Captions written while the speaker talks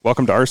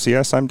Welcome to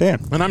RCS. I'm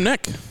Dan. And I'm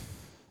Nick.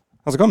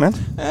 How's it going, man?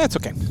 It's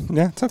okay.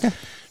 Yeah, it's okay.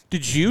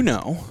 Did you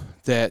know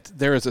that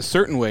there is a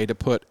certain way to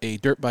put a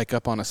dirt bike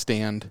up on a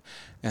stand,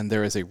 and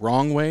there is a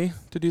wrong way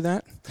to do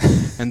that?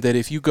 And that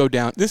if you go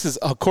down, this is,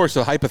 of course,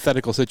 a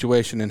hypothetical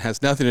situation and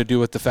has nothing to do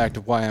with the fact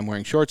of why I'm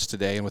wearing shorts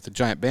today and with a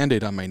giant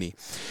Band-Aid on my knee.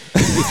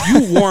 If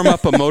you warm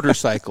up a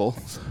motorcycle,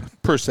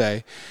 per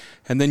se,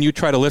 and then you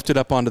try to lift it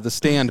up onto the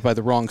stand by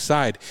the wrong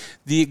side,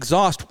 the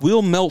exhaust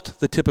will melt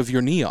the tip of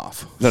your knee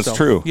off. That's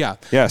true. Yeah.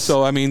 Yes.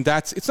 So, I mean,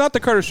 it's not the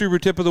Carter Subaru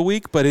tip of the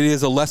week, but it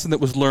is a lesson that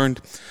was learned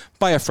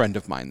by a friend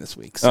of mine this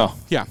week. So,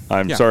 yeah.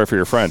 I'm sorry for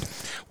your friend.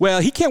 Well,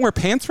 he can't wear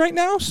pants right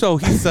now, so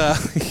he's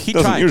he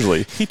doesn't tried.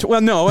 Usually.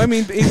 Well, no, I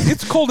mean,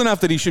 it's cold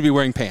enough that he should be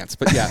wearing pants,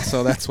 but yeah,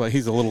 so that's why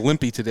he's a little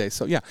limpy today.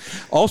 So, yeah.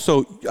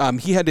 Also,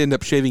 he had to end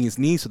up shaving his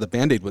knee so the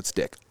Band-Aid would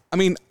stick. I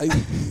mean,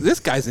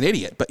 this guy's an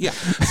idiot, but yeah.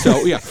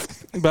 So yeah,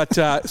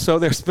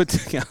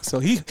 so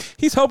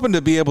he's hoping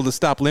to be able to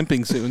stop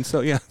limping soon. So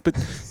yeah, but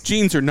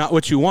jeans are not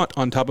what you want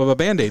on top of a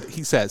Band-Aid,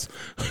 he says.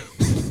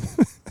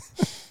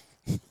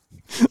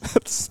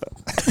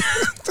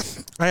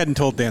 I hadn't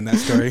told Dan that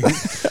story.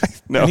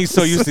 No, and he's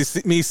so used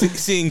to me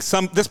seeing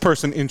this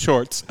person in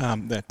shorts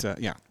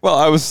yeah. Well,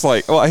 I was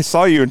like, I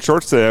saw you in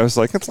shorts today. I was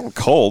like, it's a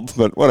little cold,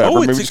 but whatever.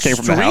 Maybe we just came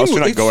from the house. You're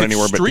not going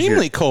anywhere but here. It's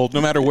extremely cold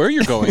no matter where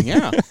you're going.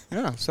 Yeah,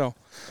 yeah. So,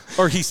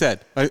 or he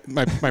said,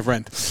 my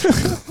friend.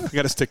 I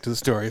got to stick to the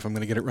story if I'm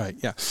going to get it right.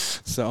 Yeah.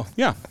 So,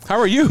 yeah. How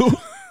are you?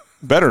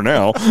 Better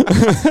now.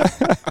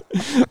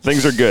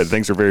 Things are good.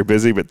 Things are very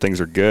busy, but things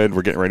are good.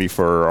 We're getting ready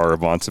for our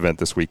Avance event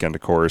this weekend,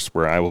 of course,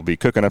 where I will be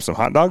cooking up some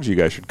hot dogs. You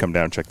guys should come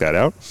down and check that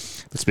out.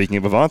 But speaking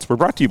of Avance, we're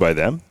brought to you by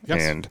them.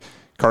 Yes. And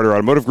Carter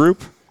Automotive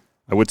Group.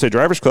 I would say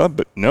Drivers Club,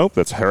 but nope.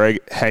 That's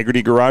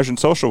Haggerty Garage and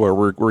Social, where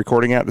we're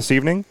recording at this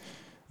evening.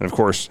 And, of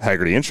course,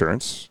 Haggerty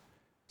Insurance,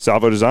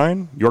 Salvo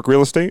Design, York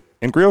Real Estate,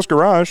 and Griot's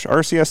Garage,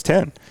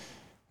 RCS10,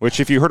 which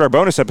if you heard our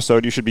bonus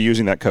episode, you should be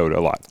using that code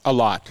a lot. A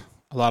lot.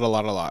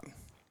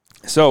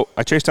 So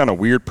I chased down a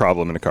weird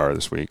problem in a car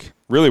this week.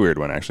 Really weird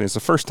one, actually. It's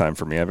the first time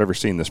for me I've ever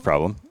seen this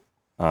problem.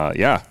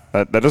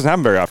 That doesn't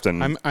happen very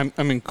often.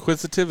 I'm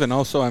inquisitive, and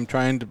also I'm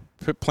trying to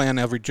plan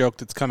every joke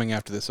that's coming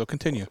after this. So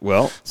continue.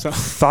 Well,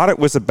 thought it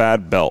was a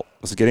bad belt. I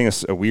was getting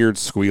a weird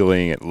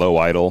squealing at low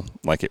idle,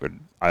 like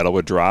idle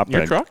would drop.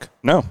 Your truck?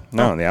 No,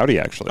 the Audi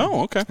actually.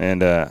 Oh, okay.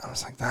 And I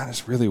was like, that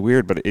is really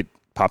weird, but it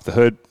popped the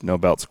hood, no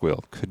belt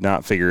squealed. Could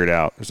not figure it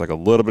out. There's like a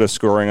little bit of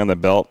scoring on the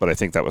belt, but I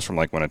think that was from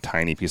like when a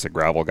tiny piece of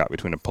gravel got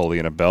between a pulley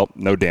and a belt.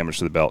 No damage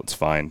to the belt. It's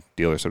fine.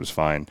 Dealer said it was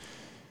fine.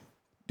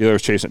 Dealer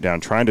was chasing it down,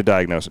 trying to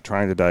diagnose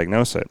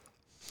it.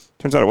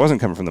 Turns out it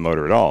wasn't coming from the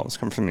motor at all. It was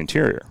coming from the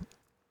interior.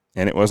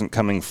 And it wasn't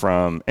coming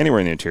from anywhere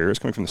in the interior. It was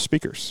coming from the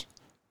speakers.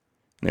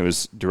 And it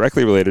was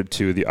directly related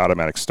to the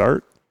automatic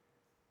start,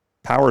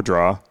 power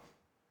draw,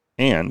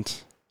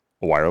 and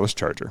a wireless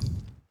charger.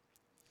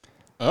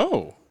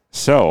 Oh.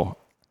 So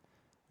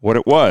what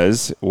it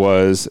was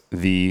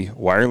the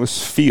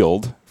wireless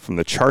field from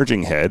the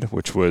charging head,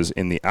 which was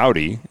in the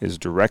Audi, is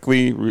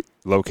directly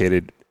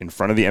located in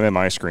front of the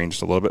MMI screen,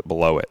 just a little bit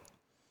below it.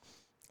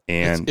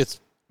 And it's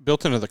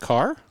built into the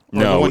car? Or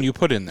no, the one you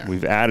put in there?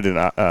 We've added an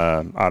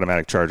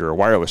automatic charger, a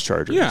wireless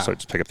charger. Yeah. So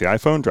just pick up the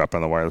iPhone, drop it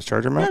on the wireless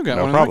charger mount. I've got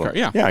no one problem. in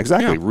my car. Yeah,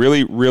 exactly. Yeah.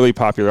 Really, really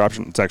popular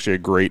option. It's actually a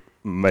great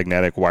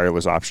magnetic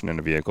wireless option in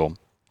a vehicle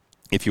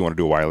if you want to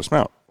do a wireless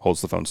mount.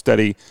 Holds the phone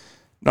steady.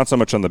 Not so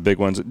much on the big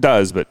ones. It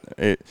does, but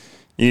you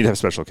need to have a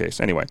special case.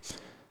 Anyway,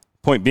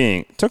 point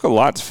being, it took a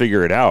lot to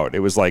figure it out.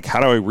 It was like, how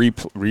do I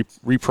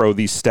repro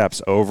these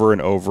steps over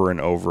and over and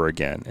over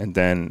again? And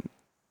then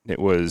it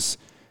was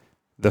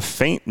the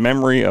faint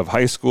memory of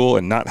high school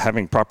and not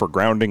having proper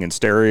grounding in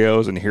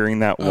stereos and hearing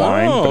that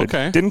whine. But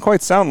it didn't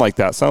quite sound like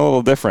that. It sounded a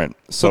little different.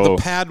 So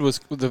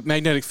the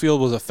magnetic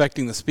field was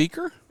affecting the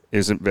speaker?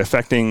 Is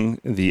affecting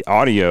the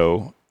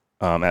audio.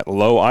 At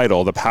low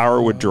idle, the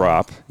power would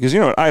drop because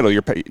at idle,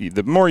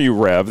 the more you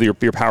rev, your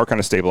power kind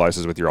of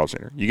stabilizes with your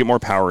alternator. You get more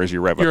power as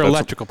you rev. Your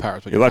electrical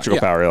power. Electrical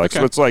power.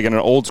 So it's like in an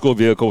old school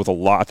vehicle with a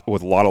lot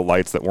of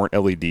lights that weren't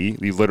LED.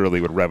 You literally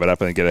would rev it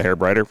up and get a hair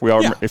brighter. We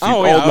all, if you're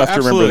old enough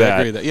to remember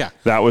that,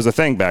 that was a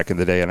thing back in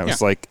the day. And I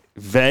was like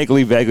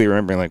vaguely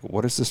remembering, like,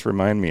 what does this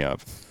remind me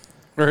of?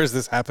 Where has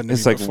this happened to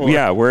me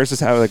before? Where has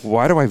this happened? Like,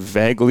 why do I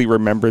vaguely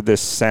remember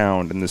this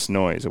sound and this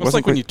noise? It was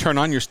like when you turn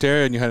on your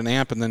stereo and you had an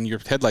amp and then your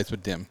headlights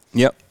would dim.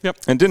 Yep.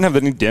 And didn't have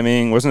any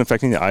dimming, wasn't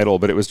affecting the idle,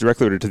 but it was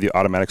directly related to the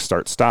automatic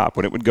start-stop.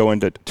 When it would go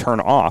into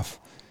turn off,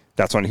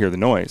 that's when I hear the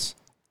noise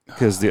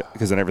because then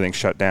everything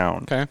shut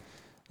down. Okay.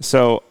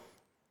 So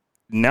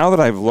now that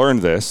I've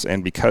learned this,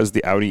 and because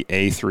the Audi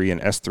A3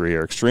 and S3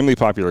 are extremely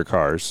popular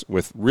cars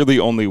with really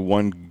only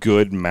one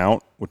good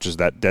mount, which is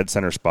that dead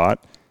center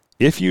spot,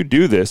 if you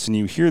do this and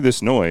you hear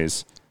this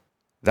noise,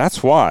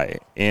 that's why.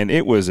 And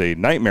it was a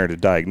nightmare to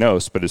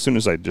diagnose, but as soon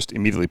as I just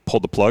immediately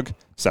pulled the plug,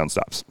 sound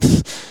stops.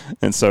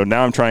 And so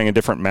now I'm trying a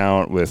different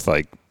mount with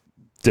like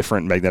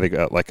different magnetic,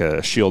 like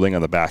a shielding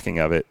on the backing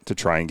of it to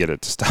try and get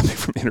it to stop me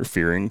from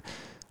interfering.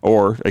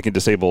 Or I could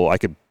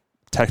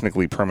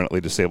technically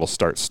permanently disable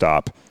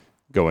start-stop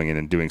going in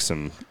and doing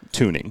some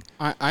tuning.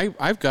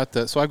 I've got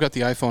the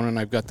iPhone and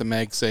I've got the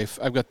MagSafe.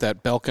 I've got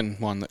that Belkin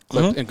one that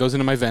it goes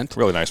into my vent.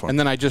 Really nice one. And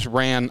then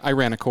I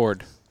ran a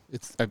cord.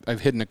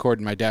 I've hidden a cord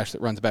in my dash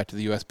that runs back to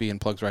the USB and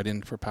plugs right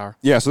in for power.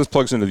 Yeah, so this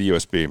plugs into the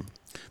USB.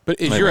 But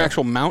is your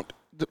actual mount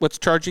what's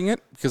charging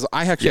it? Because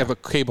I actually have a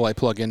cable I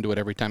plug into it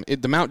every time.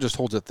 The mount just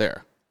holds it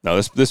there. No,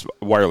 this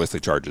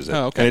wirelessly charges it.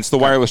 Oh, okay. And it's the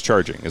wireless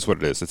charging is what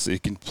it is. You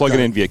can plug it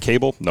in via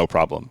cable, no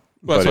problem.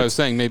 Well, that's what I was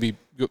saying. Maybe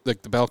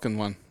like the Belkin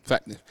one. In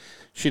fact,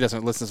 she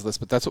doesn't listen to this,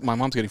 but that's what my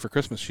mom's getting for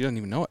Christmas. She doesn't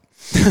even know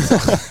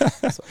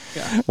it.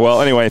 Yeah.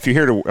 Well, anyway, if you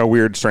hear a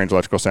weird, strange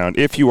electrical sound,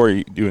 if you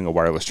are doing a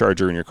wireless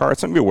charger in your car,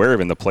 it's something to be aware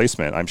of in the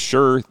placement.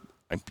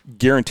 I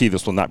guarantee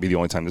this will not be the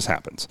only time this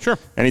happens. Sure.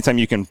 Anytime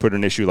you can put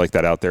an issue like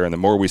that out there, and the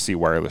more we see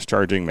wireless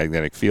charging,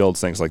 magnetic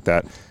fields, things like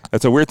that,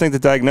 that's a weird thing to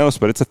diagnose,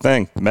 but it's a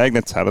thing.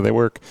 Magnets, how do they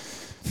work?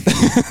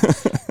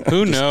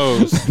 Who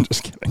knows? I'm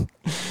just kidding.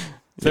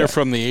 They're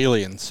from the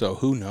aliens, so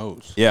who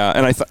knows? Yeah,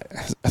 and I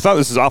thought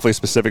this is awfully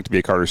specific to be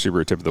a Carter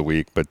Subaru tip of the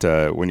week, but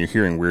when you're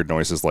hearing weird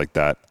noises like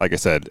that, like I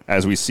said,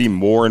 as we see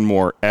more and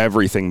more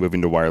everything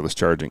moving to wireless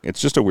charging, it's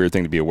just a weird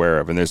thing to be aware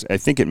of. And I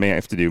think it may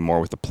have to do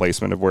more with the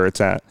placement of where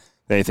it's at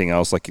than anything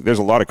else. Like there's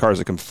a lot of cars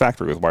that come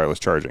factory with wireless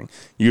charging,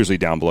 usually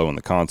down below in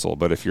the console.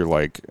 But if you're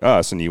like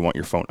us and you want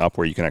your phone up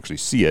where you can actually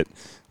see it,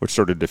 which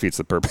sort of defeats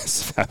the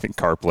purpose of having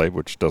CarPlay,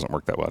 which doesn't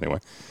work that well anyway.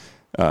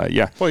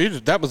 Yeah. Well,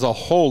 that was a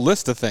whole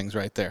list of things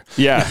right there.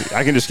 Yeah,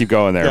 I can just keep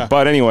going there. Yeah.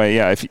 But anyway,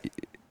 yeah,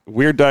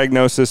 weird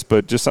diagnosis,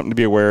 but just something to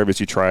be aware of as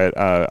you try it.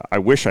 I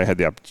wish I had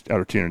the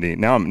opportunity.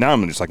 Now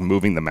I'm just like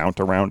moving the mount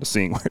around to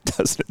seeing where it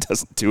does and it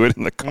doesn't do it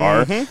in the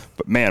car. Mm-hmm.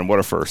 But man, what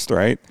a first,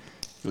 right?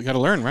 We got to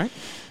learn, right?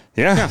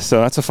 Yeah,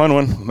 so that's a fun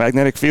one.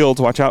 Magnetic fields,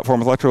 watch out for them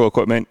with electrical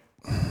equipment.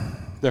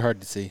 They're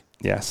hard to see.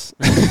 Yes.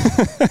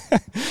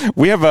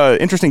 We have an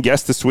interesting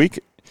guest this week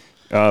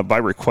by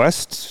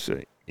request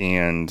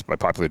and by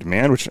popular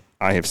demand, which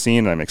I have seen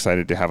and I'm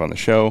excited to have on the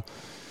show.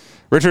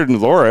 Richard and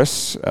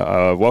Dolores,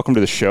 welcome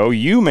to the show.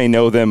 You may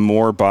know them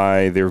more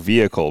by their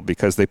vehicle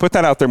because they put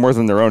that out there more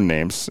than their own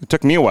names. It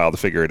took me a while to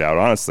figure it out,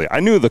 honestly. I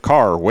knew the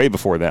car way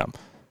before them.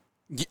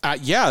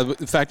 Yeah.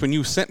 In fact, when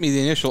you sent me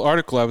the initial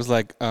article, I was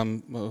like,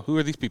 well, who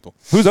are these people?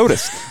 Who's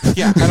Otis?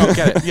 Yeah, I don't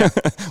get it. Yeah.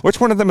 Which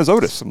one of them is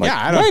Otis? I'm like,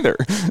 I neither.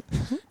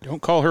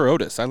 Don't call her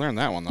Otis. I learned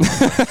that one, though.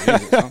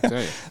 Jesus, I'll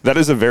tell you. That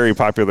is a very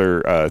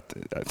popular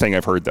thing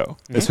I've heard, though.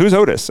 Mm-hmm. Is who's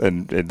Otis?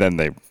 And then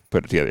they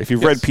put it together. If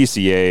you've read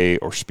PCA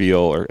or Spiel,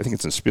 or I think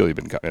it's in Spiel you've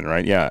been in,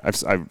 right? Yeah,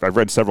 I've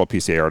read several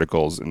PCA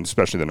articles, and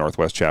especially the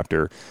Northwest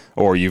chapter,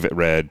 or you've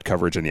read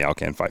coverage in the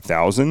Alcan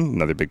 5000,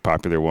 another big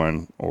popular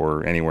one,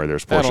 or anywhere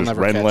there's Porsche's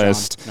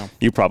Rennlist. No.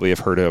 You probably have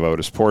heard of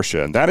Otis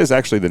Porsche, and that is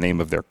actually the name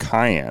of their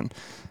Cayenne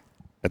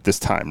at this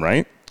time,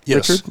 right?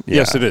 Yes. Richard? Yeah.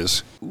 Yes, it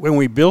is. When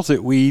we built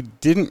it, we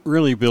didn't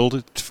really build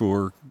it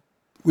for...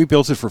 We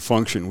built it for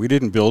function. We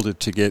didn't build it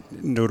to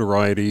get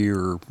notoriety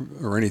or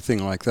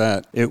anything like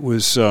that. It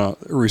was a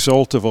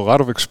result of a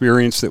lot of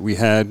experience that we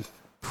had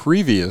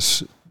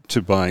previous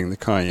to buying the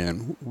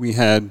Cayenne. We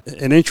had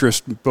an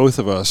interest, both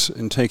of us,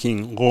 in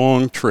taking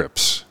long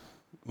trips.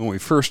 When we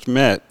first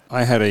met,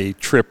 I had a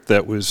trip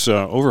that was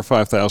over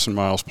 5,000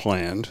 miles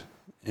planned,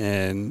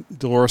 and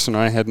Dolores and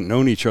I hadn't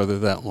known each other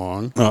that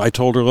long. I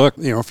told her, look,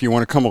 if you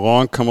want to come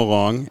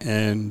along,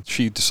 and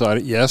she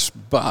decided yes,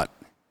 but...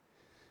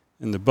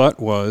 And the but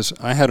was,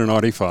 I had an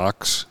Audi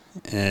Fox,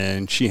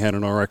 and she had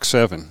an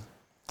RX-7.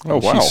 Oh,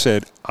 wow. She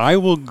said, I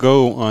will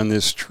go on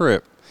this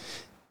trip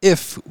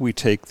if we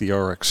take the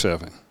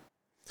RX-7.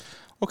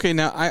 Okay,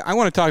 now I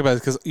want to talk about this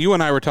because you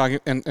and I were talking,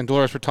 and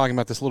Dolores were talking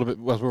about this a little bit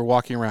as we were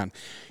walking around.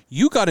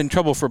 You got in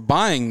trouble for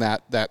buying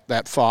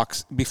that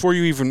Fox before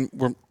you even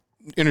were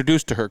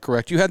introduced to her,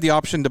 correct? You had the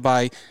option to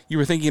buy, you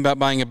were thinking about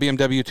buying a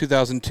BMW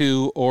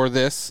 2002 or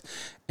this,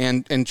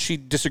 and she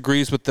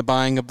disagrees with the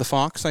buying of the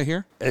Fox, I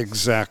hear?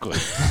 Exactly.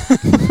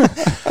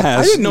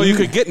 I didn't know you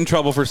could get in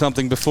trouble for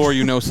something before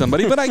you know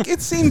somebody, but it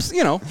seems,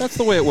 that's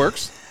the way it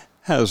works.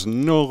 Has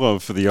no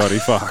love for the Audi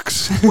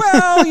Fox.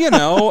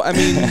 Well, I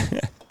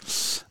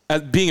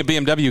mean, being a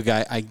BMW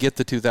guy, I get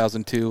the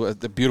 2002,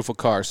 the beautiful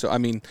car. So, I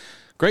mean,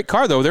 great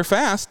car, though. They're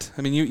fast.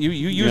 I mean, you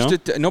used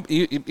it.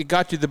 It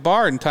got you the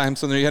bar in time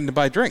so that you hadn't to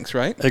buy drinks,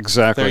 right?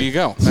 Exactly. There you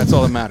go. That's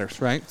all that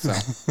matters, right? So.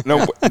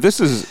 No, this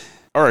is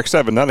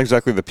RX-7, not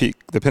exactly the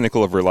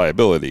pinnacle of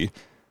reliability.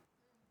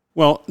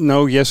 Well,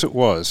 no, yes, it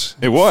was.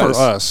 It was?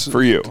 For us.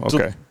 For you,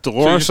 okay.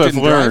 Dolores, so you just I've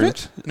didn't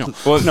learned.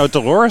 Drive it? No,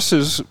 Dolores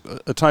is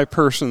a type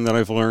person that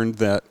I've learned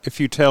that if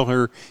you tell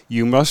her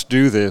you must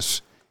do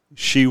this,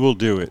 she will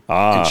do it.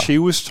 And she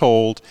was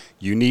told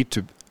you need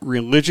to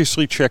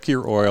religiously check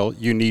your oil,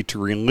 you need to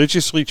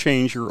religiously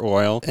change your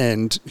oil,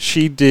 and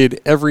she did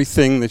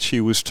everything that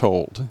she was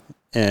told.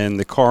 And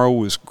the car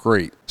was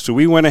great. So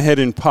we went ahead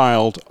and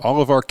piled all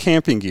of our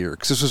camping gear,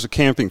 because this was a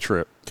camping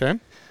trip. Okay.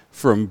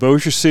 From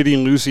Bossier City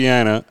in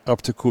Louisiana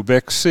up to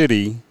Quebec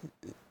City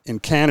in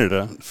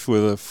Canada for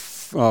the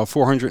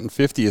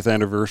 450th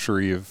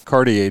anniversary of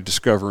Cartier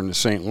discovering the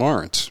St.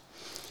 Lawrence.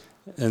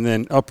 and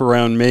then up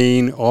around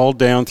Maine, all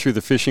down through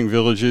the fishing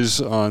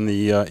villages on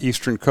the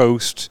eastern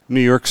coast,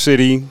 New York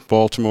City,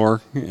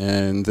 Baltimore,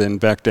 and then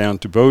back down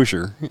to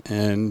Bossier.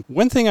 And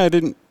one thing I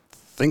didn't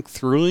think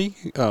thoroughly,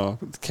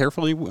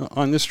 carefully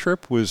on this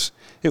trip was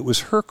it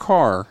was her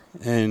car,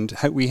 and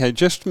we had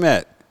just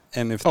met.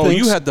 And if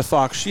you had the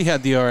Fox, she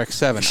had the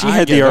RX-7. She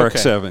had the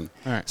RX-7. Okay.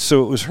 All right.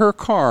 So it was her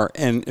car,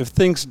 and if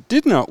things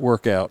did not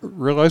work out,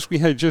 realize we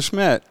had just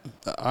met,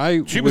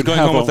 She was going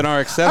home with an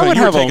RX-7, and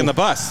you were taking the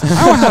bus.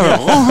 I would have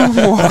a long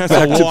walk That's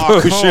back a to walk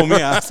Bossier. home,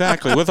 yeah,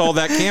 exactly, with all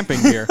that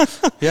camping gear.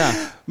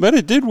 Yeah. But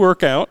it did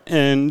work out,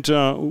 and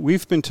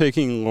we've been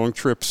taking long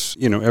trips,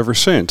 ever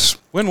since.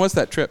 When was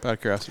that trip, out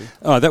of curiosity?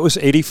 That was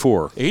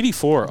 84.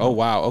 84. Oh,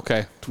 wow.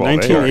 Okay.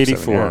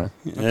 1984. RX-7,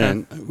 yeah.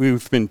 And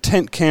we've been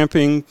tent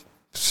camping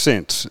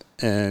since,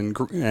 and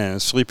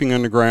sleeping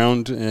on the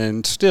ground,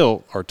 and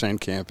still are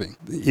tent camping,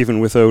 even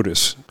with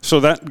Otis. So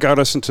that got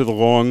us into the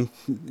long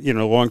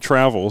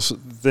travels.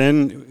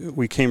 Then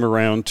we came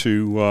around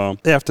to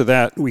after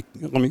that.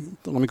 Let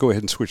me go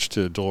ahead and switch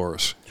to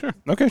Dolores. Sure.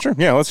 Okay, sure.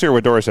 Yeah, let's hear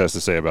what Doris has to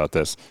say about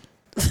this.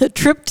 The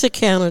trip to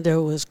Canada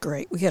was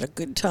great. We had a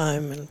good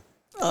time and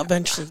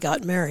eventually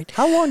got married.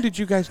 How long did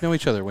you guys know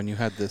each other when you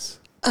had this?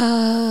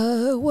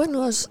 When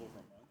was...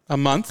 A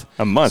month?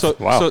 A month,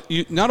 wow. So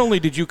you, not only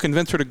did you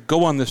convince her to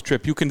go on this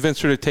trip, you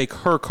convinced her to take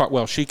her car.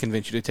 Well, she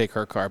convinced you to take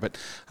her car. But,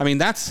 I mean,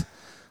 that's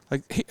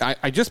like,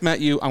 I just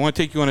met you. I want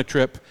to take you on a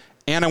trip,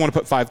 and I want to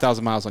put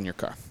 5,000 miles on your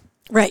car.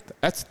 Right.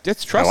 It's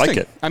trusting. I like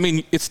it. I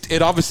mean,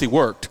 it obviously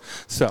worked.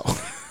 So...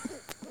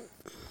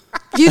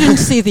 You didn't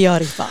see the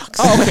Audi Fox.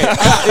 Oh,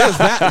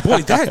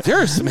 okay.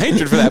 There is some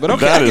hatred for that, but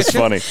okay. That is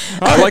funny.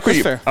 I like what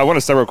fair. I want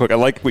to start real quick. I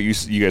like what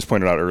you guys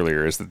pointed out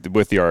earlier is that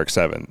with the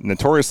RX-7,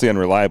 notoriously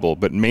unreliable,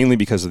 but mainly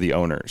because of the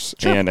owners.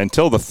 Sure. And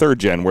until the third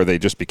gen, where they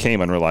just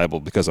became unreliable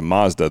because of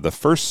Mazda, the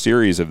first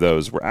series of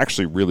those were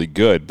actually really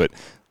good. But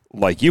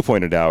like you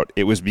pointed out,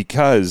 it was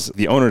because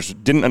the owners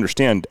didn't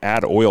understand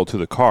add oil to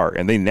the car,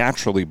 and they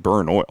naturally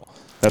burn oil.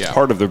 That's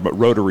part of the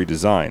rotary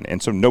design,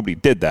 and so nobody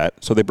did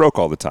that, so they broke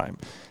all the time.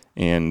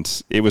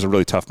 And it was a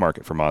really tough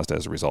market for Mazda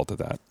as a result of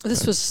that.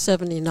 This was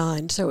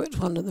 79, so it was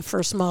one of the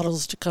first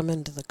models to come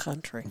into the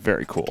country.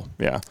 Very cool,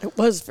 yeah. It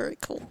was very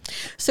cool.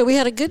 So we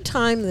had a good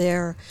time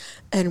there,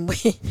 and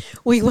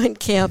we went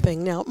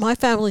camping. Now, my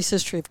family's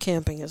history of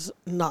camping is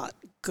not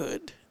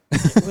good.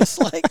 It was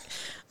like,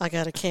 I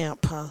got to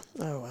camp, huh?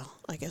 Oh, well,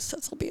 I guess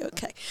that'll be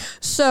okay.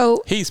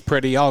 So he's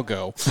pretty, I'll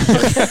go.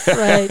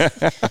 Right.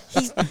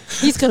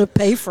 He's going to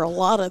pay for a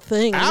lot of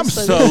things.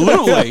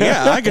 Absolutely,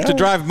 yeah. I get to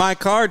drive my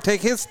car,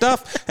 take his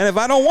stuff, and if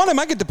I don't want him,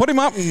 I get to put him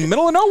out in the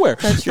middle of nowhere.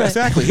 That's right.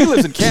 Exactly. He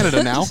lives in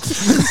Canada now.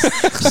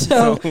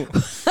 So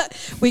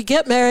we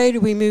get married,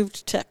 we moved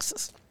to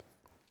Texas.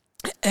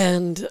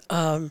 And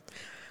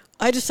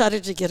I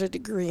decided to get a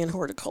degree in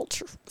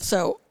horticulture.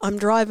 So I'm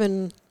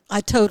driving,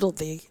 I totaled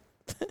the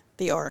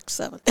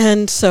RX-7.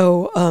 And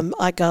so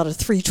I got a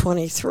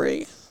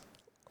 323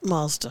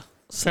 Mazda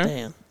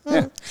sedan. Okay.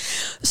 Yeah.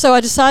 So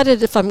I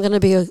decided if I'm going to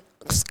be a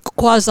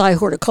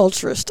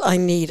quasi-horticulturist, I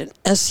need an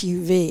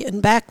SUV.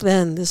 And back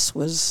then, this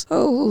was,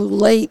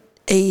 late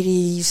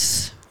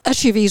 80s.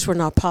 SUVs were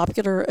not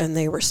popular, and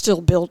they were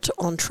still built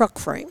on truck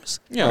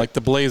frames. Yeah, like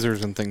the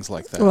Blazers and things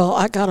like that. Well,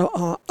 I got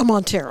a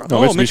Montero.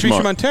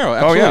 Mitsubishi Montero.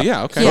 Absolutely,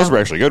 yeah. Okay. Those were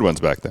actually good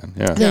ones back then.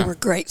 Yeah. They were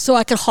great. So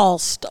I could haul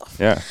stuff.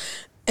 Yeah.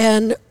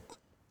 And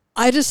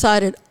I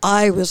decided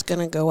I was going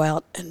to go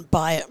out and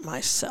buy it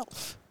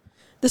myself.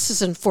 This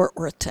is in Fort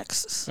Worth,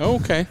 Texas.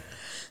 Okay.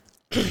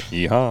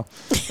 Yeehaw.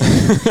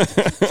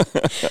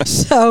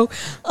 So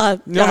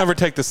you don't ever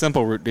take the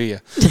simple route, do you?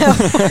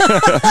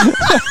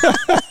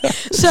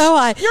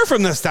 So You're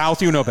from the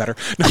South. You know better.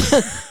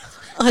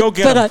 Go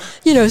get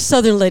them.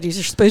 Southern ladies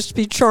are supposed to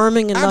be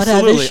charming and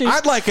Absolutely. not have issues.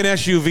 I'd like an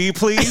SUV,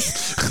 please.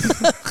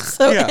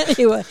 So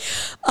anyway,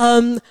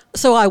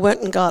 so I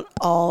went and got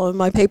all of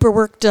my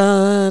paperwork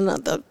done.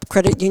 The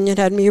credit union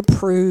had me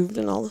approved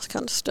and all this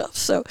kind of stuff.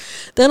 So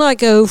then I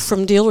go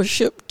from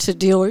dealership to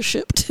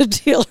dealership to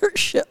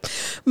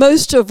dealership,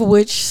 most of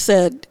which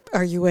said,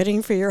 "Are you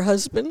waiting for your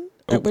husband?"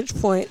 At which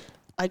point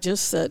I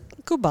just said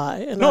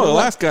goodbye. And no, the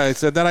last guy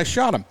said that I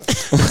shot him.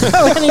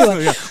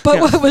 Anyway,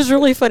 what was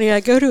really funny, I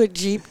go to a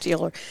Jeep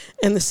dealer,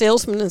 and the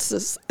salesman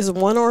is a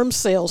one-armed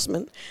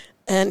salesman,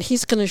 and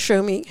he's going to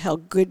show me how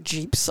good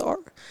Jeeps are.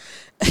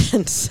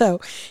 And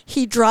so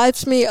he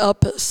drives me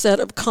up a set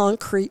of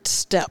concrete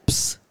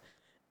steps,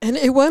 and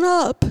it went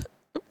up,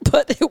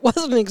 but it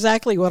wasn't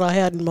exactly what I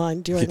had in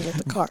mind doing with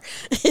the car.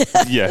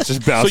 Yeah,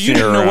 just bouncing around. So you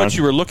didn't know what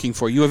you were looking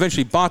for. You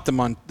eventually bought them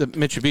on the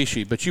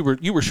Mitsubishi, but you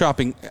were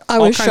shopping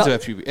all kinds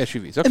of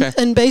SUVs. Okay.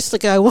 And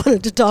basically, I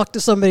wanted to talk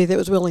to somebody that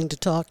was willing to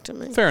talk to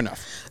me. Fair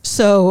enough.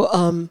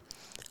 So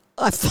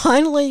I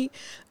finally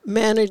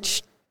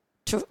managed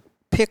to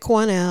pick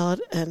one out,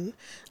 and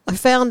I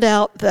found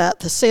out that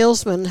the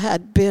salesman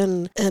had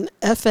been an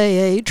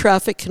FAA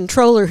traffic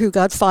controller who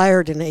got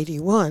fired in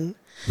 81.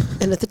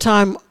 And at the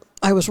time,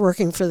 I was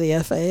working for the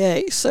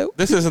FAA. So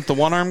This isn't the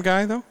one-arm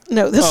guy, though?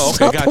 no, this is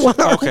not gotcha. the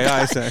one-armed Okay,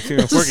 guy. I see.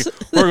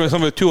 Working with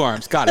someone with 2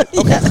 arms. Got it.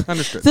 Okay, Yeah.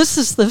 understood. This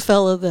is the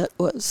fellow that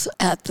was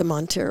at the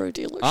Montero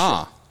dealership.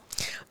 Ah,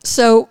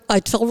 So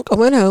I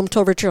went home,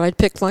 told Richard I'd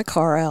picked my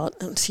car out,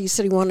 and he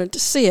said he wanted to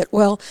see it.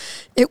 Well,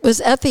 it was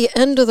at the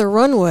end of the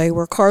runway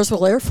where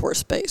Carswell Air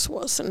Force Base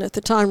was, and at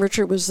the time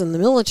Richard was in the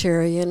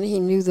military, and he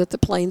knew that the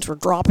planes were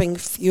dropping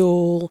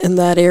fuel in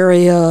that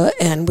area,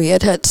 and we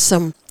had had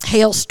some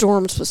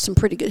hailstorms with some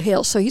pretty good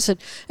hail. So he said,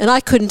 and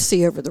I couldn't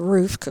see over the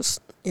roof because,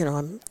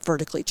 I'm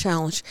vertically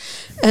challenged.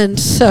 And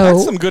so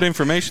that's some good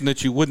information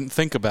that you wouldn't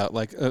think about,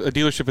 like a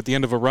dealership at the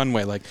end of a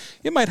runway. Like,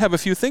 it might have a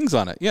few things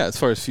on it, yeah, as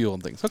far as fuel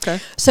and things. Okay.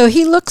 So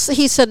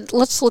he said,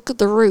 let's look at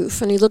the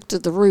roof. And he looked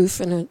at the roof,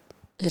 and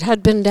it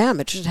had been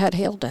damaged. It had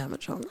hail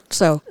damage on it.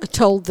 So I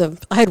told them,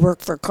 I had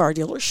worked for a car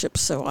dealership,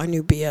 so I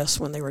knew BS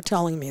when they were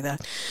telling me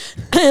that.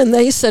 And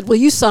they said, well,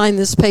 you signed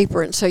this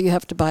paper, and so you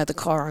have to buy the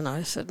car. And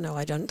I said, no,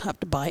 I don't have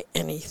to buy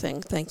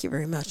anything. Thank you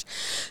very much.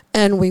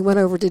 And we went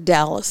over to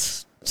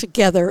Dallas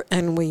together,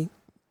 and we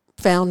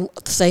found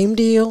the same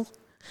deal.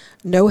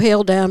 No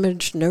hail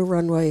damage, no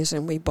runways,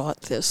 and we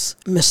bought this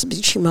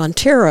Mitsubishi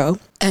Montero,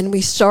 and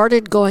we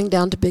started going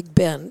down to Big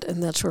Bend,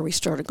 and that's where we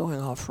started going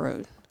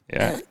off-road.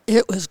 Yeah. And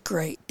it was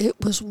great. It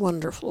was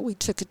wonderful. We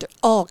took it to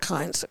all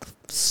kinds of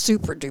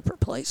super-duper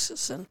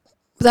places, and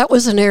that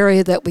was an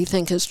area that we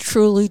think is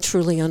truly,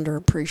 truly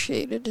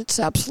underappreciated. It's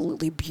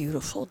absolutely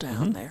beautiful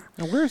down there.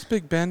 Now, where's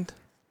Big Bend?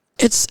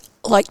 It's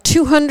like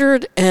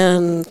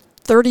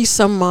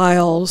 230-some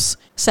miles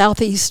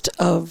southeast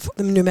of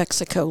the New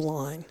Mexico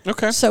line.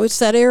 Okay. So it's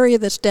that area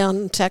that's down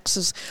in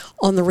Texas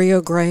on the Rio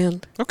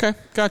Grande. Okay,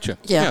 gotcha.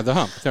 Yeah. The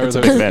hump. It's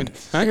a Big Bend.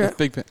 Huh? Yeah. It's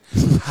Big Bend.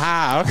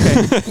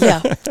 Okay.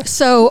 Yeah.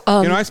 So,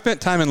 I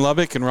spent time in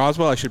Lubbock and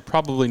Roswell. I should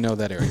probably know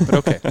that area, but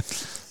okay.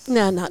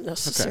 no, not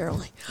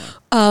necessarily.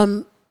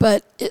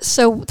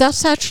 So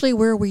that's actually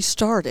where we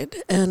started,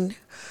 and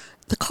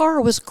the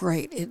car was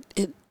great.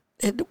 It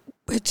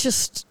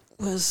just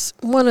was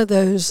one of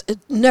those. It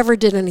never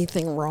did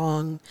anything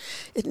wrong.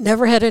 It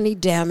never had any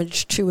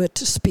damage to it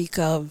to speak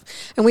of.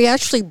 And we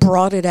actually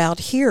brought it out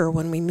here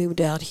when we moved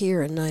out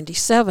here in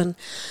 '97.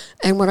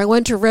 And when I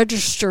went to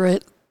register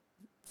it,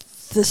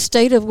 the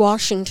state of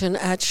Washington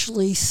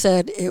actually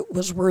said it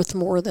was worth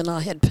more than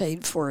I had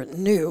paid for it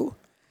new.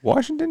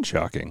 Washington,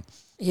 shocking.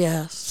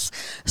 Yes.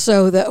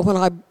 So that when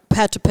I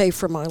had to pay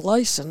for my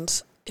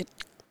license, it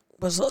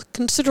was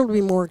considerably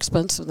more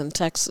expensive than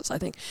Texas. I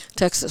think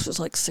Texas was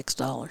like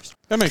 $6.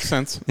 That makes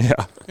sense.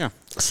 Yeah. Yeah.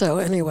 So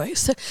anyway,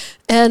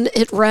 and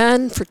it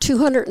ran for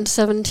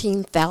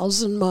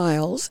 217,000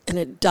 miles, and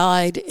it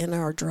died in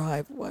our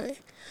driveway.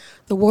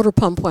 The water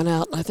pump went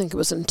out, and I think it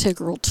was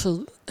integral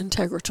to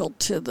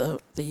the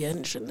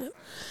engine.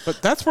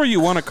 But that's where you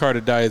want a car to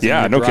die, is in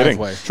your no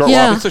driveway. kidding. Short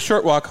Yeah. walk. It's a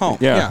short walk home.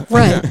 Yeah.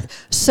 Right. Okay.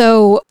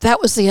 So that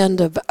was the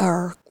end of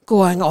our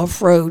going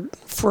off-road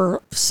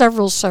for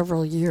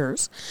several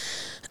years.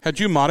 Had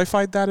you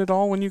modified that at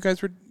all when you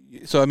guys were?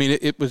 So I mean,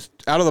 it was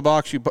out of the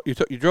box. You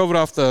drove it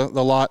off the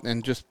lot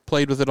and just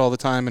played with it all the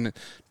time, and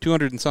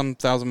 200 and some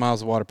thousand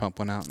miles of water pump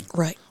went out.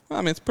 Right. Well,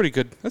 I mean, it's pretty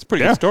good. That's a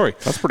pretty good story.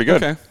 That's pretty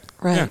good. Okay.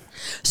 Right. Yeah.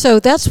 So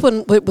that's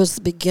when it was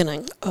the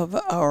beginning of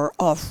our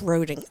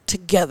off-roading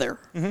together.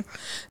 Mm-hmm.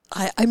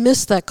 I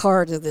miss that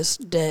car to this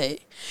day.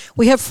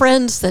 We have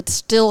friends that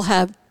still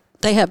have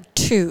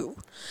two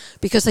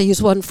because they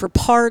use one for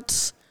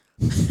parts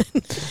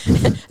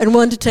and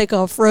one to take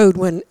off-road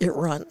when it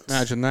runs.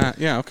 Imagine that.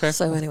 Yeah. Okay.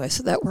 So anyway,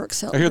 so that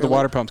works out. I hear the really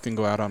water pumps can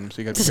go out on them,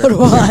 so you got to be So do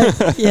careful.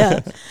 I. Yeah.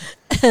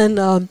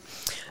 And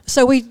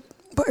so we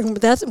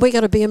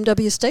got a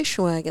BMW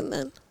station wagon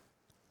then.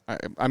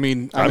 I'm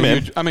I'm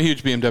a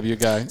huge BMW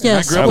guy. Yes,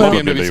 And I grew up well,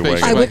 with BMW BMW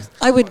station wagon.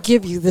 I would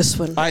give you this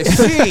one. I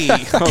see.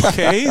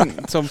 Okay.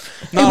 So not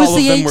It was all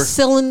the of them were.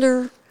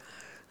 8-cylinder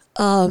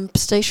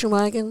station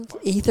wagon,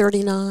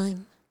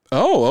 E39.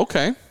 Oh,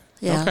 okay.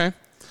 Yeah. Okay.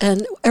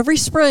 And every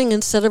spring,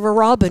 instead of a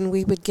robin,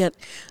 we would get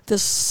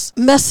this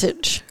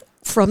message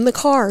from the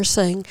car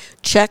saying,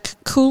 check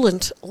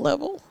coolant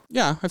level.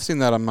 Yeah, I've seen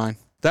that on mine.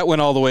 That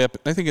went all the way up.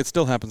 I think it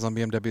still happens on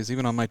BMWs,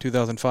 even on my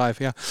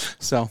 2005. Yeah.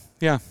 So,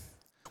 yeah.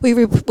 We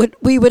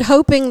would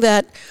hoping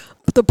that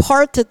the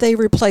part that they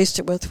replaced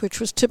it with, which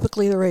was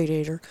typically the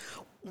radiator,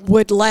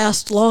 would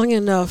last long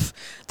enough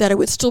that it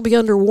would still be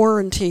under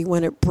warranty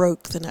when it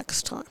broke the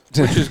next time.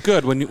 Which is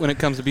good when it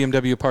comes to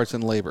BMW parts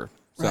and labor.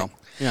 So, Right.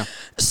 yeah.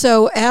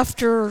 So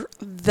after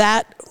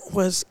that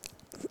was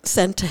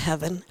sent to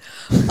heaven,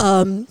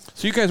 So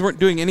you guys weren't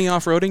doing any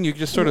off-roading? You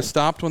just sort of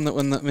stopped when the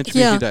Mitsubishi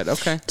Yeah. died?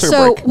 Okay. Took a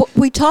so break.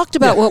 we talked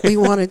about what we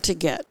wanted to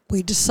get.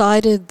 We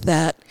decided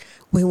that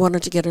we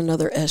wanted to get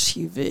another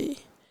SUV.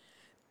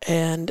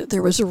 And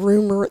there was a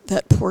rumor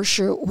that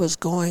Porsche was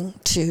going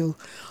to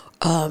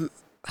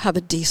have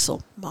a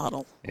diesel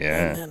model.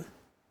 Yeah.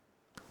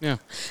 Yeah.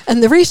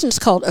 And the reason it's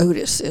called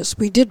Otis is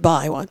we did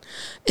buy one,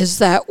 is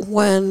that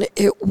when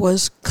it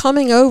was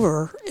coming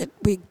over,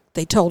 we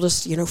they told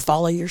us,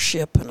 follow your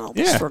ship and all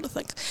this Yeah. sort of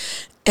things.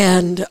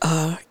 And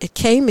it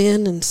came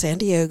in San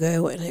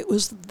Diego, and it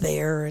was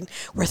there, and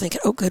we're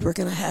thinking, oh, good, we're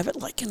going to have it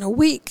like in a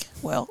week.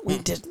 Well, we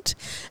didn't,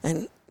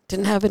 and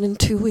didn't have it in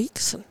 2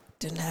 weeks, and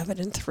didn't have it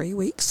in 3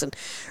 weeks. And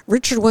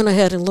Richard went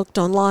ahead and looked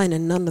online,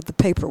 and none of the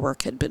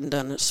paperwork had been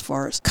done as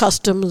far as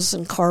customs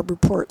and carb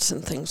reports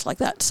and things like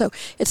that. So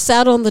it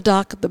sat on the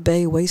dock of the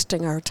bay,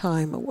 wasting our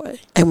time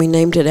away. And we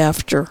named it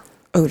after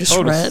Otis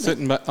Red.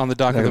 sitting on the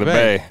dock of the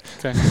bay.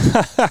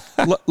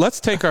 Okay. Let's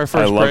take our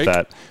first I love break.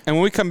 that. And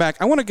when we come back,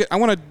 I want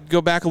to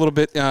go back a little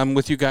bit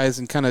with you guys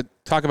and kind of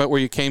talk about where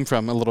you came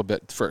from a little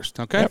bit first.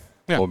 Okay. Yep.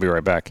 Yeah. We'll be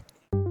right back.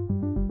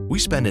 We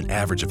spend an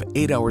average of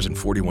 8 hours and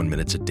 41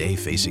 minutes a day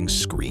facing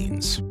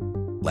screens.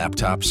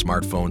 Laptops,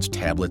 smartphones,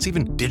 tablets,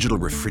 even digital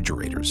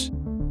refrigerators.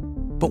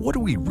 But what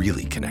are we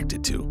really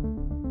connected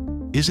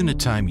to? Isn't it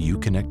time you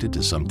connected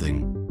to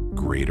something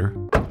greater?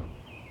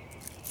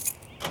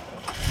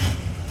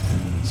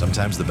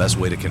 Sometimes the best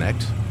way to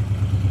connect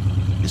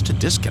is to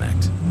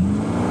disconnect.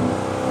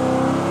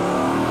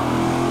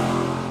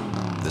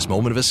 This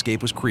moment of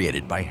escape was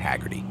created by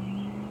Hagerty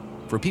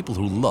for people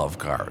who love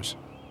cars.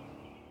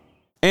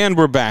 And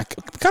we're back.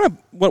 Kind of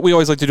what we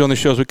always like to do on the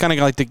shows. We kind of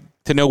like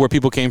to know where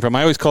people came from.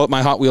 I always call it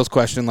my Hot Wheels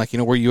question, like,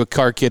 were you a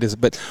car kid?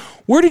 But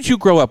where did you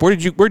grow up?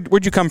 Where'd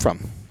you come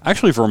from?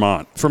 Actually,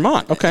 Vermont.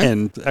 Vermont. Okay.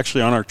 And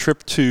actually, on our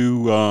trip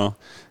to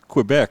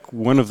Quebec,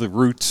 one of the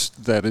routes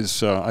that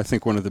is, I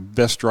think, one of the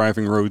best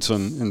driving roads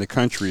in the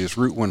country is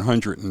Route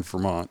 100 in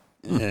Vermont.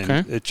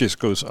 And it just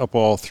goes up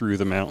all through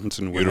the mountains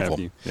and what have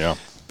you. Yeah.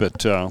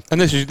 But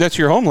and that's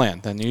your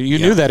homeland, then. You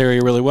knew that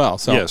area really well.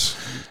 So. Yes.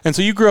 And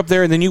so you grew up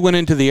there, and then you went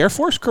into the Air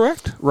Force,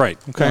 correct? Right.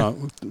 Okay.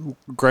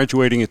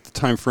 Graduating at the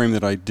time frame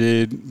that I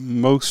did,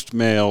 most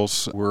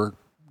males were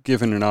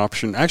given an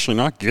option, actually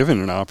not given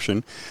an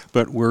option,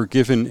 but were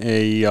given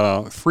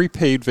a free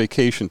paid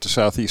vacation to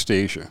Southeast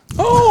Asia.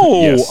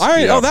 Oh, Yes.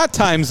 Yeah. Oh, that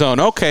time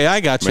zone. Okay, I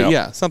got you. Yep.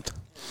 Yeah,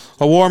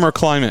 a warmer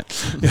climate.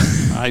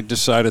 I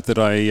decided that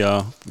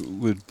I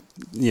would,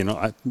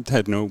 I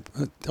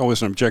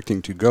wasn't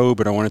objecting to go,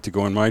 but I wanted to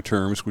go on my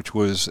terms, which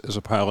was as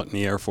a pilot in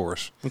the Air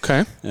Force.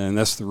 Okay. And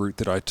that's the route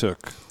that I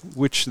took,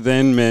 which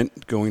then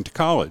meant going to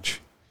college.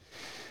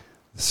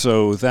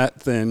 So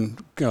that then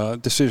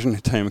decision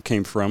time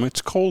came from,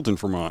 it's cold in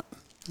Vermont.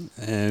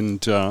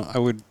 And I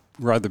would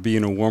rather be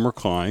in a warmer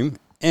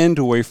climate and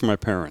away from my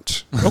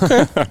parents.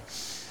 Okay.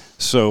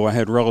 So I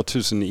had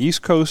relatives in the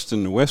East Coast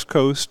and the West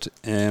Coast,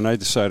 and I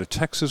decided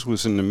Texas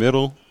was in the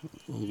middle.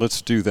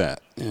 Let's do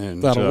that.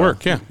 And That'll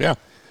work, yeah. Yeah.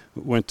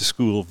 Went to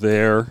school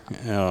there.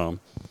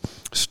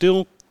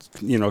 Still,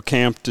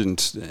 camped and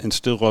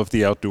still loved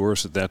the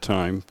outdoors at that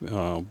time.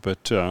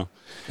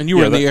 And you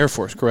were in the Air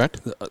Force,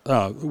 correct?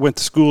 Went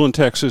to school in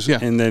Texas, Yeah.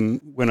 and then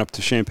went up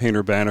to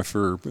Champaign-Urbana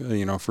for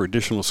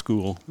additional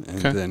school.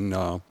 And then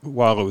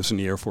while I was in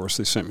the Air Force,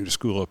 they sent me to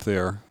school up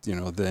there.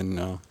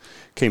 Then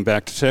came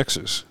back to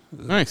Texas.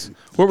 Nice.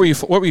 What were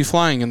you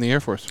flying in the Air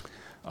Force?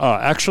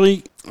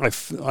 Actually, I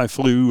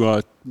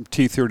flew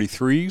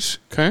T-33s.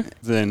 Okay.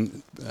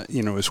 Then,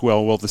 as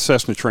well. Well, the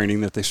Cessna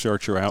training that they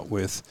start you out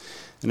with.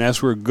 And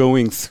as we're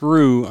going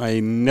through, I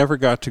never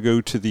got to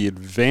go to the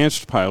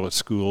advanced pilot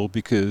school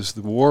because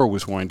the war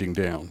was winding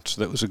down.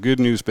 So that was a good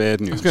news,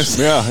 bad news.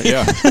 Yeah.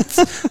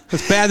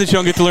 It's bad that you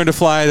don't get to learn to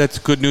fly. That's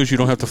good news. You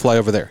don't have to fly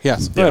over there.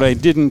 Yes. But I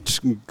didn't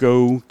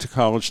go to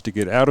college to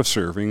get out of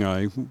serving.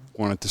 I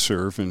wanted to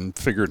serve and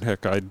figured,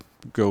 heck, I'd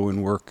go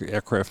and work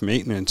aircraft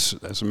maintenance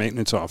as a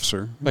maintenance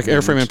officer. Like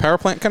airframe and power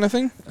plant kind of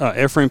thing?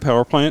 Airframe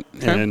power plant.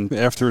 Okay. And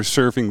after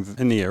serving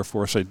in the Air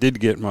Force, I did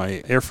get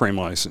my airframe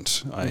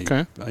license.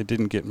 I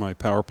didn't get my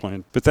power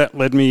plant. But that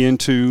led me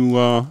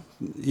into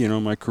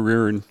my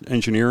career in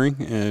engineering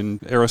and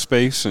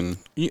aerospace. And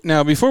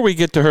now, before we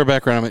get to her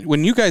background,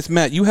 when you guys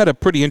met, you had a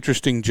pretty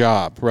interesting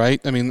job,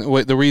 right? I mean,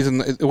 what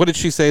did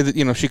she say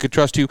that she could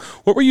trust you?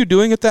 What were you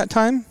doing at that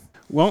time?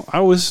 Well, I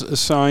was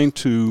assigned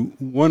to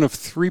one of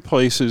 3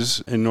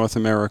 places in North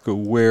America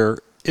where,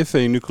 if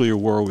a nuclear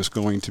war was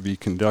going to be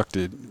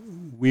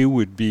conducted, we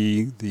would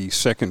be the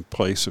second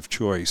place of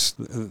choice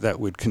that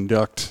would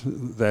conduct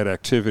that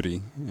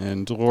activity.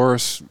 And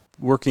Dolores,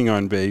 working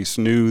on base,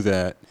 knew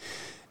that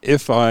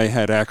if I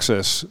had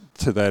access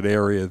to that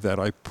area, that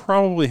I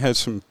probably had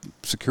some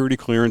security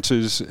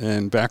clearances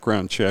and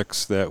background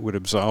checks that would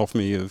absolve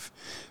me of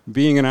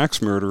being an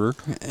axe murderer.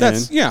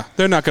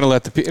 They're not going to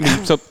let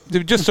so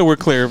just so we're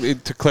clear,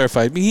 to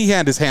clarify, he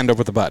had his hand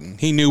over the button.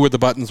 He knew where the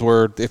buttons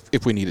were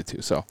if we needed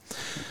to. So,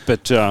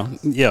 but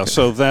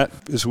so that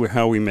is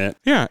how we met.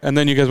 Yeah, and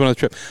then you guys went on the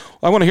trip.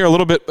 I want to hear a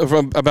little bit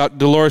about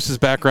Dolores'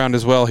 background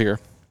as well here.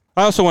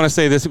 I also want to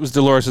say this. It was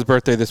Dolores'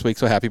 birthday this week,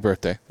 so happy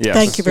birthday. Yes.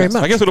 Thank you very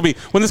much. I guess it'll be,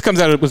 when this comes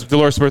out, it was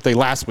Dolores' birthday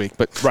last week,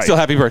 but still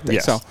happy birthday.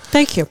 Yes. So,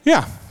 Thank you.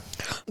 yeah.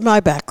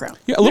 My background.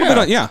 Yeah, a little bit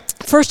on, yeah.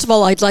 First of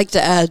all, I'd like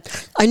to add,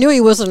 I knew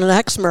he wasn't an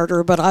axe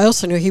murderer, but I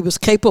also knew he was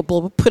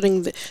capable of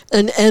putting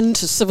an end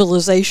to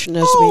civilization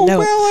as we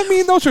know it. Well, I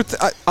mean, those are,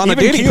 on a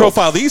Even dating killed.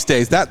 profile these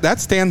days,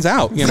 that stands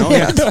out,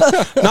 Yeah.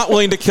 Not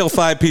willing to kill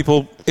 5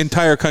 people,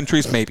 entire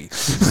countries, maybe.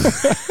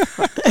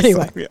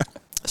 Anyway. Yeah.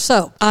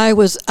 So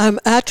I'm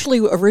actually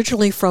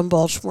originally from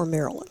Baltimore,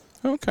 Maryland.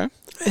 Okay.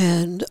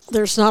 And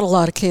there's not a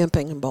lot of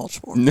camping in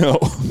Baltimore. No.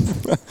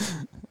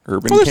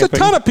 Urban Well, there's camping.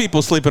 a ton of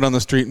people sleeping on the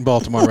street in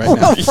Baltimore right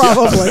now.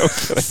 Probably.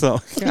 So,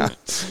 yeah.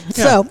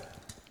 So,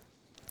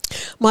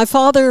 my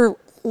father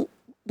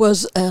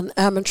was an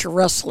amateur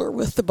wrestler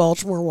with the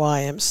Baltimore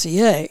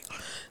YMCA.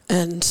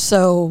 And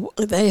so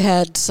they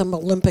had some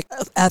Olympic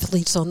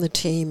athletes on the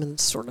team and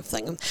sort of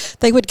thing. And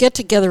they would get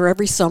together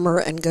every summer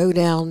and go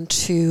down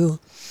to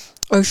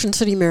Ocean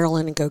City,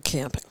 Maryland, and go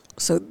camping.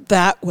 So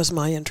that was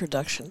my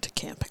introduction to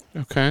camping.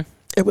 Okay.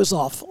 It was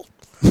awful.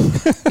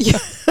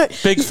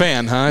 Big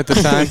fan, huh, at the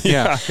time?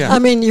 Yeah. I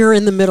mean, you're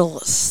in the middle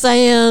of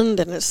sand,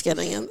 and it's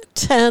getting in the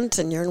tent,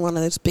 and you're in one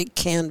of those big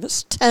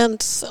canvas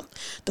tents, and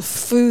the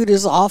food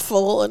is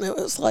awful, and it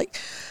was like...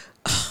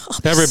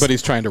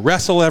 Everybody's trying to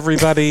wrestle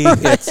everybody.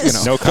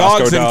 It's, No dogs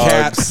Costco and dogs,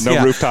 cats.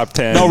 no rooftop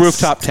tents. No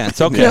rooftop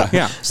tents. Okay,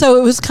 yeah. So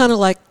it was kind of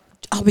like,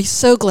 I'll be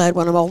so glad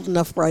when I'm old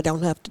enough where I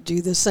don't have to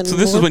do this anymore. So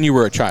this is when you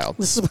were a child?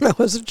 This is when I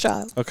was a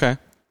child. Okay.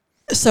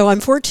 So I'm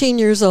 14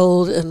 years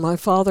old, and my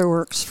father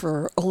works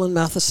for Olin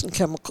Matheson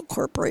Chemical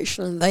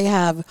Corporation, and they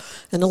have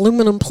an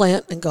aluminum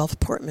plant in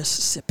Gulfport,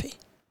 Mississippi.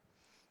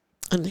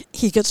 And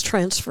he gets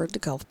transferred to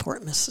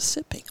Gulfport,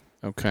 Mississippi.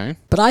 Okay.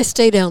 But I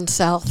stay down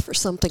south for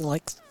something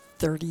like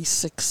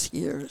 36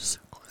 years.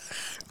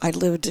 I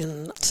lived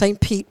in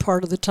St. Pete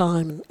part of the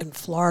time in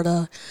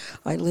Florida.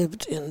 I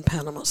lived in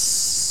Panama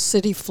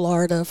City,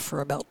 Florida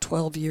for about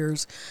 12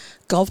 years.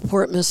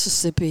 Gulfport,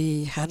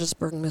 Mississippi,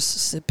 Hattiesburg,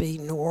 Mississippi,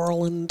 New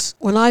Orleans.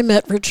 When I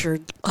met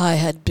Richard, I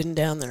had been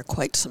down there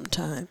quite some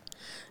time.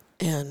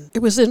 And it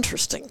was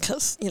interesting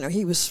because,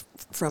 he was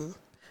from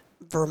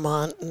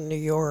Vermont and New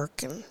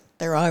York, and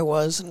there I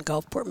was in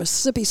Gulfport,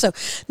 Mississippi. So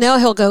now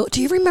he'll go,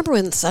 do you remember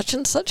when such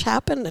and such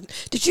happened? And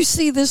did you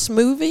see this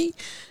movie?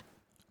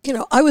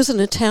 I was in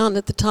a town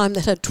at the time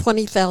that had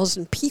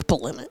 20,000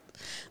 people in it.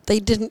 They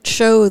didn't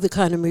show the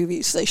kind of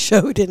movies they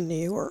showed in New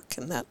York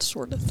and that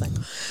sort of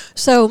thing.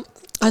 So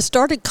I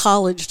started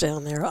college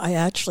down there. I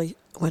actually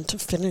went to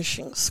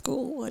finishing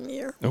school one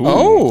year. Ooh.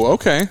 Oh,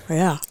 okay.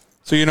 Yeah.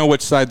 So you know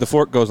which side the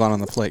fork goes on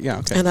the plate. Yeah,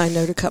 okay. And I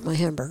know to cut my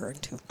hamburger in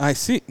two. I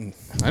see.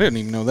 I didn't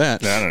even know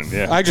that.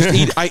 Yeah. I just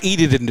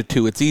eat it into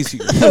two. It's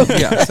easier.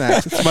 Yeah,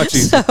 it's much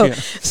easier.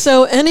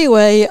 So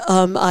anyway,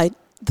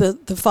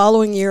 the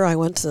following year I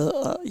went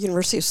to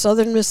University of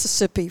Southern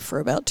Mississippi for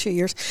about 2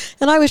 years,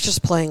 and I was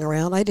just playing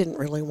around. I didn't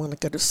really want to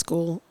go to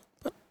school,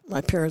 but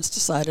my parents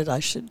decided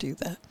I should do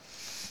that.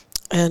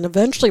 And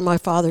eventually my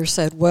father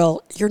said,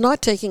 well, you're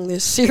not taking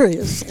this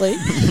seriously,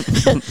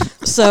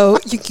 so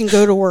you can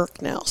go to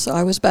work now. So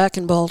I was back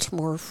in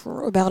Baltimore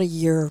for about a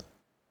year.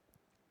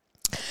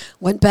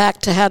 Went back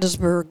to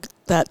Hattiesburg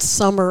that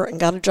summer and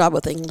got a job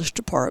with the English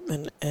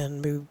department and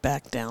moved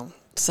back down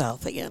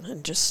south again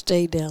and just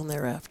stayed down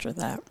there after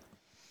that.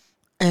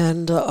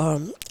 And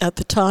at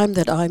the time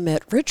that I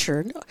met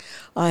Richard,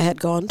 I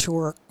had gone to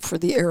work for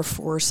the Air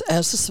Force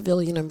as a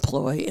civilian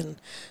employee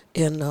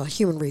in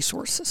human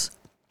resources.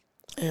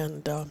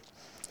 And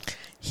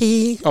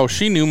she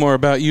knew more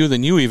about you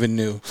than you even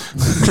knew.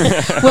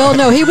 Well,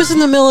 no, he was in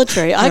the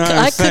military.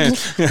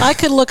 I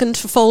could look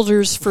into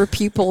folders for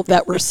people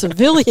that were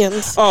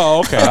civilians.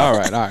 Oh, okay. All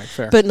right,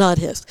 fair. But not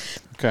his.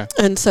 Okay.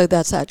 And so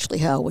that's actually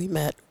how we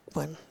met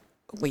when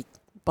we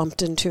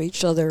bumped into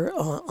each other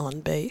on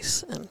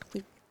base, and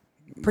we've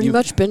pretty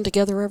much been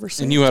together ever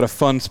since. And you had a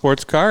fun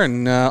sports car,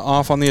 and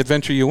off on the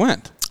adventure you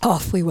went.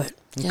 Off we went.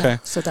 Okay. Yeah,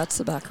 so that's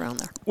the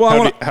background there.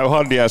 Well,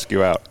 How did he ask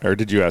you out? Or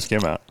did you ask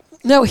him out?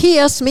 No, he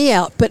asked me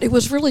out, but it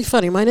was really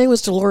funny. My name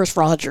was Dolores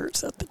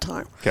Rogers at the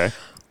time. Okay.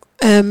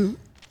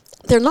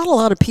 There are not a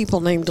lot of people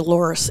named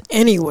Dolores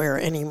anywhere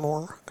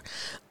anymore.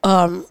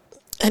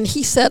 And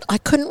he said, I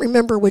couldn't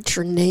remember what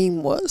your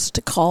name was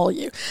to call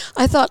you.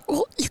 I thought,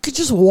 well, you could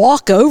just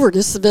walk over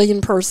to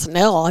civilian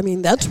personnel. I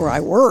mean, that's where I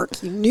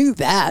work. You knew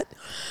that.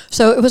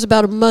 So it was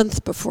about a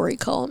month before he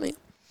called me.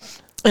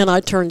 And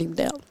I turned him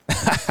down.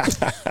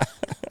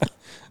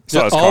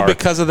 all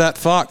because of that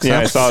fox. Yeah,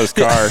 huh? I saw his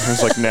car. I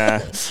was like, nah.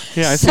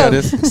 Yeah, I see how it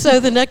is. So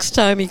the next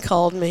time he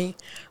called me,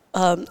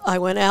 I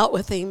went out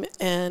with him,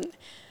 and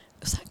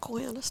was that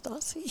Koi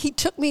Anastasi? He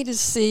took me to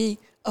see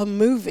a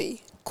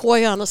movie,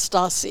 Koi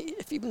Anastasi.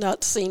 If you've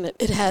not seen it,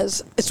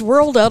 it's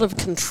World Out of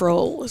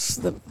Control is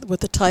what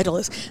the title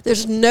is.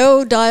 There's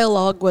no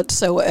dialogue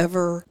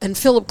whatsoever, and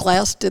Philip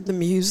Glass did the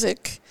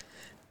music.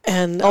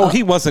 And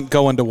he wasn't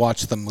going to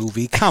watch the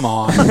movie. Come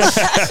on.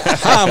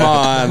 Come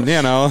on,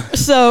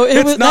 So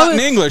it's not in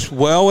English.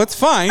 Well, it's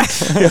fine.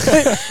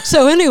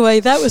 So anyway,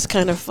 that was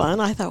kind of fun.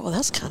 I thought, well,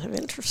 that's kind of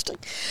interesting.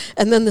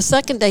 And then the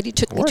second date, he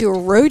took me to a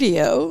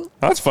rodeo.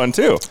 That's fun,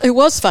 too. It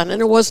was fun, and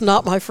it was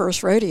not my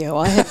first rodeo.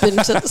 I had been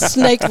to the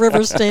Snake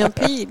River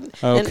Stampede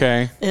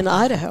in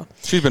Idaho.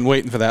 She's been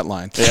waiting for that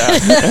line.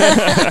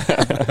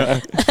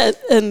 Yeah.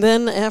 And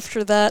then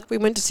after that, we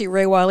went to see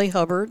Ray Wiley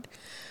Hubbard.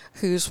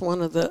 who's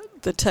one of the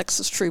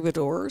Texas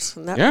Troubadours,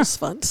 and that Yeah. was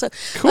fun. So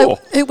Cool.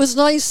 it was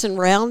nice and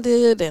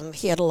rounded, and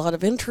he had a lot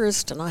of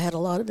interest, and I had a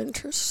lot of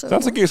interest. So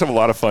Sounds like you guys have a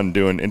lot of fun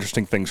doing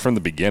interesting things from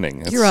the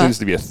beginning. It You're right. seems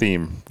to be a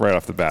theme right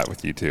off the bat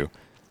with you two.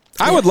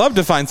 I would love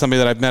to find somebody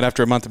that I've met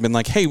after a month and been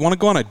like, hey, want to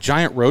go on a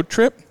giant road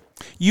trip?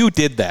 You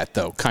did that,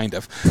 though, kind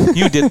of.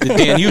 You did,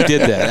 Dan, you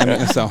did that. I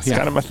mean, so, It's yeah.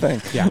 kind of my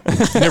thing. Yeah.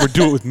 Never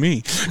do it with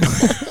me.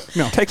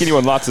 No. Taking you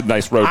on lots of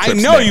nice road I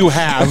trips. know Nick. you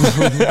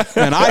have.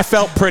 And I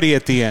felt pretty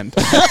at the end.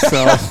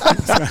 So.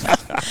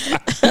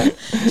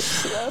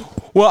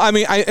 Well, I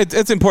mean,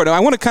 it's important. I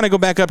want to kind of go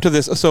back up to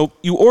this. So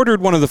you ordered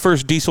one of the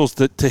first diesels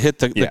to hit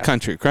the Yeah.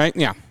 country, right?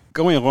 Yeah.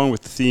 Going along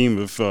with the theme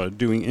of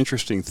doing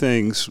interesting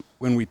things,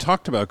 when we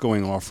talked about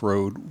going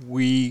off-road,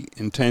 we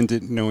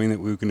intended, knowing that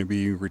we were going to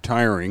be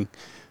retiring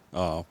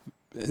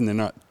in the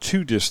not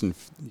too distant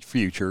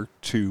future,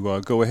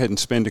 to go ahead and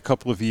spend a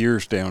couple of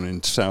years down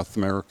in South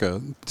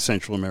America,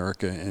 Central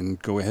America, and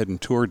go ahead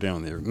and tour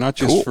down there. Not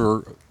just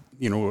for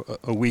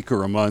a week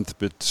or a month,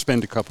 but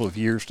spend a couple of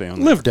years down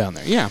there. Live down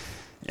there, yeah.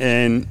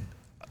 And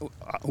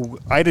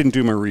I didn't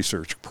do my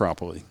research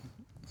properly.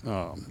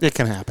 It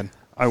can happen.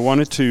 I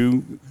wanted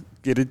to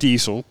get a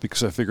diesel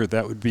because I figured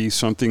that would be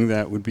something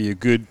that would be a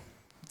good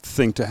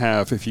thing to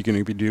have if you're going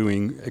to be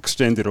doing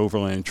extended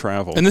overland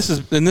travel. And this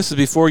is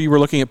before you were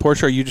looking at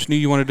Porsche, or you just knew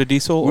you wanted a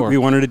diesel? Or? We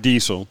wanted a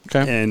diesel.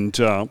 Okay. And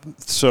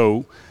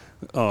so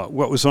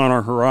what was on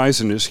our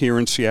horizon is here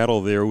in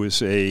Seattle there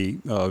was a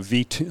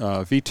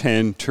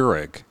V10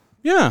 Touareg.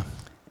 Yeah.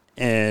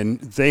 And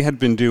they had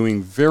been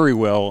doing very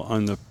well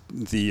on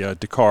the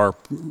Dakar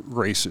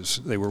races.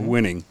 They were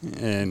winning,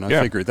 and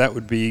I figured that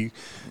would be,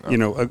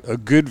 a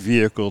good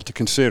vehicle to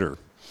consider.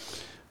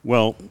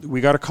 Well,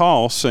 we got a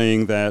call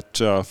saying that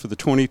for the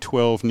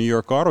 2012 New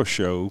York Auto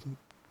Show,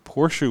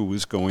 Porsche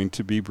was going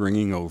to be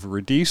bringing over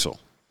a diesel.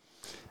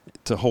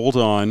 To hold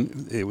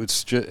on,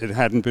 it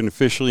hadn't been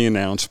officially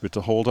announced, but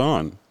to hold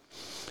on.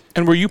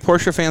 And were you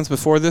Porsche fans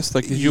before this?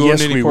 Like, did you Yes,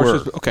 own any we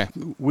Porsches? were. Okay.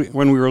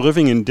 When we were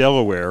living in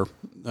Delaware,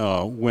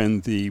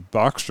 when the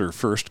Boxster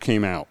first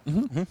came out,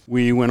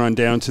 we went on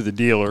down to the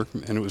dealer,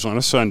 and it was on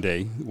a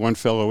Sunday. One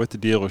fellow at the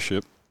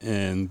dealership,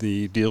 and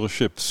the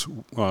dealership's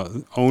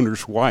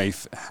owner's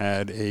wife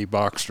had a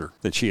Boxster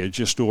that she had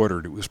just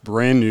ordered. It was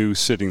brand new,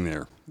 sitting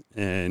there.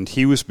 And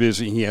he was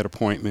busy. He had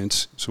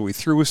appointments. So he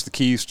threw us the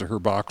keys to her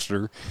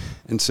Boxster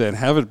and said,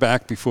 have it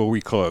back before we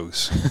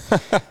close.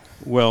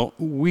 Well,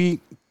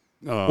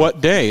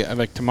 What day?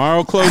 Like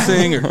tomorrow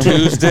closing or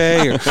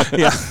Tuesday? Or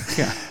yeah.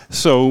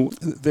 So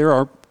there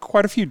are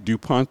quite a few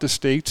DuPont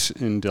estates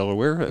in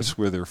Delaware. That's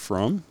where they're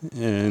from.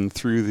 And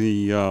through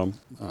the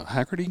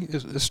Haggerty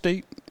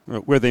estate,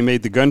 where they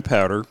made the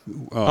gunpowder.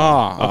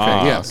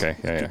 Okay. Yes. Okay.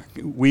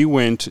 Yeah. We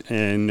went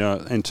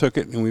and took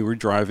it, and we were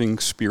driving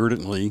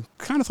spiritedly.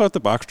 Kind of thought the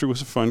Boxster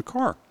was a fun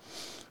car.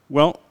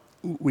 Well,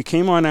 we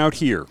came on out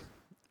here.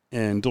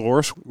 And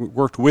Dolores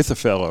worked with a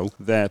fellow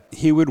that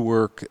he would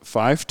work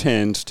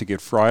 5/10s to get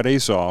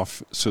Fridays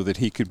off so that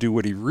he could do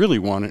what he really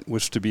wanted,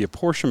 was to be a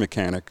Porsche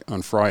mechanic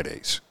on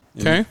Fridays.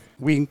 And Okay.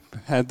 we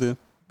had the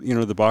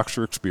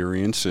Boxster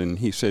experience, and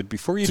he said,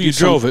 before you So do you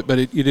drove it,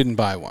 but you didn't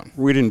buy one.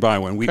 We didn't buy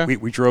one. Okay.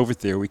 We drove it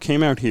there. We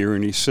came out here,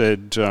 and he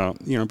said,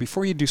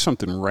 before you do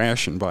something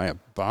rash and buy a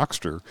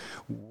Boxster,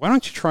 why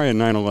don't you try a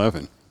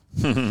 911?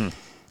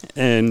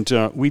 And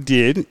we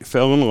did,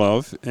 fell in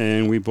love,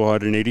 and we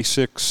bought an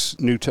 86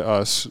 new to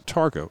us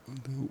Targa,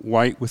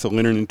 white with a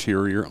linen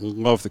interior.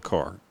 Loved the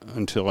car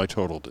until I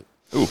totaled it.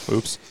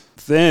 Oops.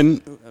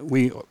 Then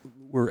we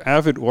were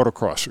avid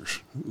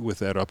autocrossers with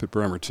that up at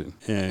Bremerton,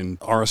 and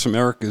RS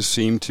Americas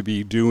seemed to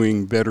be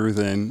doing better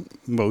than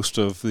most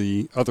of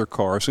the other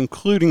cars,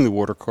 including the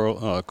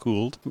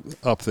water-cooled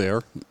up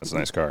there. That's a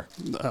nice car.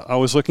 I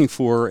was looking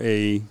for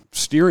a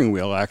steering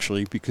wheel,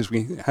 actually, because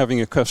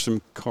having a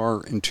custom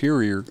car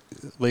interior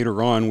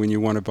later on, when you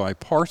want to buy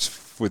parts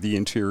for the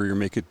interior,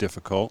 make it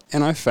difficult.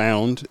 And I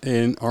found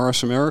an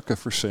RS America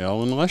for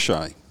sale in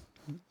Leshai.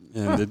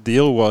 And the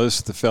deal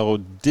was the fellow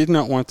did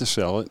not want to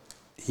sell it.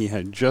 They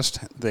had just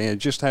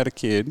had a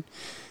kid,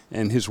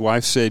 and his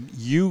wife said,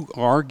 you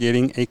are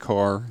getting a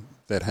car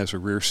that has a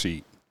rear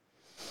seat.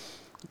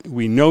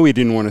 We know he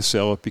didn't want to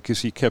sell it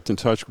because he kept in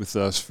touch with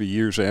us for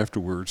years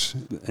afterwards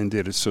and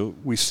did it. So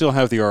we still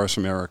have the RS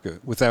America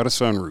without a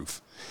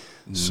sunroof.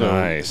 So,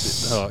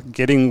 Nice.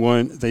 Getting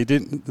one,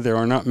 there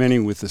are not many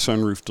with the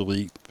sunroof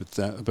delete,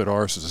 but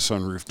ours is a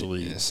sunroof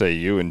delete. Say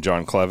you and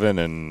John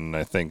Clevin, and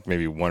I think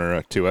maybe one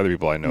or two other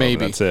people I know.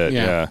 Maybe. And that's it.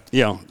 Yeah.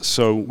 Yeah,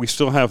 so we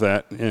still have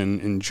that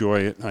and enjoy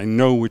it. I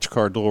know which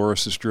car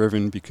Dolores has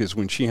driven because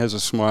when she has a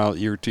smile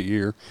ear to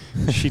ear,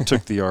 she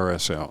took the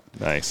RS out.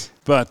 Nice.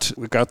 But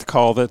we got the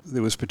call that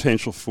there was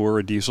potential for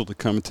a diesel to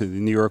come to the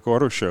New York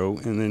Auto Show,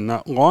 and then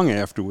not long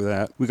after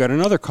that, we got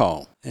another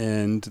call.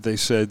 And they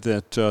said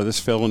that this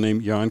fellow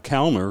named Jan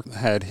Kalmer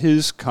had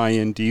his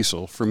Cayenne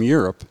diesel from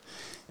Europe,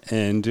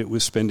 and it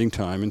was spending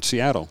time in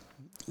Seattle.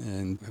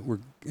 And we're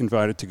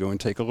invited to go and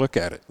take a look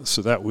at it.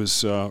 So that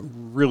was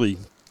really...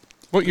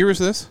 What year was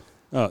this?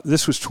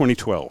 This was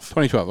 2012.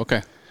 2012.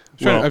 Okay.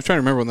 I was trying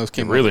to remember when those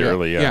came out. Really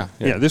early, yeah.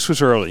 Yeah, this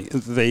was early.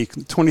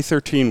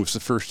 2013 was the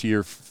first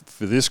year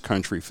for this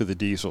country for the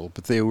diesel,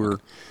 but they were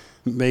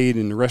made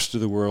in the rest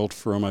of the world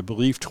from, I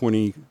believe,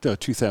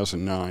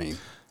 2009.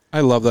 I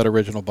love that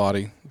original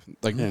body,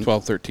 like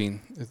 12,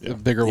 13. It's a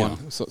bigger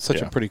one. So,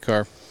 such a pretty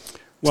car.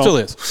 Well, Still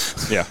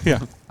is. Yeah. Yeah.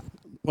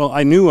 Well,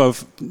 I knew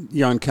of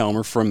Jan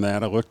Kalmer from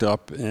that. I looked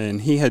up,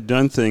 and he had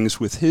done things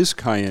with his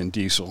Cayenne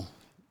diesel,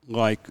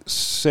 like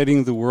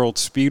setting the world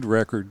speed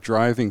record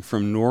driving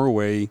from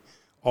Norway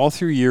all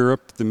through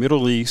Europe, the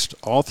Middle East,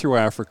 all through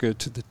Africa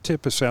to the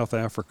tip of South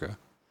Africa.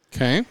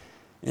 Okay.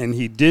 And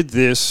he did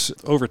this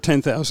over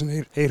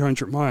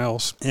 10,800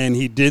 miles, and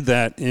he did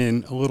that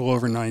in a little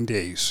over 9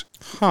 days.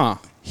 Huh.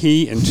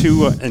 He and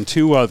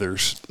two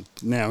others.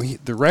 Now,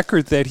 the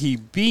record that he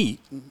beat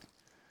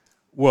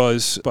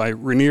was by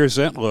Rainier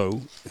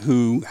Zetlow,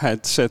 who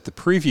had set the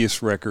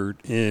previous record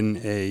in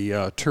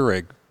a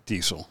Touareg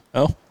diesel.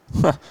 Oh.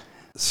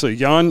 So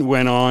Jan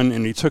went on,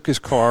 and he took his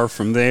car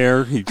from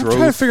there. He drove. I'm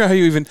trying to figure out how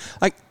you even,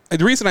 like,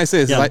 the reason I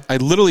say this Yeah. is I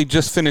literally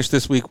just finished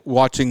this week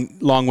watching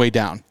Long Way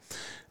Down.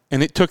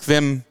 And it took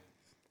them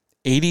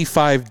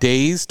 85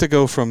 days to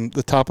go from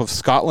the top of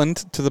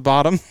Scotland to the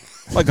bottom,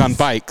 like on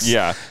bikes.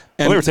 Yeah.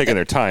 And, they were taking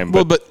their time.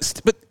 Well, but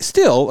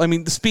still, I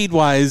mean, the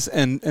speed-wise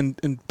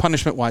and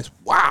punishment-wise,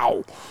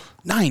 wow,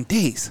 9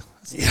 days.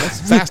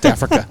 That's fast,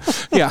 Africa.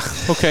 Yeah,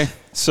 okay.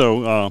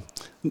 So,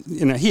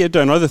 he had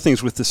done other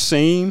things with the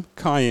same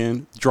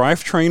Cayenne.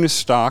 Drivetrain is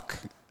stock.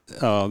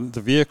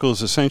 The vehicle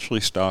is essentially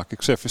stock,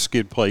 except for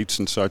skid plates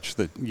and such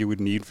that you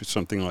would need for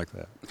something like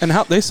that. And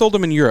how they sold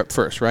them in Europe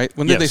first, right?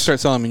 When did they Yes. start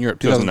selling them in Europe?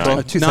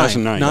 2009.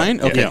 2009. 9?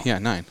 Yeah. Okay, Yeah.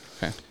 9.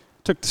 Okay.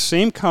 Took the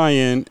same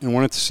Cayenne and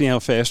wanted to see how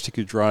fast he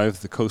could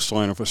drive the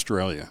coastline of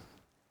Australia.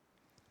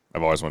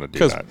 I've always wanted to do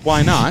Because that.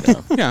 why not?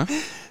 Yeah.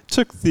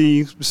 Took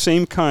the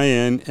same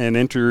Cayenne and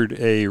entered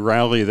a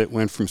rally that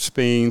went from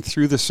Spain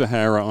through the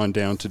Sahara on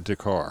down to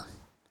Dakar.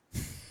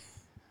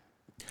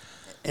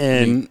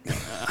 And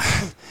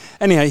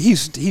anyhow,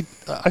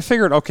 I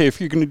figured, okay, if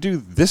you're going to do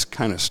this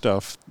kind of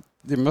stuff,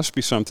 there must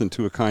be something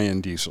to a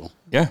Cayenne diesel.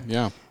 Yeah.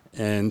 Yeah.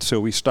 And so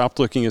we stopped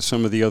looking at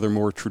some of the other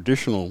more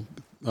traditional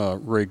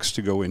rigs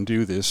to go and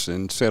do this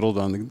and settled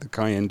on the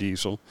Cayenne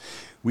diesel.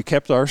 We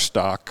kept our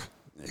stock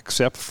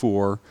except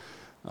for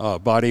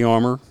body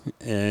armor,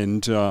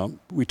 and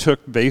we took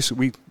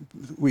we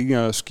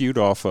skewed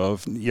off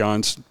of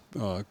Jan's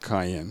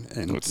Cayenne.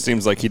 And It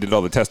seems like he did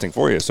all the testing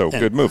for you, so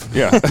good move.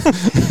 Yeah.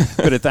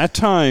 but at that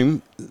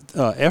time,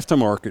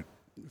 aftermarket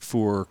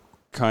for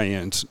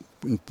Cayennes,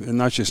 and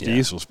not just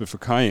diesels, but for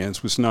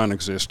Cayennes, was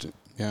non-existent.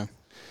 Yeah.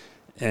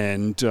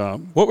 And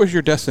What was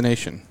your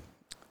destination?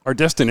 our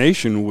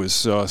destination was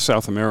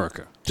South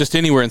America. Just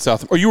anywhere in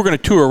South, or you were going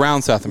to tour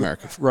around South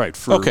America? Right.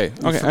 Okay,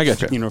 I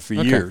get you. For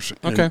years.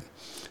 Okay. And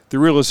the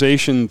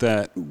realization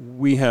that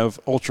we have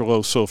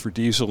ultra-low sulfur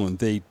diesel and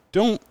they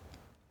don't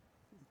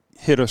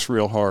hit us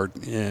real hard,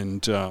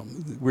 and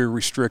we're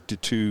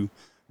restricted to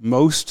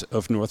most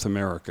of North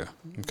America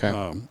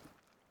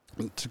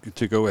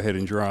to go ahead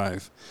and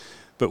drive.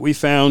 But we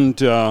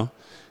found,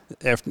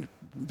 after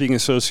being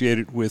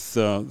associated with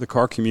the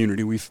car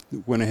community, we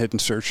went ahead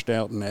and searched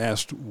out and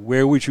asked,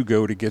 where would you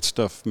go to get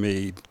stuff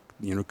made,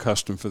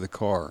 custom for the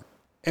car?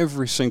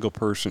 Every single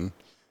person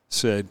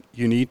said,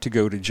 you need to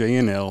go to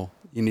J&L,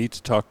 you need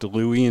to talk to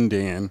Louie and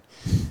Dan,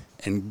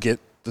 and get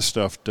the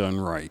stuff done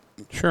right.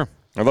 Sure.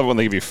 I love when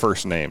they give you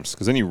first names,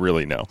 because then you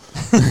really know.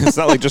 It's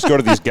not like just go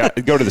to these guys,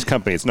 go to this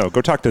company. It's no,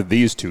 go talk to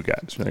these two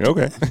guys. You're like,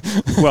 okay.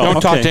 Well,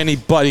 Don't talk to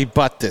anybody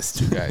but this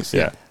two guys.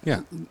 Yeah.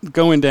 Yeah.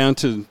 Going down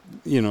to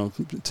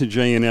to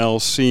J&L,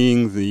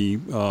 seeing the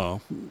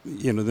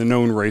the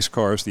known race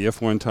cars, the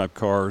F1 type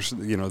cars,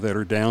 that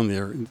are down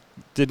there,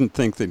 didn't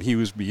think that he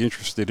would be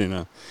interested in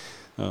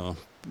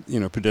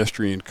a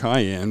pedestrian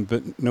Cayenne,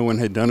 but no one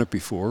had done it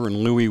before, and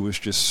Louis was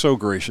just so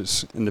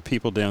gracious, and the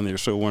people down there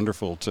so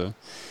wonderful to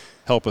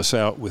help us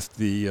out with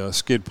the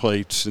skid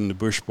plates and the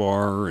bush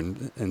bar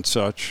and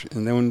such.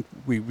 And then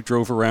we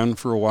drove around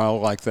for a while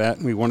like that,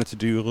 and we wanted to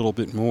do a little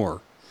bit more.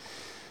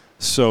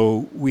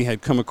 So we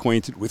had come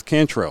acquainted with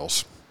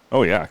Cantrells.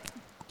 Oh, yeah.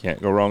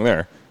 Can't go wrong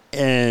there.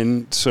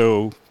 And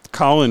so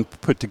Colin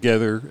put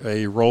together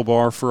a roll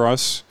bar for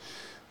us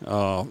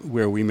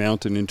where we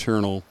mount an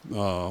internal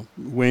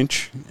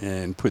winch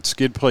and put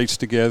skid plates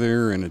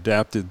together and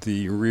adapted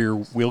the rear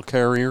wheel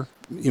carrier.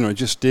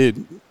 Just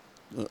did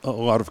a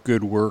lot of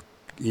good work,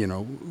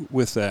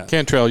 with that.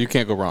 Cantrell, you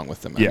can't go wrong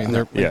with them. I Yeah. mean,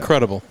 they're Yeah.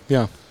 incredible.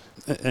 Yeah.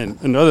 And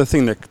another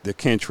thing that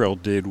Cantrell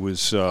did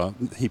was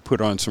he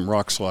put on some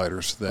rock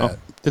sliders that.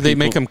 Did they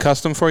make them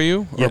custom for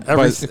you? Yeah,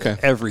 Okay.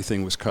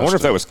 everything was custom. I wonder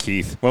if that was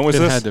Keith. When was It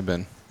this? had to have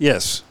been.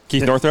 Yes.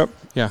 Keith Northrup?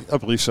 Yeah. I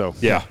believe so.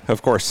 Yeah,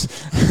 of course.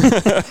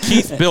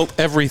 Keith built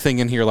everything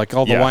in here, like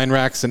all the Yeah. wine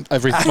racks and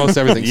most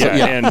everything. So,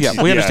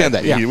 we understand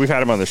that. Yeah. We've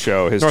had him on the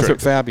show. His Northrop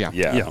trip- Fab, yeah.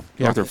 Yeah.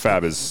 Northrop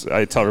Fab is,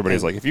 I tell everybody,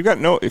 is like,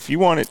 if you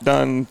want it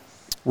done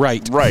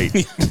Right.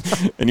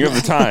 and you have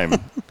the time,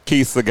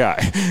 Keith's the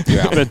guy.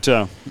 Yeah. But,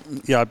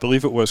 I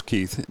believe it was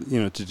Keith,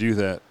 to do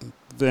that.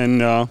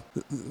 Then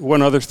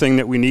one other thing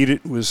that we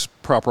needed was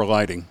proper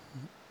lighting.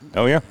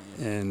 Oh, yeah.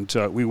 And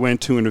we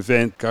went to an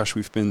event. Gosh,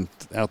 we've been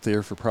out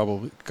there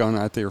gone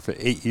out there for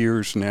 8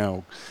 years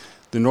now.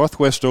 The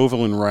Northwest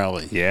Overland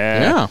Rally.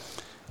 Yeah.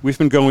 We've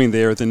been going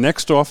there. The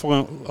next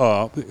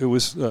it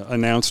was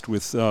announced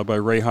by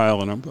Ray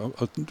Heil, and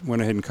I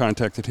went ahead and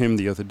contacted him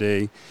the other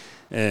day.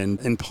 And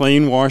in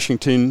Plain,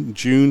 Washington,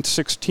 June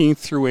 16th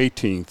through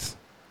 18th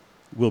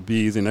will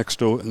be the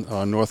next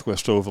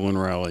Northwest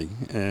Overland Rally.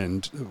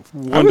 And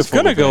I was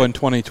going to go in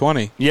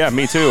 2020. Yeah,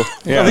 me too.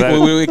 Yeah, I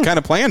think we kind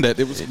of planned it.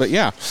 But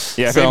yeah.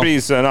 Yeah, if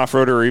anybody's an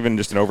off-roader or even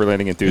just an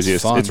overlanding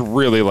enthusiast, it's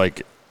really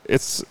like...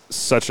 It's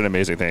such an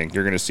amazing thing.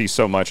 You're going to see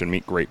so much and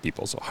meet great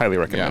people, so highly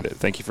recommend it.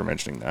 Thank you for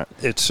mentioning that.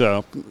 It's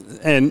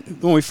and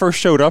when we first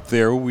showed up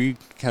there, we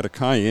had a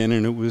Cayenne,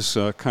 and it was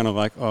kind of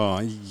like,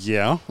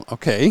 yeah,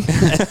 okay.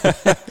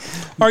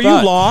 Are you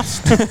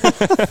lost?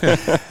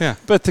 Yeah.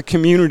 But the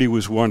community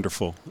was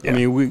wonderful. Yeah. I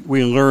mean,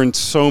 we learned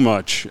so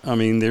much. I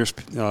mean, there's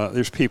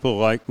people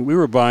like, we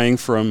were buying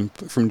from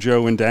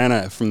Joe and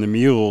Dana from the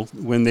Mule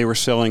when they were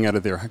selling out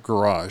of their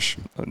garage.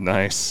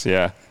 Nice,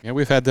 yeah. Yeah,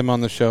 we've had them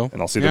on the show.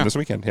 And I'll see them this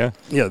weekend, yeah.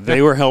 Yeah,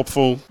 they were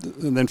helpful.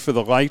 And then for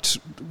the lights,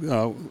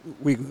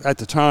 we at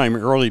the time,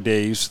 early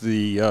days,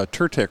 the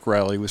Turtec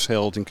rally was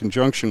held in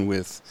conjunction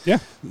with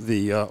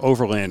the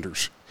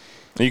Overlanders.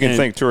 You can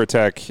thank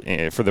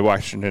Touratech for the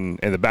Washington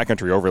and the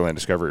backcountry overland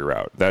discovery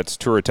route.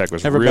 Touratech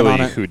was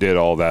really who did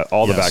all that, the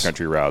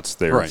backcountry routes.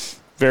 They're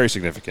very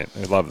significant.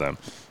 I love them.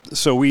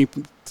 So we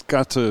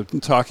got to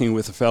talking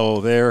with a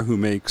fellow there who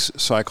makes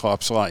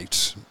Cyclops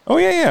lights. Oh,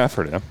 yeah, I've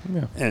heard of him.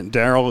 Yeah. And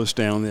Daryl is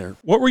down there.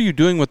 What were you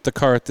doing with the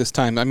car at this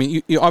time? I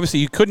mean, you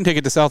obviously you couldn't take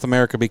it to South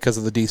America because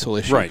of the diesel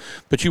issue. Right.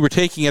 But you were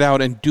taking it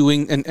out and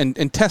doing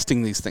and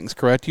testing these things,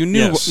 correct? You knew.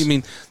 Yes. I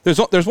mean,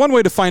 there's one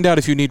way to find out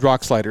if you need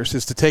rock sliders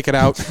is to take it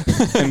out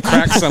and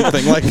crack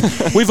something. Like,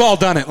 we've all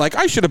done it. Like,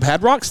 I should have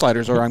had rock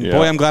sliders, or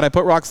boy, I'm glad I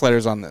put rock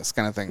sliders on this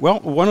kind of thing. Well,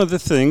 one of the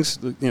things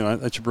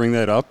that you bring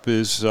that up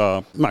is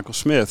Michael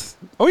Smith.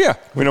 Oh, yeah.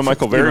 We know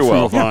Michael very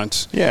well. From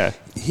Avant. Yeah.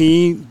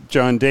 He,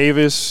 John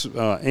Davis,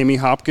 Amy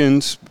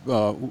Hopkins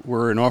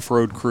were an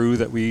off-road crew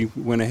that we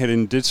went ahead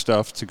and did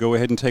stuff to go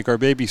ahead and take our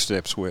baby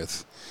steps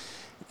with.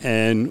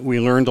 And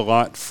we learned a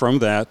lot from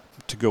that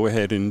to go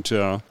ahead and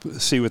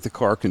see what the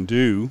car can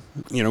do.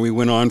 We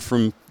went on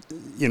from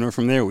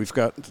there. We've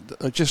got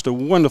just a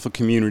wonderful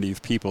community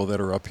of people that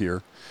are up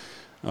here.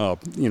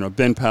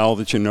 Ben Powell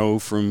that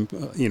from,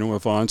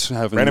 Avance.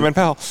 Brandon Ben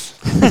Powell.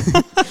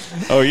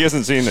 Oh, he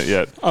hasn't seen it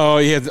yet. Oh,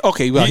 yeah.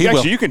 Okay, well, he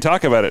will. You can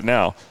talk about it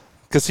now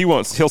because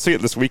he'll see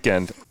it this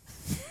weekend.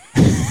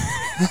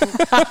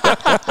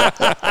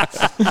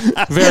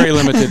 Very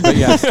limited, but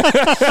yes.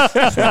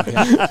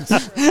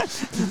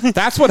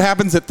 That's what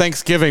happens at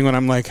Thanksgiving when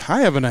I'm like,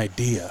 I have an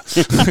idea.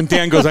 And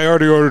Dan goes, I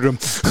already ordered them.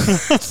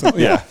 So,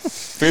 yeah.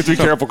 We have to be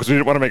careful because we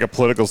didn't want to make a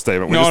political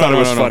statement. We just thought it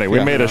was funny.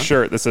 We made a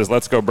shirt that says,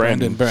 let's go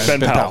Brandon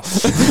Ben Powell.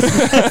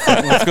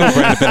 Let's go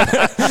Brandon Ben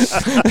Powell.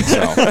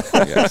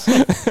 So,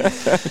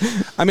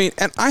 yes. I mean,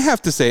 and I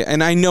have to say,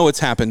 and I know it's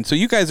happened, so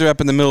you guys are up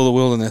in the middle of the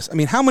wilderness. I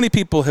mean, how many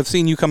people have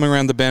seen you coming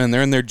around the bend and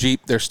they're in their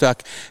Jeep, they're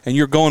stuck, and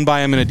you're going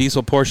by them in a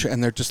diesel Porsche,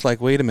 and they're just like,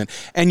 wait a minute.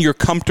 And you're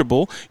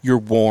comfortable, you're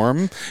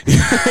warm,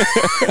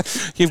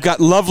 you've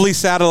got lovely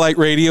satellite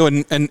radio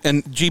and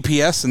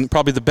GPS and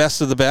probably the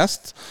best of the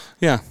best.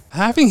 Yeah.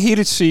 Having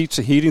heated seats,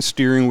 a heated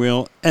steering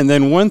wheel, and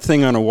then one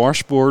thing on a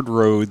washboard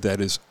road that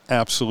is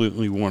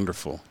absolutely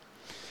wonderful.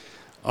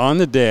 On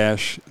the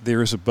dash,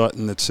 there is a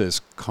button that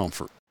says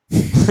comfort.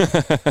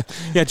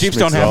 Yeah, Jeeps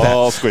don't have that.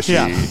 All squishy.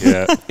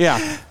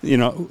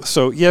 Yeah.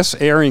 So yes,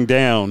 airing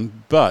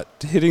down, but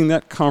hitting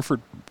that comfort,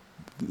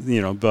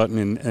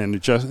 button and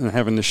adjust and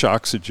having the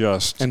shocks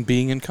adjust. And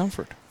being in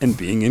comfort.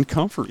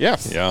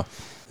 Yes. Yeah.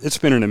 It's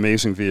been an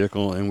amazing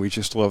vehicle, and we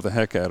just love the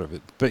heck out of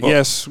it. But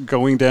yes,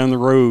 going down the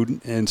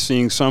road and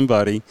seeing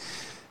somebody,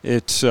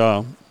 it's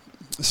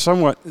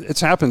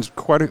it's happened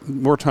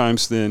more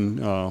times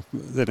than I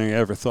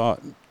ever thought.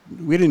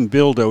 We didn't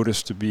build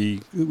Otis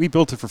we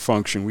built it for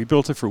function. We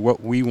built it for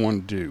what we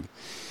want to do,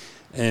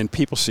 and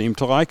people seem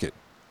to like it.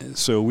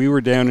 So we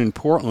were down in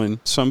Portland.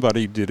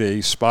 Somebody did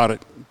a spotted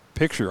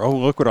picture. Oh,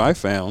 look what I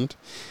found.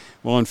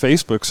 Well, on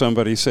Facebook,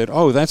 somebody said,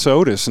 oh, that's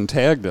Otis, and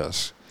tagged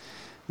us.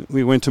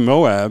 We went to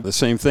Moab. The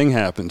same thing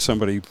happened.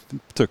 Somebody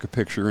took a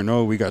picture,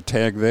 and we got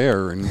tagged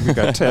there, and we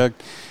got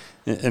tagged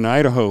in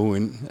Idaho,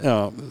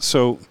 and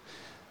so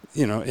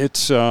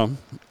it's.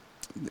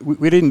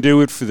 We didn't do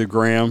it for the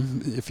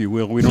gram, if you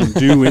will. We don't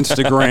do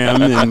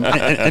Instagram,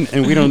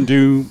 and we don't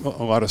do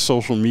a lot of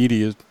social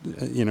media,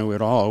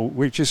 at all.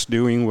 We're just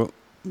doing what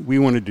we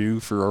want to do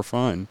for our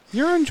fun.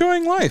 You're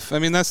enjoying life. I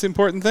mean, that's the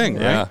important thing,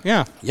 right?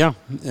 Yeah.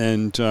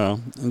 And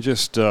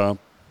just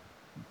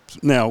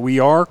now we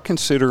are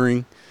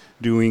considering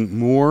doing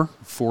more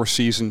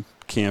 4-season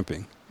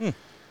camping.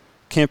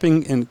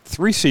 Camping in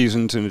 3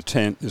 seasons in a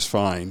tent is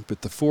fine,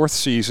 but the 4th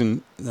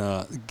season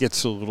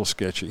gets a little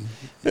sketchy.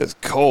 It's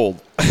cold.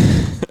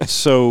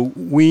 So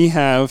we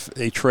have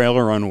a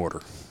trailer on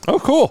order. Oh,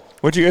 cool.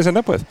 What'd you guys end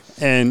up with?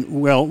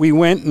 And, we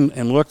went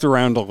and looked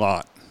around a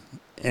lot.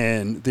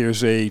 And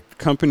there's a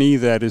company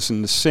that is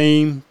in the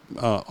same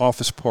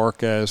office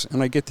park as,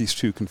 and I get these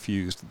two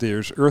confused.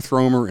 There's Earth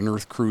Roamer and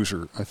Earth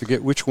Cruiser. I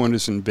forget which one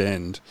is in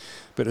Bend,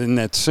 but in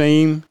that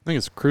same. I think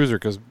it's Cruiser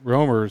because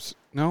Roamer's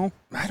no.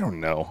 I don't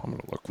know. I'm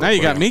gonna look. Now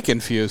you got me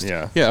confused.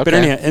 Yeah. Yeah. Okay. But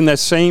anyhow, in that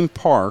same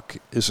park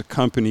is a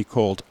company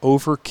called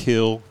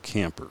Overkill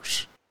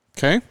Campers.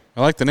 Okay. I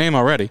like the name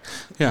already.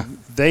 Yeah.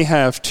 They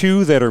have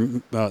two that are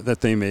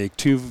that they make,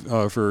 two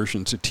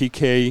versions, a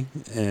TK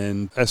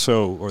and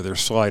SO, or their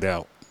slide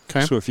out.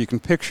 Okay. So if you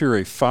can picture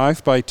a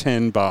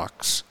 5x10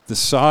 box, the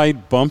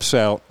side bumps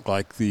out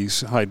like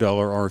these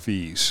high-dollar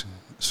RVs.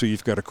 So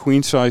you've got a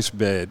queen-size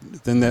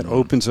bed. Then that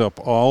opens up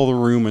all the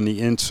room on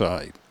the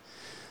inside.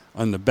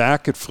 On the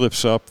back, it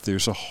flips up.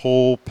 There's a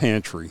whole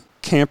pantry.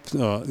 Camp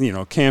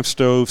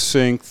stove,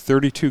 sink,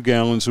 32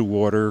 gallons of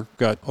water,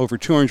 got over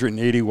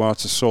 280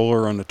 watts of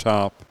solar on the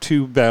top,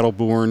 two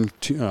Battleborn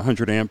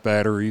 100-amp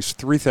batteries,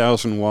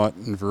 3,000-watt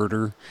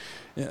inverter.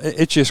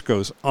 It just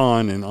goes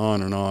on and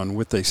on and on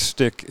with a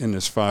stick in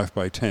this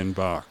 5x10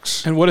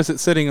 box. And what is it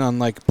sitting on,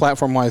 like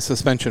platform-wise,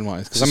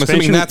 suspension-wise? Because I'm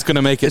assuming that's going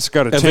to make it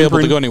available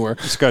to go anywhere.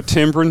 It's got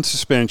Timbren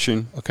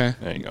suspension. Okay.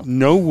 There you go.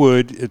 No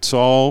wood. It's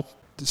all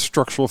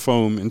structural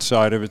foam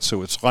inside of it,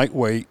 so it's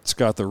lightweight. It's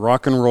got the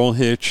rock and roll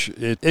hitch.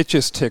 It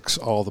just ticks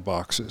all the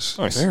boxes.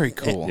 Nice. Very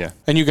cool. Yeah.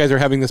 And you guys are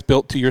having this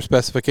built to your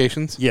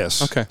specifications?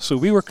 Yes. Okay. So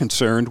we were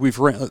concerned.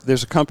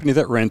 There's a company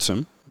that rents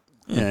them,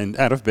 and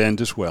out of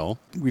Bend as well.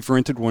 We've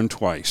rented one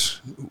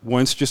twice.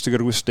 Once just to go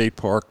to a state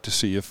park to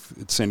see if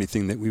it's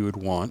anything that we would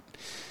want.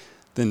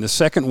 Then the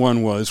second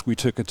one was we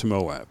took it to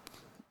Moab.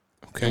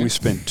 Okay. And we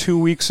spent 2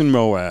 weeks in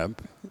Moab.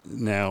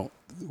 Now,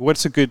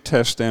 what's a good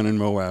test down in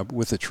Moab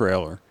with a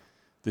trailer?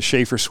 The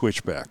Schaefer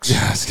switchbacks.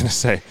 Yeah, I was gonna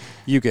say.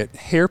 You get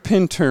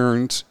hairpin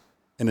turns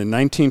and a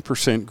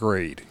 19%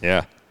 grade.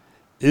 Yeah.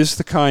 Is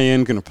the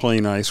Cayenne going to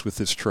play nice with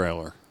this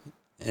trailer?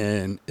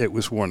 And it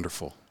was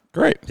wonderful.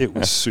 Great. It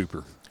was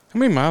super. How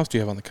many miles do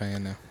you have on the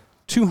Cayenne now?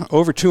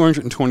 Over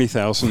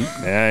 220,000.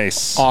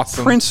 Nice.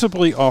 Awesome.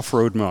 Principally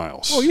off-road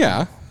miles. Oh,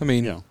 yeah. I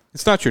mean, Yeah.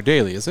 It's not your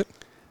daily, is it?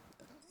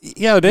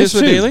 Yeah, it is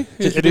Is it too. daily?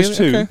 It is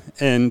too. Okay.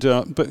 And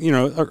but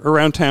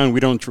around town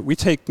we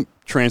take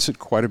transit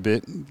quite a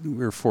bit.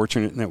 We're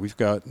fortunate in that we've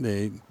got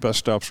the bus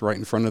stops right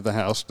in front of the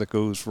house that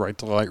goes right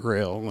to light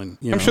rail. And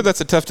I'm sure that's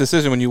a tough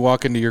decision when you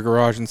walk into your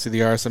garage and see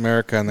the RS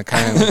America and the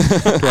Cayenne.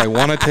 Do I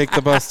want to take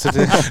the bus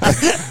today?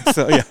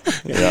 So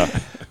Yeah.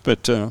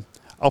 But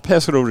I'll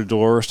pass it over to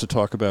Dolores to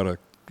talk about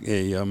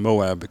a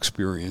Moab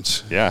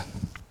experience. Yeah.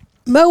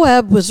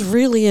 Moab was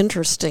really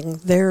interesting.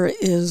 There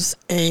is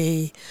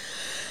a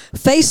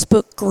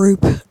Facebook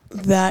group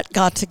that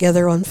got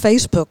together on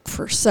Facebook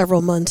for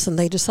several months, and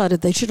they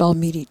decided they should all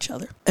meet each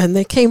other. And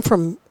they came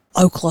from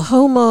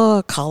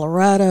Oklahoma,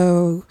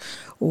 Colorado,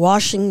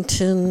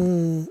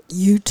 Washington,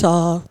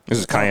 Utah. Is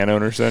this Cayenne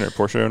owners then, or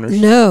Porsche owners?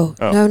 No,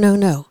 Oh.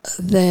 no.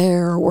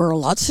 There were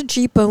lots of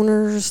Jeep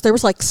owners. There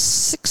was like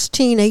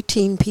 16,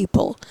 18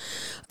 people.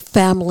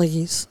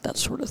 Families, that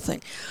sort of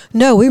thing.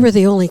 No, we were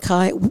the only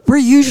we're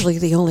usually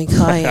the only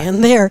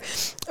Cayenne there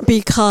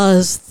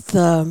because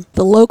the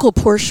local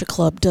Porsche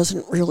club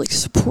doesn't really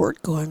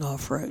support going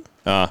off-road.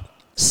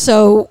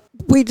 So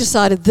we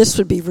decided this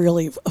would be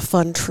really a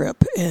fun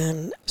trip.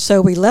 And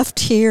so we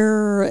left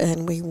here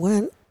and we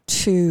went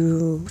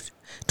to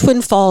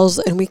Twin Falls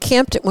and we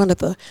camped at one of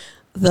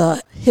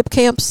the hip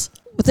camps.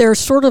 They're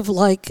sort of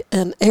like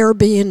an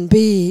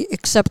Airbnb,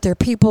 except they're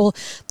people.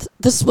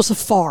 This was a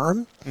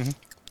farm. Mm-hmm.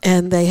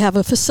 And they have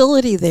a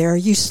facility there.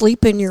 You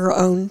sleep in your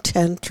own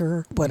tent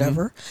or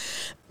whatever.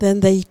 Mm-hmm. Then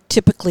they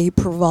typically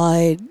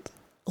provide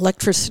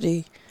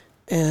electricity,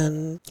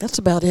 and that's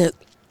about it.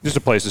 Just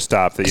a place to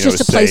stop that It's is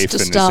just a place safe to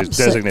and stop, is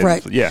designated.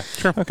 right. Yeah,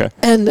 sure. Okay.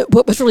 And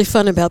what was really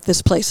fun about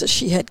this place is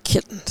she had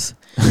kittens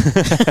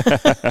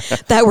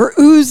that were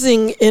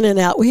oozing in and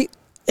out.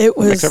 It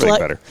was Makes everything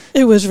better.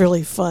 It was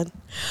really fun.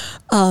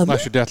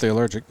 Unless you're deathly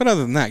allergic. But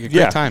other than that, you had a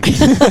great time.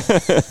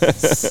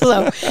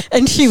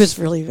 And she was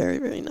really very,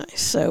 very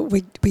nice. So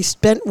we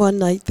spent one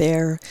night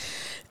there,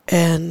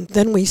 and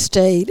then we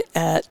stayed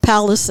at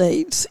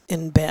Palisades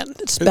in Bend.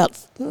 It's about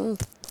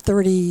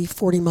 30,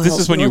 40 miles. This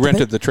is when you north of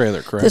rented Bend. the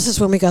trailer, correct? This is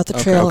when we got the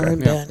trailer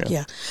in Bend,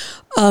 yeah.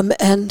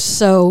 And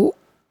so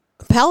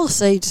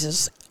Palisades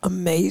is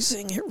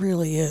amazing. It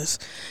really is.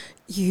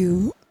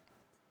 The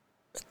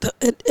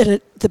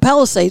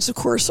Palisades, of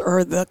course,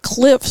 are the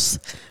cliffs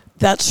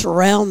that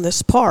surround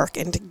this park,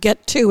 and to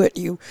get to it,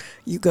 you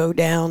go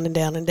down and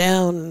down and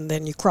down, and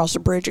then you cross a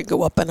bridge and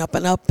go up and up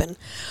and up, and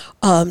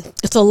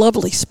it's a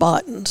lovely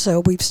spot. And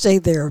so we've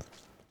stayed there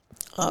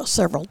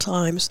several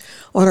times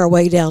on our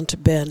way down to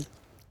Bend.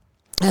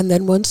 And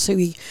then once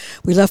we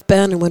left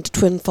Bend and went to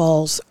Twin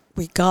Falls,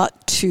 we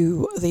got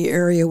to the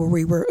area where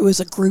we were. It was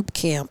a group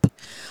camp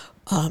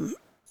on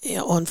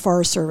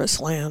Forest Service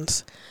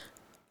lands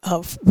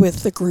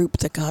with the group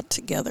that got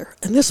together.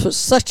 And this was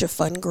such a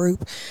fun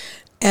group.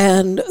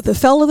 And the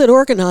fellow that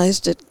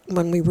organized it,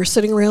 when we were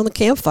sitting around the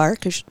campfire,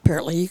 because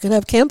apparently you can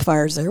have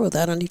campfires there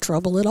without any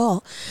trouble at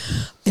all,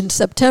 in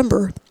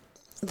September.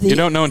 You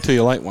don't know until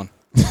you light one.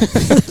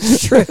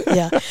 It's true,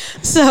 yeah.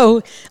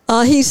 So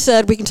he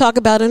said, we can talk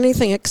about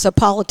anything except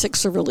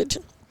politics or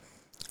religion.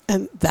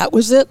 And that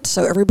was it.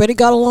 So everybody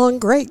got along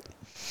great.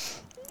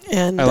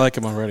 And I like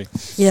him already.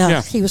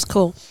 yeah, he was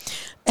cool.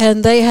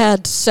 And they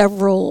had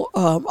several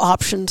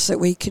options that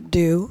we could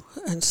do.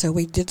 And so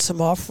we did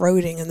some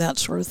off-roading and that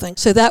sort of thing.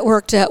 So that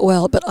worked out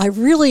well. But I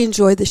really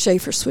enjoyed the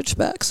Schaefer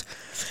switchbacks,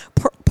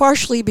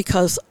 partially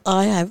because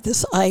I have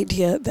this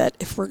idea that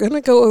if we're going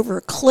to go over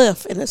a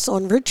cliff and it's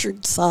on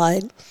Richard's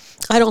side,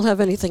 I don't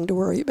have anything to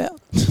worry about.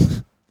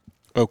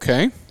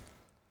 Okay.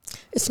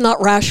 It's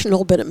not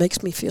rational, but it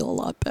makes me feel a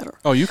lot better.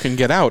 Oh, you can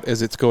get out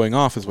as it's going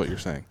off is what you're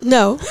saying.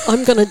 No,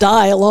 I'm going to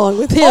die along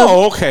with him.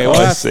 Oh, okay. Well,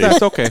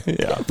 that's okay.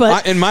 Yeah.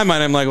 But in my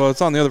mind, I'm like, well,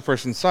 it's on the other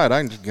person's side. I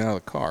can just get out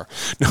of the car.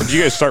 Did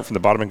you guys start from the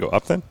bottom and go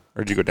up then?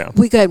 Or did you go down?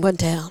 we went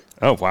down.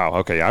 Oh, wow.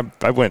 Okay.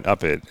 I went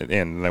up it, and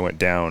then I went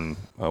down.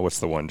 What's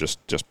the one? Just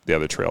the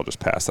other trail just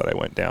past that I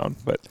went down.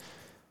 But,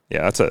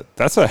 yeah,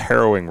 that's a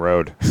harrowing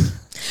road.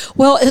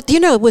 Well,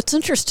 what's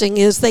interesting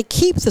is they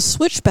keep the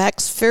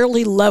switchbacks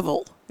fairly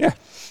level. Yeah.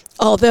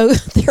 Although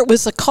there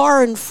was a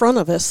car in front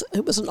of us.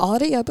 It was an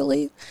Audi, I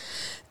believe.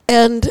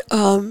 And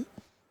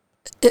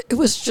it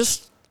was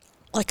just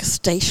like a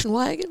station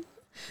wagon.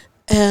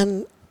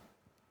 And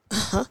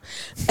I'm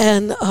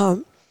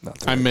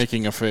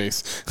making a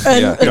face.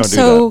 and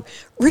so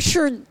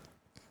Richard,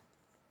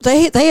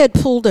 they had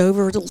pulled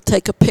over to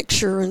take a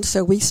picture, and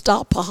so we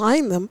stopped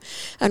behind them.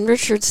 And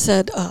Richard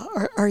said,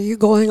 are you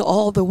going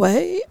all the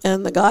way?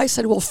 And the guy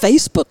said, well,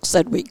 Facebook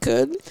said we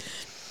could.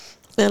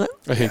 And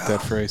I hate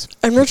that phrase.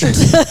 And Richard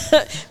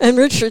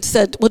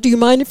said, well, do you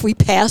mind if we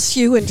pass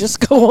you and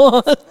just go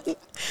on?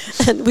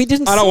 And we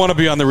didn't. I don't want to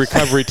be on the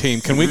recovery team.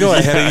 Can we go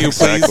ahead of you,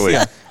 please? Exactly.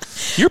 Yeah.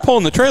 You're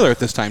pulling the trailer at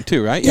this time,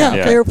 too, right?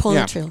 Yeah, they were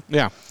pulling the trailer.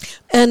 Yeah.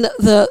 And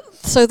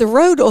so the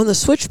road on the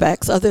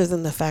switchbacks, other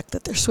than the fact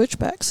that they're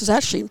switchbacks, is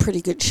actually in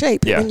pretty good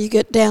shape. Yeah. When you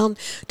get down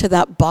to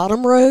that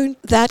bottom road,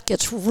 that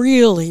gets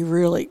really,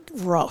 really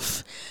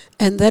rough.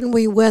 And then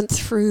we went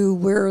through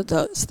where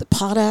the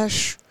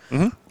potash.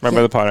 Mm-hmm. Right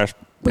by the potash.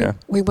 Yeah.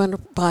 We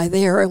went by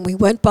there, and we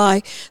went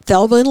by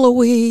Thelma and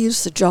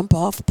Louise, the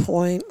jump-off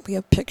point. We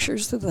have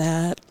pictures of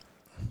that.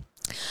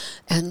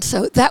 And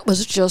so that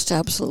was just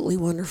absolutely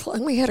wonderful.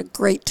 And we had a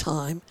great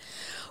time.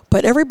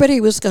 But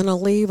everybody was going to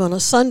leave on a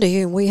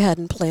Sunday, and we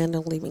hadn't planned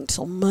on leaving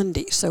till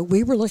Monday. So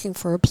we were looking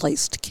for a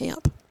place to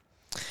camp.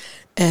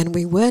 And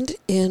we went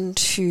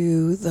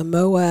into the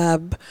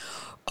Moab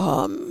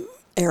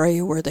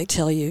area where they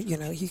tell you,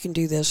 you can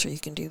do this or you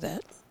can do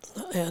that.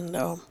 And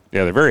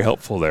yeah, they're very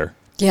helpful there.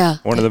 yeah.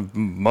 One of the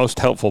most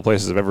helpful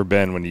places I've ever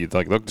been when you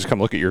just come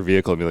look at your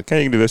vehicle and be like, hey,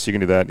 you can do this, you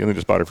can do that. You only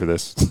just bought it for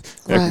this.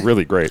 Right.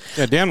 Really great.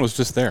 Yeah, Dan was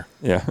just there.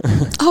 Yeah.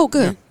 Oh,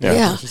 good.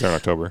 Yeah. She's there in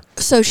October.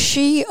 So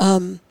she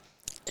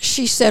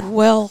said,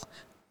 well,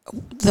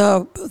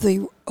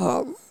 the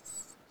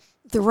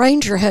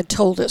ranger had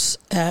told us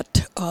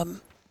at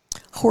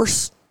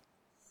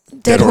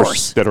Dead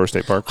Horse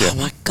State Park. Yeah. Oh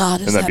my God,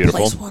 is Isn't that that beautiful?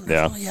 place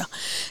wonderful? Yeah.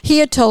 He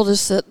had told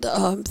us that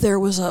there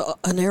was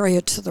an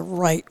area to the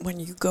right when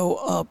you go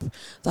up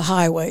the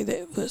highway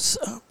that was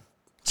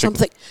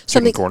something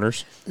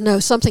Corners. No,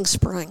 something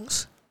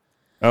Springs.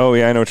 Oh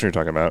yeah, I know what you're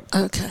talking about.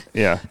 Okay.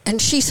 Yeah. And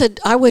she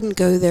said I wouldn't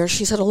go there.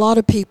 She said a lot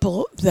of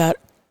people that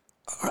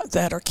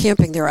are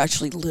camping there are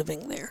actually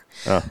living there.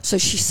 Oh. So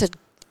she said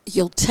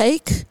you'll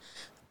take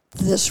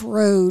this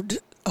road.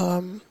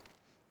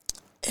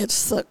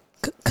 It's the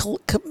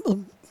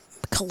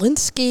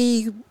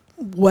Kalinsky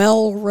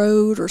Well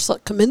Road or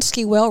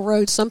Kaminsky Well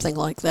Road, something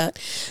like that.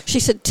 She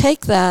said,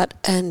 take that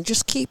and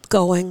just keep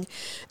going,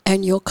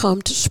 and you'll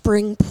come to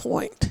Spring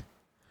Point.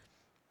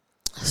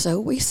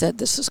 So we said,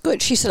 this is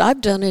good. She said,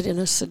 I've done it in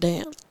a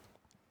sedan.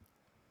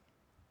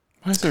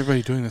 Why is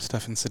everybody doing this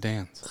stuff in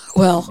sedans?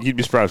 Well, You'd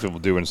be surprised people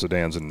doing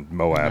sedans in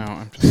Moab. No,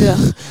 I'm just yeah.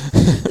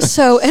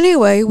 So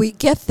anyway, we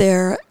get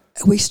there.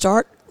 We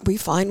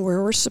find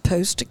where we're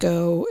supposed to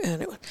go,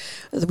 and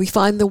we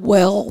find the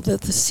well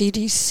that the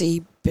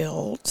CDC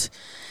built.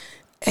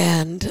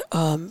 And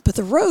but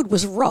the road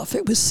was rough.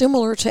 It was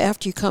similar to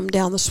after you come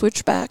down the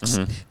switchbacks.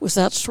 Mm-hmm. It was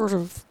that sort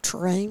of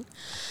terrain.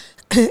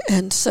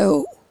 And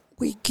so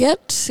we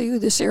get to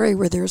this area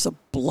where there's a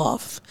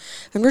bluff.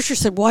 And Richard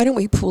said, why don't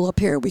we pull up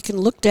here? We can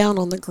look down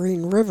on the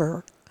Green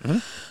River.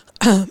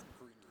 Mm-hmm.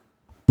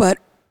 But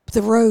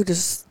the road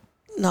is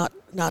not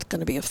going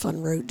to be a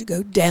fun road to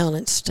go down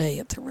and stay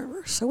at the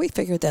river. So we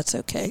figured that's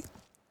okay.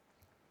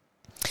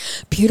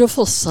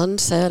 Beautiful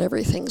sunset.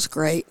 Everything's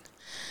great.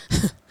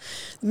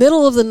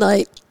 Middle of the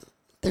night,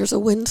 there's a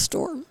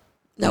windstorm.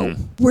 Now,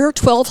 we're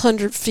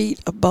 1,200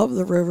 feet above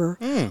the river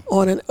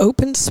on an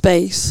open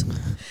space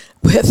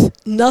with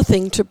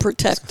nothing to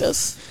protect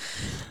us.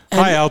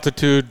 high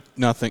altitude,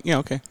 nothing. Yeah,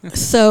 okay.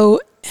 So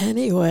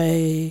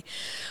anyway,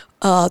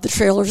 the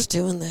trailer's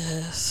doing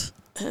this,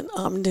 and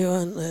I'm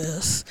doing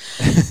this.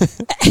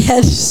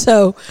 And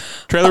so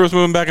Trailer was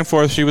moving back and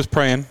forth. She was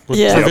praying for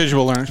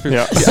visual learners.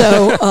 Yeah.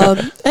 So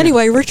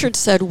anyway, Richard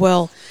said,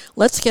 well,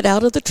 let's get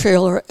out of the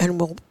trailer and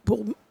we'll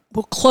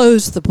we'll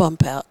close the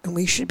bump out, and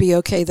we should be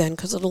okay then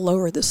because it'll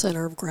lower the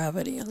center of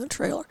gravity in the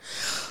trailer.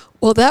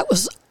 Well, that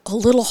was a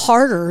little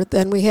harder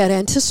than we had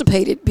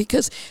anticipated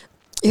because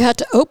you had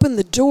to open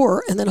the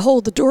door and then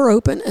hold the door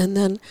open, and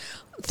then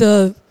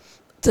the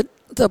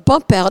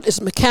bump out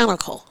is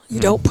mechanical. You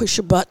don't push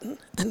a button,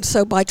 and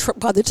so by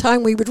the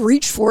time we would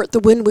reach for it, the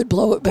wind would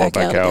blow it back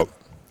out.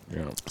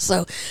 Yeah.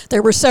 So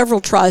there were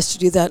several tries to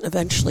do that, and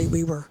eventually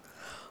we were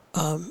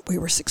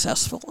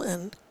successful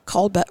and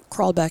crawled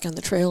back in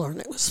the trailer, and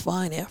it was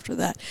fine after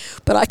that.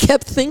 But I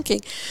kept thinking,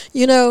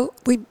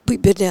 we'd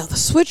been down the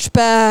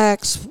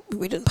switchbacks,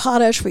 we did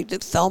Potash, we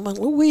did Thelma and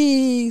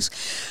Louise,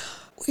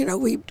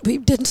 we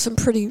did some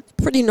pretty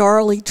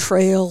gnarly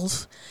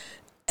trails,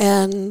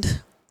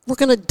 and we're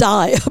going to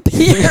die up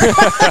here.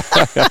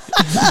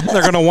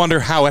 They're going to wonder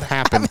how it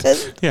happened.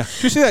 Yeah.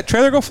 Did you see that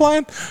trailer go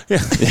flying? Yeah.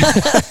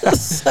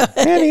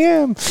 Annie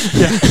M.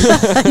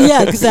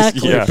 Yeah,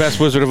 exactly. Yeah. Best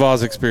Wizard of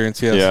Oz experience,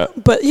 yes. Yeah.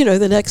 But,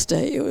 the next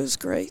day it was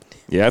great.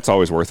 Yeah, it's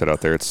always worth it out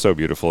there. It's so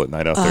beautiful at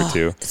night out there,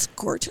 too. It's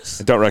gorgeous.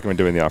 I don't recommend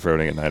doing the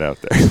off-roading at night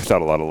out there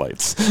without a lot of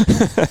lights.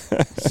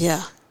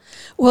 Yeah.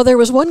 Well, there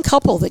was one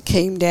couple that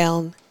came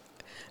down,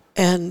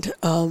 and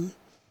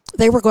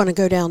they were going to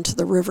go down to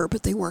the river,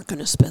 but they weren't going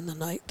to spend the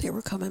night. They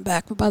were coming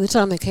back. But by the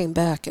time they came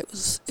back, it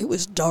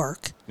was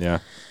dark. Yeah.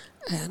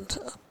 And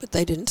but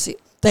they didn't see.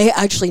 They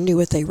actually knew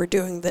what they were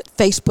doing. That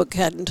Facebook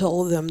hadn't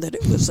told them that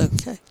it was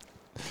okay.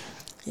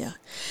 Yeah.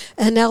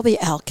 And now the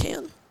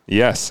Alcan.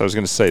 Yes, I was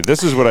going to say,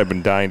 this is what I've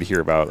been dying to hear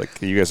about. Like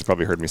you guys have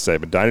probably heard me say,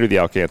 I've been dying to do the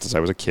Alcan since I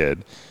was a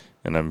kid,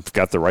 and I've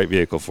got the right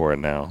vehicle for it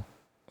now.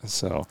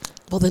 So.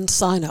 Well, then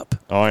sign up.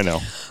 Oh, I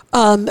know.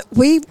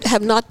 We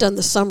have not done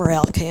the summer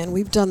Alcan.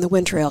 We've done the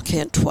winter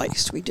Alcan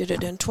twice. We did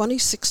it in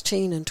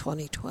 2016 and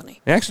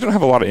 2020. I actually don't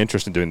have a lot of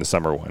interest in doing the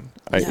summer one.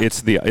 Yeah.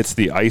 It's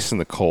the ice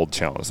and the cold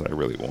challenge that I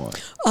really want.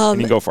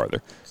 And you can go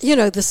farther.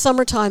 The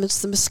summertime,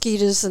 it's the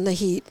mosquitoes and the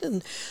heat.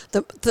 And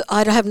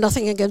I have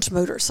nothing against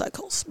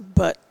motorcycles,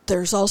 but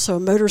there's also a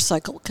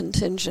motorcycle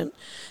contingent.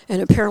 And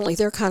apparently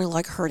they're kind of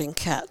like herding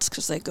cats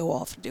because they go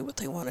off and do what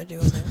they want to do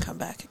and then come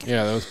back again.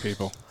 Yeah, those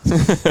people.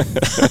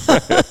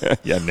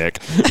 Yeah,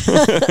 Nick.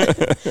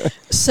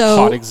 So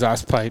hot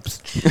exhaust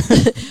pipes.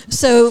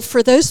 So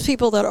for those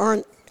people that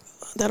aren't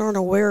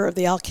aware of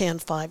the Alcan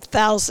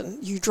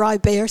 5000, you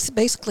drive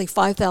basically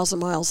 5,000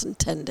 miles in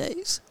 10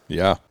 days.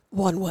 Yeah.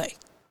 One way.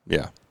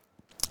 Yeah.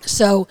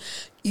 So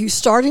you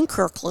start in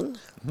Kirkland,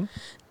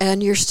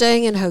 and you're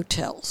staying in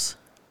hotels.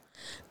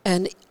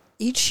 And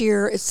each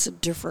year it's a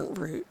different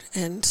route.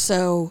 And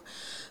so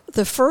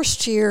the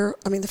first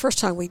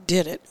time we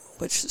did it,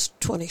 which is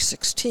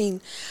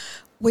 2016,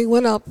 we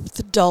went up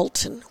the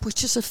Dalton,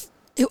 which is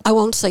I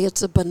won't say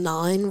it's a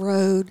benign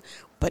road,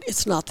 but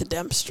it's not the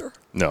Dempster.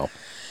 No.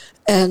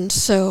 And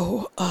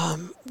so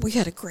we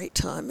had a great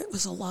time. It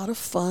was a lot of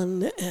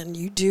fun, and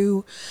you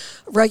do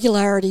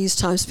regularities,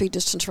 time, speed,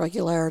 distance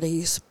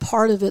regularities.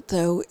 Part of it,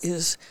 though,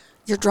 is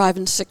you're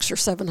driving 600 or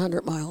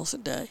 700 miles a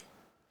day.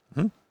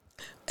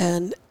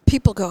 And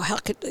people go, how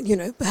can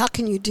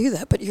you do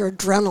that? But your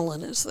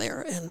adrenaline is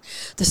there, and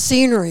the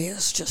scenery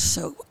is just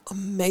so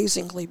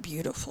amazingly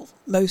beautiful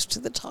most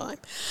of the time,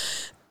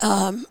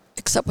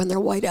 except when they're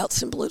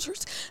whiteouts and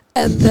blizzards.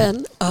 And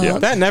then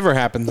that never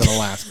happens in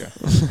Alaska,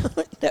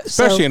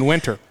 especially in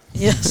winter.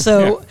 Yeah,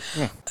 so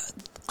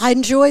I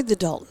enjoyed the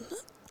Dalton.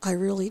 I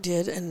really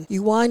did. And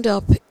you wind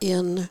up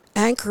in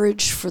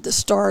Anchorage for the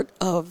start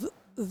of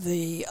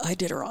the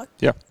Iditarod.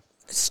 Yeah.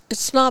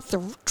 It's not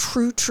the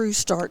true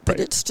start, but Right.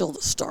 it's still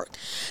the start.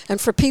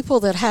 And for people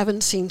that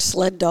haven't seen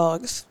sled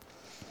dogs,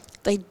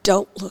 they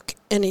don't look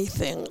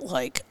anything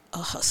like a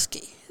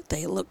husky.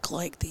 They look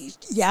like these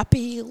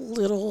yappy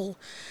little,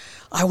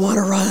 I want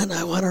to run,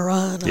 I want to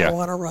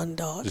run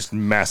dogs. Just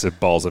massive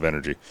balls of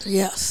energy.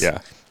 Yes. Yeah.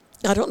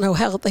 I don't know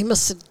how they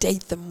must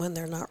sedate them when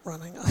they're not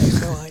running. I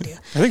have no idea.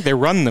 I think they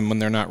run them when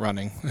they're not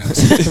running.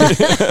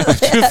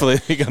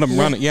 Truthfully, you got them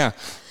running. Yeah.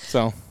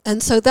 So.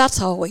 And so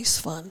that's always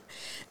fun.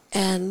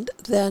 And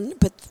then,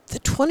 but the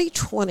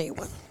 2020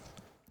 one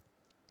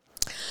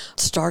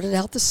started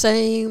out the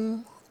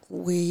same.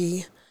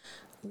 We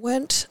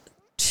went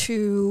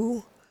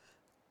to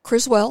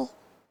Criswell,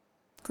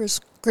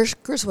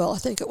 I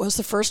think it was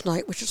the first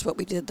night, which is what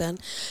we did then.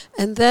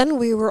 And then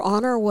we were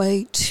on our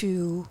way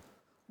to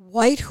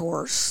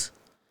Whitehorse,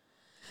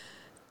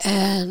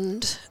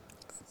 and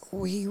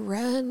we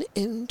ran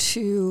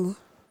into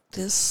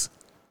this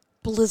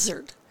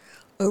blizzard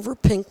over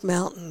Pink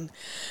Mountain,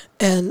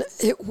 and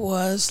it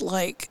was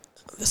like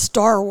the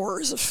Star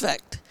Wars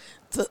effect.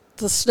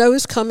 The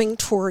snow's coming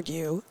toward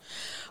you.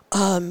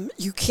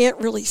 You can't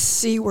really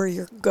see where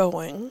you're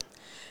going,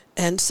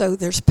 and so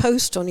there's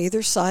posts on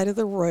either side of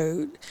the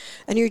road,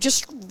 and you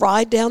just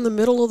ride down the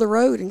middle of the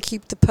road and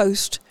keep the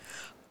post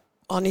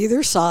on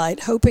either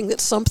side, hoping that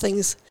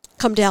something's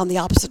come down the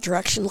opposite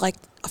direction, like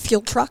a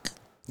fuel truck.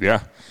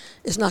 Yeah.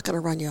 Is not going to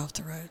run you off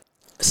the road.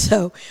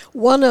 So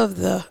one of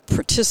the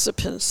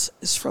participants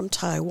is from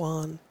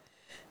Taiwan,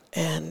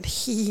 and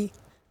he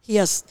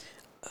and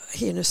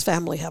his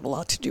family have a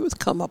lot to do with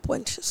come-up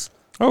winches.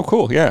 Oh,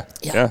 cool. Yeah.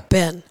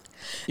 Ben.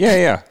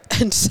 Yeah.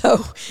 And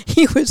so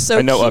he was so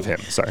I know cute. of him.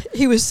 Sorry.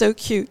 He was so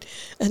cute.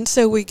 And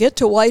so we get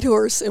to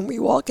Whitehorse and we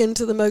walk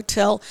into the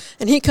motel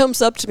and he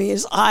comes up to me.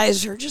 His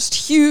eyes are just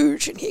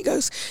huge. And he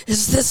goes,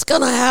 "Is this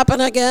going to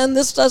happen again?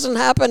 This doesn't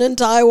happen in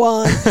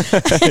Taiwan."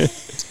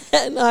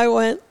 And I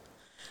went,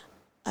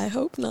 "I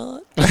hope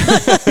not."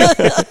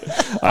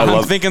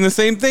 I'm thinking the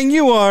same thing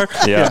you are.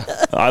 Yeah.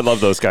 I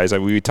love those guys.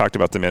 We talked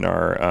about them in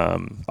our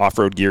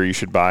off-road gear you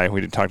should buy.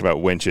 We talked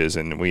about winches,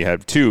 and we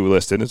had two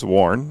listed. It's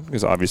Warn,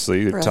 because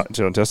obviously they're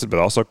Right. tested, but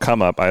also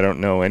Come Up. I don't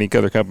know any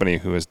other company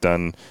who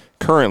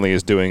currently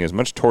is doing as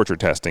much torture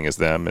testing as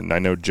them, and I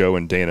know Joe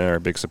and Dana are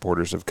big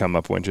supporters of Come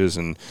Up winches,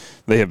 and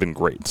they have been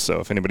great. So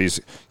if anybody's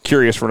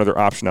curious for another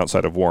option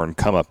outside of Warn,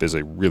 Come Up is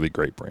a really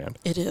great brand.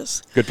 It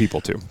is. Good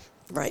people, too.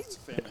 Right.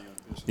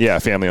 Yeah,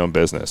 family-owned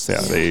business.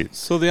 Yeah,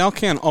 So the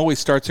Alcan always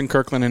starts in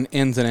Kirkland and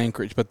ends in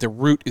Anchorage, but the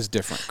route is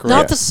different, correct?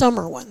 Not the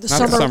summer one. Not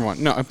the summer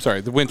one. No, I'm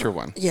sorry, the winter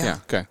one. Yeah.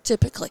 Okay.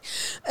 Typically.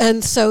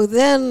 And so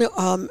then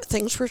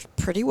things were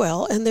pretty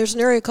well. And there's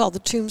an area called the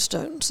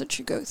Tombstones that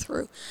you go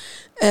through.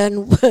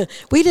 And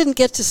we didn't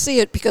get to see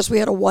it because we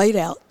had a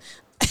whiteout.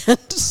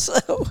 And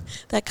so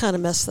that kind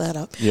of messed that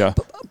up. Yeah.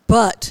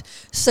 But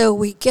so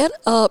we get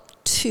up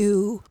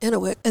to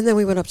Inuvik, and then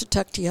we went up to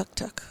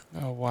Tuktoyaktuk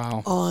Oh,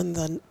 wow. on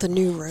the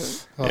new road.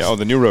 Yeah,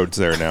 the new road's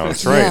there now.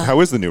 That's right. Yeah.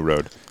 How is the new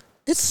road?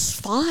 It's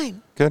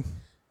fine Good.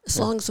 as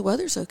long as the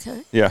weather's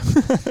okay. Yeah.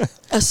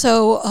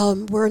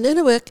 So we're in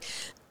Inuvik,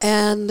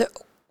 and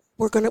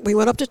we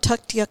went up to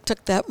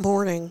Tuktoyaktuk that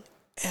morning,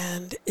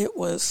 and it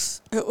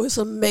was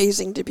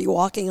amazing to be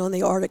walking on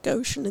the Arctic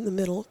Ocean in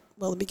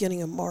the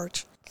beginning of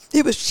March.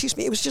 It was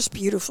just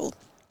beautiful.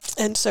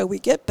 And so we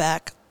get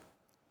back,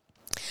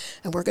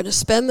 and we're going to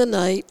spend the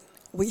night,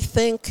 we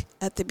think,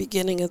 at the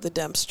beginning of the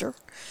Dempster.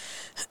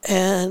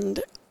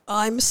 And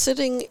I'm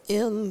sitting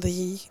in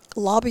the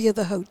lobby of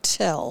the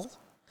hotel,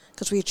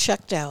 because we had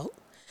checked out,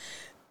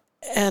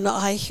 and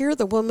I hear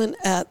the woman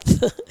at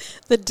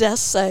the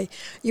desk say,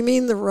 "You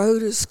mean the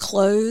road is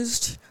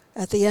closed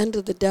at the end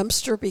of the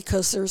Dempster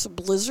because there's a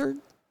blizzard?"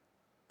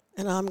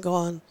 And I'm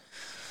going,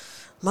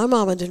 my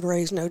mama didn't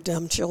raise no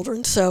dumb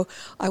children. So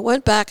I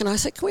went back and I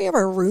said, "Can we have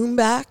our room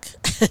back?"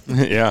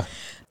 Yeah.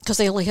 Because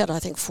they only had, I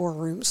think, 4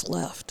 rooms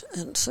left.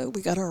 And so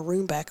we got our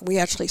room back. And we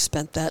actually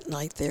spent that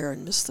night there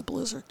and missed the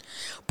blizzard.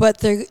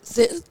 But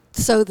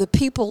so the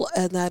people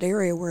in that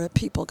area where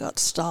people got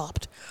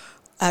stopped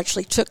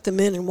actually took them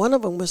in. And one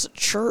of them was a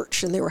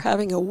church, and they were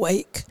having a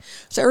wake.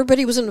 So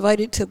everybody was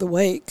invited to the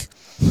wake.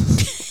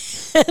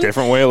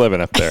 Different way of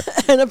living up there.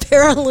 And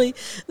apparently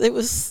it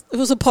was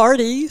a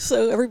party,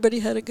 so everybody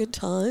had a good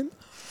time.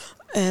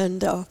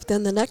 And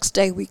then the next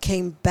day we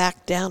came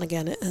back down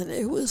again, and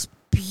it was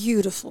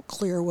beautiful,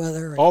 clear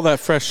weather. All that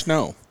fresh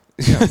snow.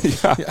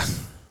 Yeah.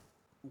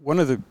 One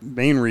of the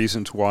main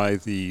reasons why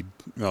the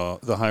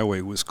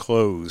highway was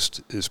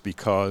closed is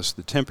because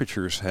the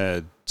temperatures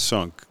had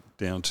sunk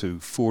down to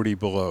 40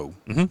 below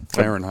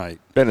Fahrenheit.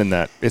 Been in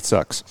that. It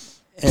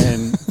sucks.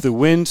 And the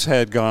winds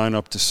had gone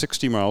up to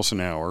 60 miles an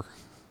hour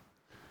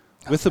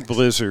with a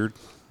blizzard,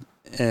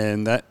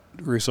 and that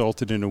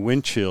resulted in a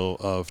wind chill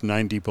of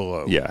 90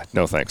 below. Yeah.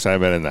 No thanks.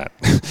 I've been in that.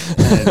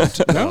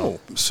 And, No.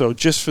 So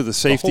just for the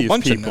safety of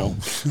bunch of people,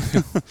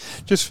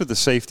 just for the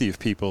safety of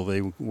people,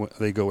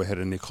 they go ahead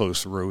and they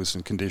close the roads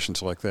in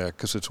conditions like that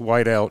because it's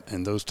white out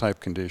and those type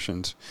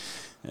conditions.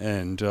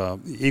 And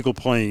Eagle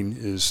Plain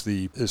is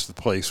the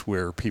place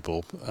where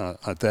people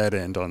at that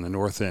end, on the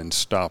north end,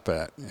 stop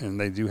at, and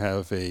they do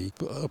have a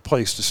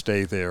place to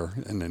stay there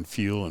and then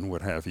fuel and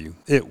what have you.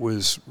 It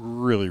was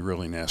really,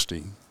 really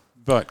nasty.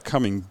 But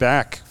coming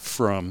back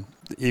from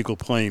the Eagle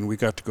Plain, we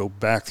got to go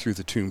back through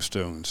the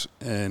Tombstones,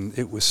 and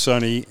it was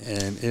sunny,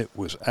 and it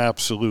was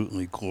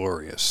absolutely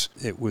glorious.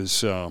 It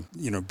was,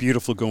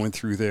 beautiful going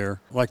through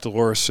there. Like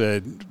Dolores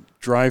said,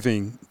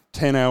 driving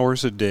 10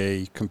 hours a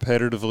day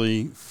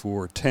competitively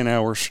for 10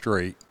 hours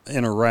straight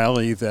in a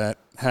rally that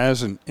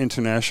is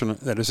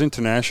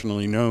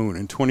internationally known.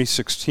 In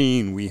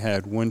 2016, we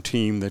had one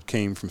team that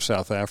came from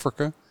South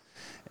Africa,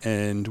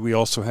 and we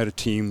also had a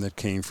team that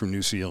came from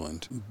New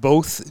Zealand,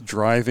 both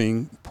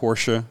driving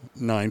Porsche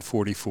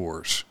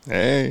 944s.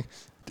 Hey.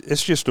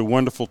 It's just a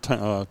wonderful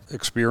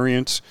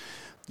experience.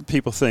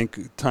 People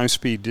think time,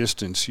 speed,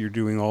 distance, you're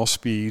doing all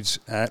speeds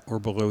at or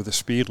below the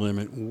speed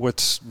limit.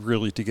 What's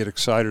really to get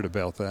excited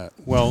about that?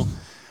 Well,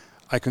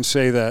 I can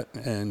say that,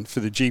 and for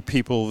the Jeep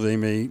people, they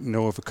may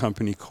know of a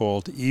company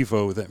called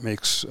Evo that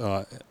makes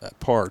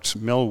parts.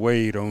 Mel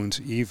Wade owns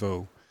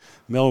Evo.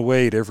 Mel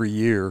Wade every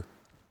year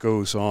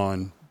goes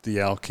on the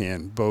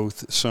Alcan,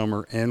 both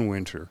summer and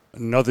winter.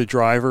 Another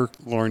driver,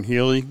 Lauren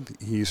Healy,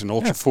 he's an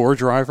Ultra 4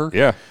 driver.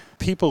 Yeah.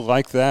 People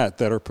like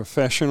that are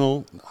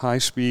professional,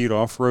 high-speed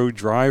off-road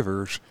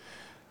drivers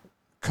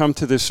come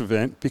to this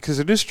event because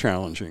it is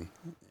challenging.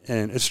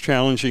 And it's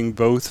challenging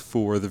both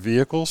for the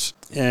vehicles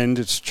and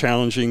it's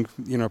challenging,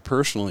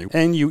 personally.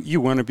 And you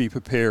want to be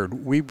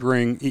prepared. We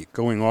bring,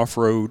 going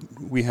off-road,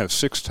 we have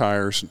 6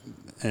 tires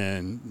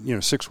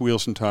and 6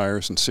 wheels and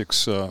tires, and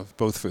 6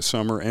 both for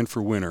summer and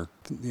for winter.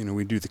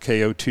 We do the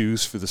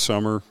KO2s for the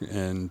summer,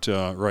 and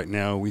right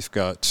now we've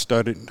got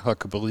studded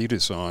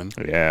Huckabalitas on.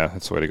 Yeah,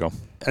 that's the way to go.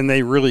 And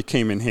they really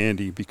came in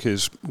handy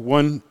because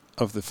one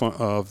of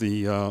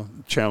the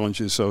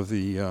challenges of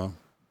the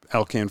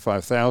Alcan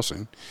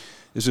 5000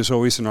 is there's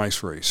always an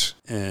ice race.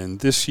 And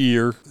this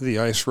year, the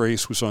ice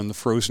race was on the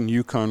frozen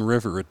Yukon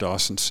River at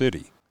Dawson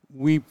City.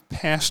 We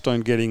passed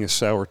on getting a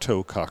sour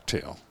toe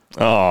cocktail.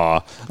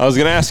 Oh, I was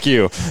going to ask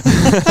you.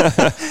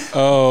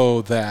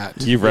 Oh, that.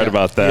 You've read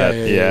about that.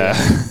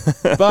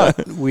 Yeah.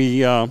 But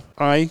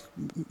I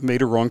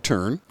made a wrong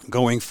turn.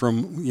 Going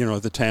from,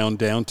 the town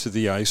down to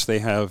the ice, they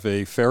have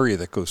a ferry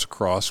that goes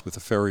across with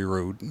a ferry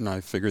road, and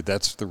I figured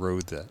that's the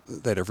road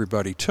that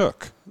everybody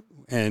took.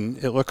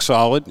 And it looked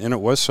solid, and it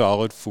was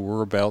solid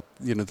for about,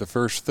 the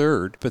first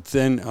third. But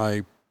then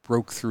I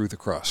broke through the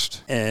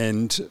crust,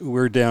 and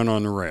we're down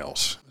on the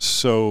rails.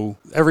 So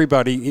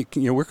everybody,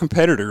 we're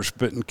competitors,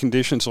 but in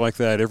conditions like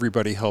that,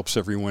 everybody helps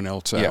everyone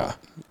else out. Yeah.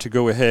 To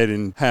go ahead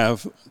and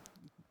have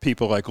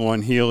people like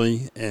Lon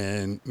Healy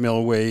and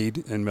Mel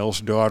Wade and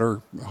Mel's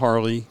daughter,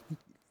 Harley,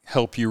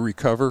 help you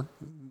recover,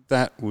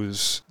 that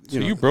was... So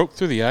you broke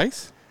through the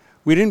ice?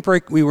 We didn't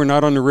break. We were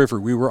not on the river.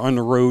 We were on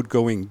the road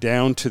going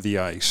down to the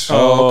ice.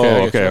 Oh,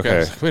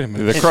 okay. Wait a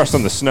minute. The crust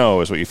on the snow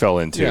is what you fell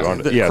into. Yeah,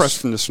 The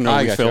crust from the snow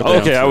I we got fell you. down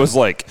Okay, I through. was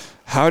like,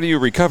 how do you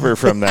recover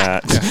from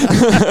that?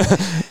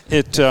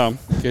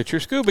 Get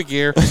your scuba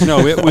gear. No,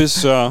 it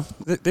was.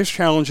 There's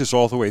challenges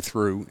all the way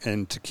through,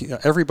 and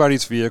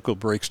everybody's vehicle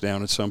breaks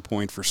down at some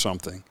point for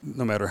something.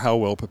 No matter how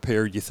well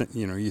prepared you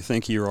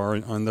think you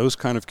are on those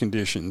kind of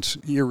conditions,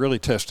 you're really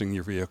testing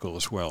your vehicle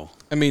as well.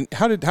 I mean,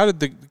 how did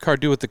the car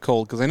do with the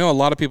cold? Because I know a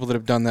lot of people that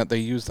have done that. They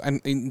use,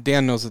 and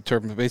Dan knows the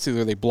term, but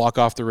basically they block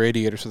off the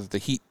radiator so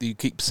that you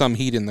keep some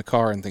heat in the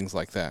car and things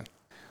like that.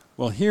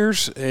 Well,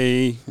 here's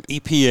a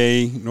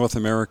EPA North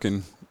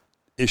American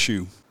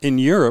issue. In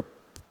Europe,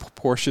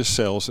 Porsche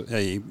sells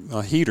a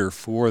heater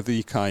for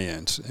the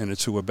Cayennes, and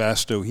it's a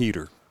Webasto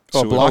heater.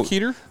 Oh, a block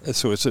heater?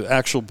 So it's an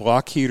actual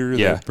block heater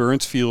Yeah. that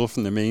burns fuel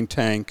from the main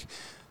tank,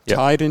 Yep.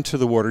 tied into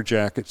the water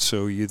jacket,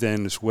 so you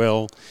then as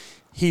well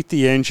heat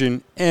the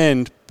engine,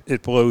 and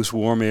it blows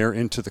warm air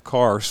into the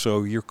car,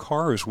 so your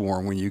car is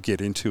warm when you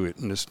get into it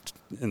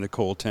in the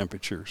cold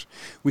temperatures.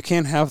 We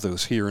can't have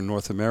those here in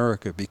North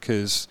America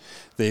because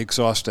they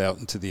exhaust out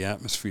into the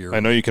atmosphere. I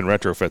know you can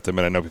retrofit them,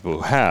 and I know people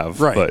who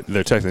have, Right. but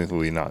they're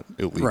technically not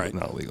illegal. Right.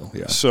 Not legal.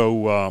 Yeah.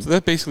 So So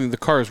that basically the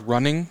car is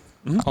running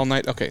all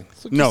night? Okay.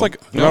 So just No.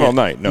 Not all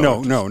night.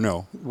 No.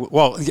 No.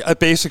 Well,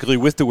 basically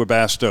with the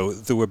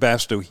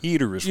Webasto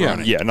heater is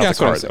running. Yeah, not the that's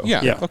what I car, said. though.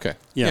 Yeah. Yeah. Okay.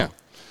 Yeah.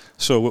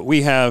 So what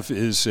we have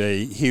is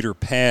a heater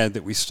pad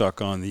that we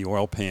stuck on the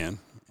oil pan,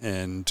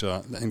 and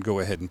go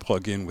ahead and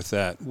plug in with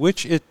that,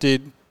 which it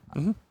did.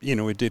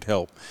 It did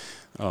help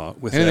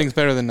with Anything's that.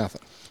 better than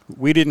nothing.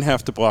 We didn't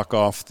have to block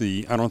off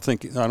I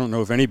don't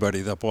know of anybody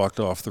that blocked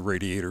off the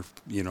radiator,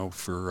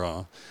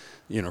 for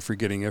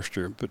getting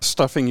extra. But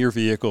stuffing your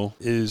vehicle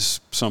is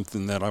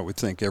something that I would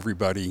think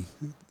everybody,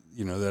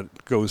 that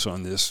goes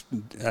on this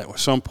at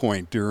some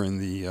point during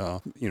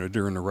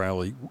the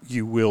rally,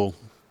 you will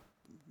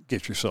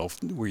get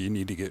yourself where you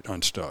need to get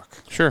unstuck.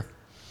 Sure.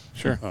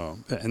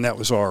 And that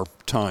was our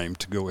time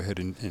to go ahead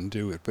and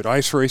do it. But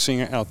ice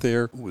racing out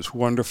there was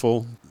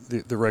wonderful.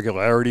 The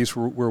regularities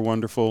were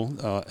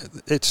wonderful.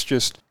 It's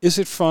just, is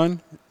it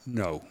fun?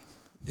 No,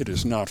 it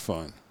is not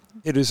fun.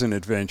 It is an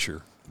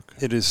adventure.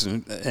 It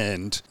isn't,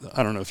 and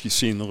I don't know if you've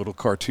seen the little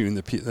cartoon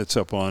that's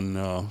up on,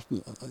 on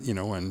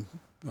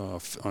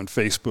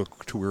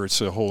Facebook, to where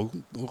it's a whole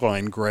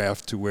line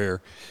graph to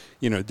where,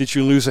 did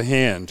you lose a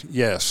hand?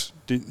 Yes.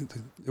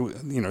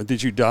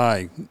 Did you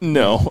die?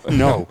 No.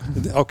 No.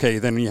 Okay,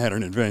 then you had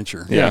an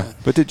adventure. Yeah.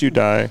 But did you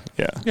die?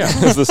 Yeah.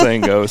 As the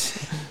saying goes.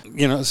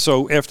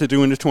 So after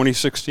doing the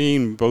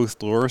 2016, both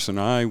Dolores and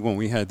I, when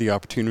we had the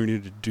opportunity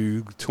to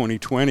do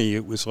 2020,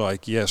 it was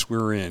like, yes,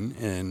 we're in.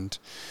 And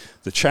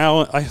the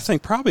challenge, I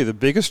think probably the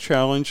biggest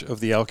challenge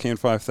of the Alcan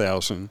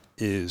 5000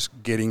 is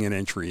getting an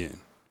entry in.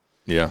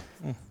 Yeah.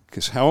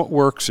 Because how it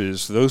works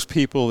is those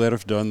people that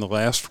have done the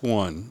last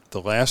one,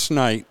 the last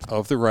night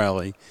of the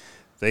rally,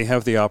 they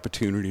have the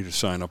opportunity to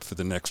sign up for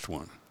the next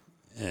one.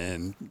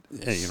 And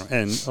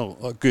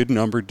a good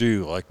number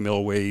do, like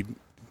Mel Wade.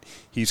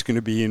 He's going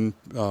to be in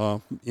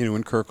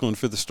Kirkland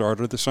for the start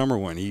of the summer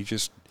one. He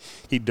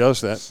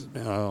does that,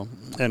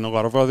 and a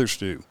lot of others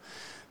do.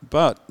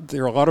 But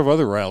there are a lot of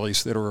other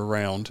rallies that are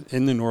around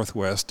in the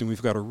Northwest, and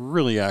we've got a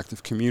really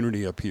active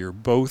community up here,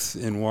 both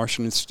in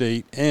Washington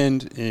State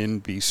and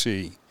in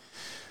BC.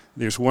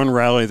 There's one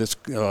rally that's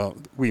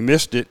we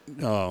missed it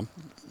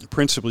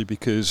principally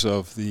because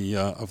of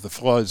the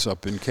floods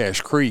up in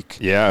Cache Creek.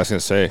 Yeah, I was going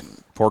to say,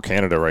 poor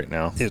Canada right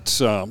now.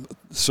 It's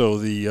so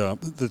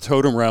the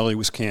Totem Rally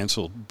was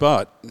canceled,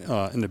 but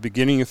in the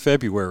beginning of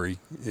February,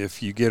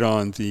 if you get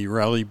on the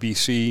Rally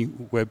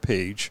BC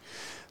webpage,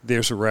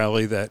 there's a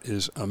rally that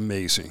is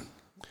amazing.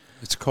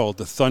 It's called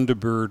the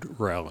Thunderbird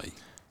Rally.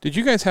 Did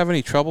you guys have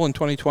any trouble in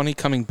 2020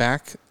 coming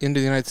back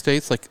into the United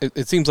States? Like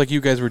it seems like you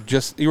guys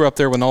you were up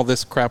there when all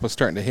this crap was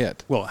starting to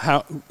hit. Well,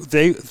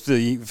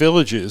 the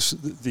villages,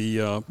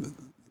 the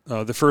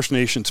First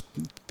Nations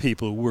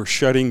people were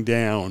shutting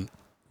down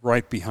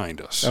right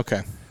behind us.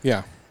 Okay,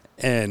 yeah.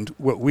 And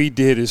what we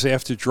did is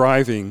after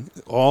driving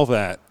all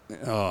that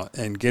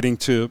and getting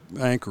to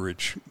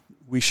Anchorage,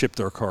 we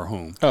shipped our car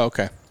home. Oh,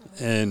 okay.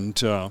 And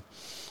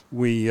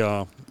we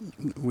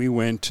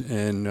went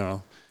and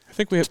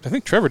I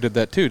think Trevor did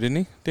that too, didn't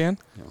he, Dan?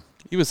 Yeah.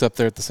 He was up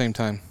there at the same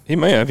time. He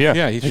may have, yeah.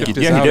 Yeah, he shipped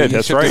his he Audi. did. He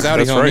That's shipped right. his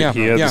Audi That's home, right. yeah.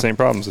 He had Yeah. the same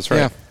problems. That's right.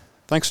 Yeah.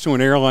 thanks to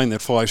an airline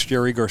that flies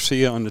Jerry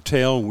Garcia on the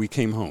tail, we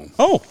came home.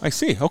 Oh, I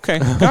see. Okay,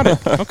 got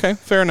it. Okay,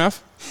 fair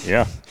enough.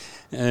 Yeah.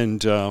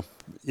 And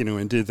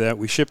and did that.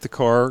 We shipped the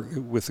car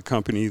with a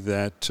company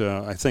that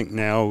I think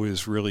now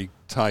is really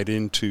tied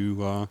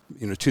into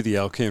to the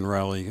Alcan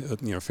Rally,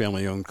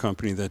 family-owned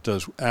company that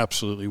does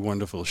absolutely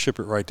wonderful. Ship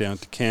it right down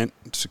to Kent,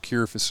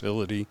 secure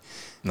facility.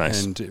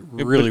 Nice. And it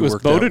really was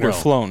worked out boated well. or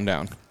flown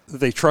down?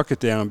 They truck it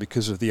down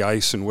because of the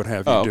ice and what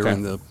have you Oh, okay.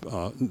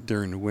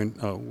 during the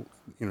wind.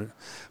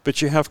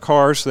 But you have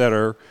cars that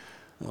are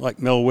like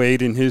Mel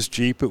Wade in his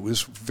Jeep. It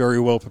was very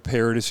well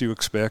prepared, as you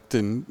expect,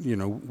 and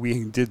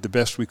we did the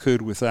best we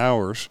could with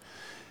ours.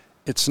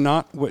 It's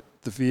not what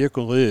the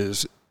vehicle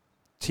is.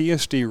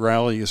 TSD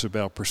Rally is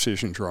about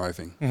precision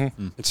driving.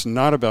 Mm-hmm. It's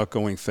not about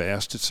going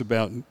fast. It's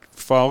about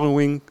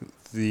following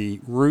the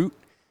route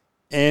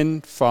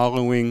and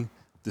following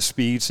the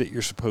speeds that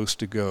you're supposed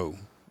to go.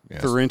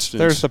 Yes. For instance,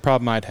 There's the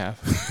problem I'd have.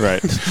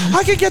 Right.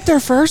 I could get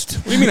there first.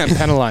 What do you mean I'm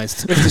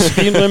penalized? if the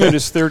speed limit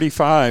is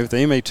 35,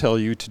 they may tell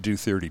you to do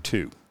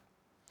 32.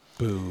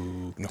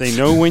 Boo. No. They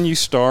know when you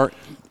start.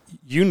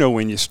 You know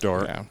when you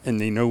start, Yeah.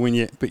 and they know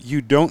but you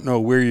don't know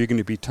where you're going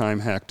to be time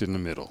hacked in the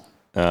middle.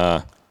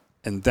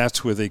 And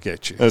that's where they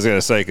get you. I was going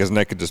to say, because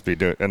Nick could just be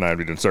doing, and I'd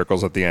be doing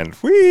circles at the end.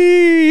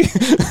 Whee!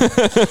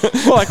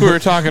 Well, like we were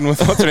talking with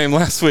what's her name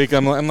last week,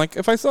 I'm like,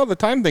 if I saw the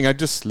time thing, I'd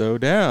just slow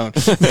down.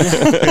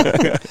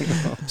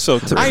 So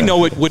I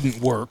know it wouldn't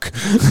work.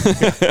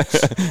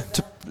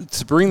 to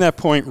bring that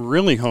point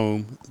really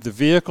home, the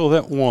vehicle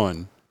that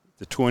won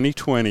the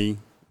 2020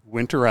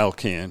 Winter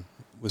Alcan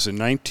was a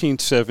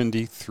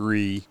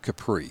 1973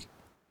 Capri.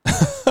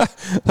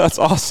 That's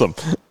awesome.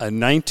 A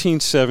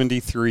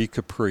 1973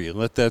 Capri.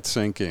 Let that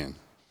sink in.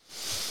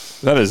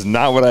 That is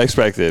not what I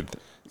expected.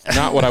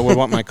 Not what I would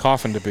want my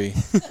coffin to be.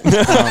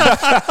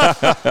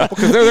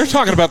 Because they're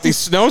talking about these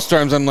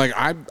snowstorms. I'm like,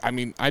 I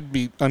mean, I'd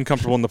be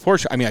uncomfortable in the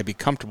Porsche. I mean, I'd be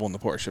comfortable in the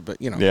Porsche, but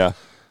Yeah.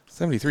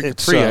 73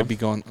 It's, Capri, I'd be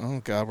going, oh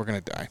God, we're gonna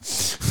die.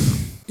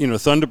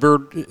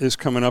 Thunderbird is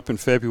coming up in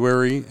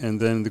February, and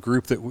then the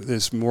group that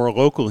is more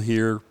local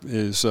here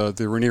is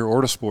the Rainier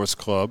Autosports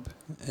Club,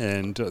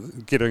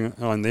 and getting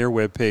on their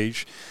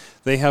webpage,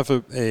 they have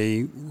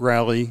a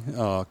rally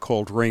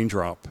called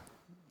Raindrop.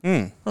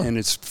 And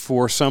it's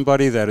for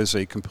somebody that is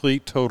a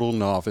complete, total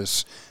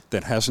novice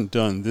that hasn't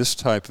done this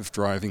type of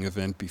driving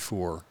event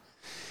before.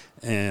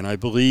 And I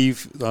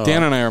believe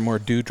Dan and I are more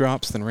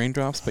dewdrops than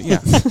raindrops, but yeah.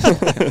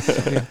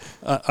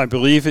 I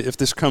believe if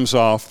this comes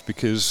off,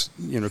 because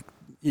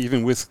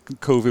even with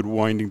COVID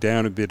winding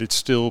down a bit, it's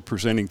still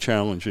presenting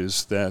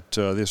challenges, that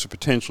there's a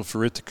potential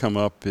for it to come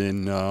up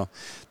in the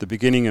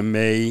beginning of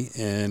May,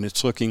 and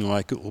it's looking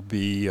like it will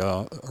be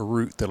a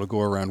route that will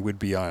go around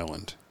Whidbey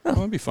Island. Oh,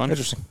 that'd be fun.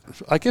 Interesting.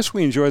 I guess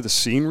we enjoy the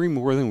scenery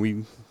more than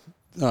we...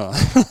 Are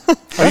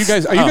you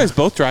guys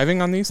both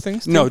driving on these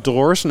things? No,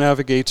 Dolores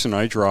navigates and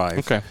I drive.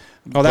 Okay.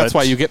 Oh, that's But-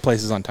 why you get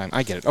places on time.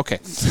 I get it. Okay.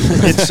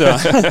 It's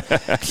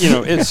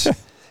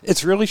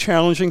it's really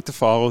challenging to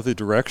follow the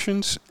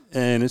directions,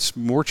 and it's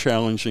more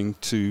challenging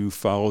to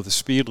follow the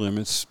speed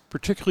limits,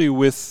 particularly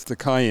with the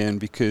Cayenne,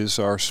 because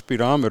our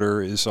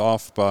speedometer is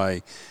off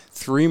by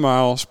 3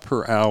 miles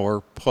per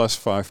hour plus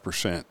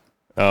 5%.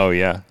 Oh,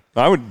 yeah.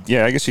 I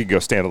guess you could go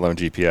standalone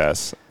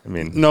GPS. I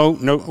mean, No.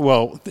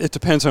 Well, it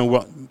depends on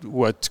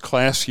what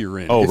class you're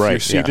in. Oh, if right, you're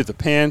seat yeah. of the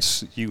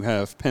pants, you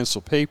have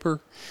pencil paper,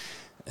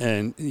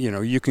 and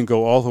you can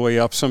go all the way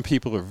up. Some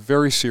people are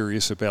very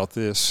serious about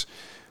this.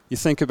 You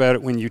think about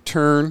it, when you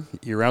turn,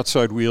 your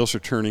outside wheels are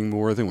turning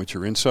more than what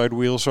your inside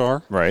wheels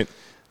are. right.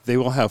 They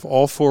will have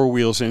all four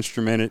wheels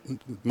instrumented,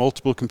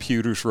 multiple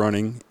computers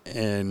running,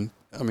 and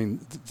I mean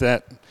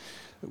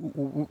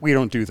we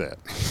don't do that.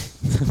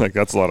 Like,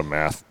 that's a lot of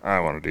math. I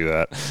want to do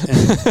that.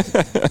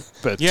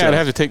 But Yeah, I'd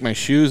have to take my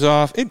shoes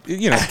off.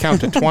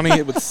 Count to 20.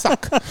 It would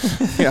suck.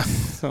 Yeah.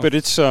 So. but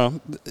it's a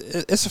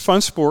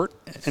fun sport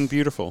and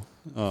beautiful.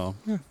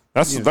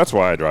 That's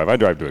why I drive. I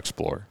drive to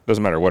explore.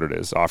 Doesn't matter what it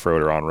is,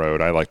 off-road or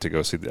on-road. I like to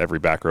go see every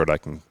back road I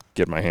can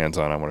get my hands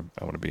on. I want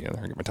to be in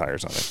there and get my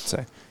tires on it.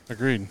 Say.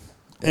 Agreed.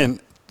 And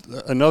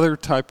another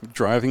type of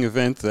driving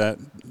event that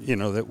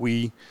that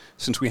we,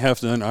 since we have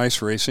done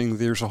ice racing,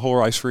 there's a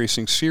whole ice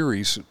racing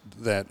series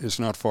that is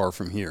not far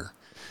from here.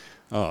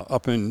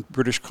 Up in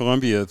British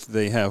Columbia,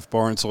 they have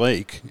Barnes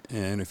Lake,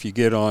 and if you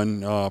get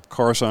on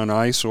Cars on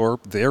Ice, or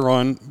they're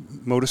on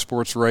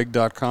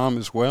motorsportsreg.com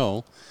as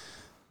well,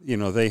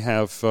 they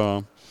have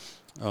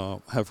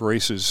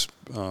races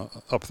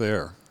up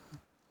there.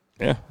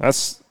 Yeah,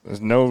 there's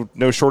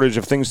no shortage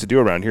of things to do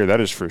around here. That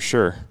is for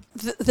sure.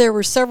 There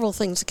were several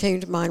things that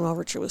came to mind while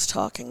Richard was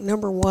talking.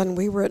 Number one,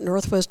 we were at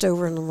Northwest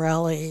Overland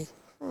Rally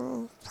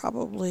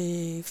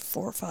probably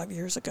 4 or 5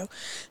 years ago,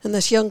 and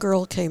this young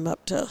girl came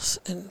up to us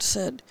and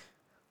said,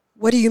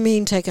 "What do you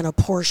mean taking a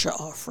Porsche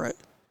off-road?"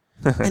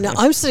 And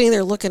I'm sitting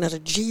there looking at a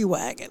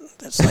G-Wagon.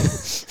 That's like,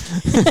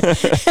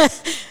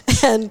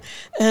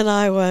 and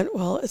I went,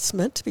 "Well, it's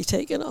meant to be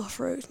taken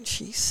off-road." And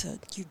she said,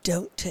 "You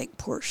don't take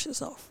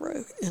Porsches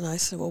off-road." And I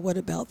said, "Well, what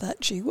about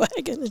that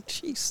G-Wagon?" And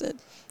she said,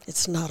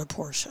 "It's not a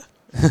Porsche."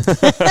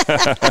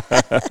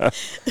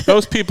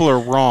 Those people are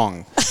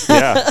wrong.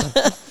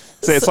 Yeah.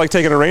 Say it's like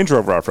taking a Range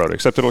Rover off-road,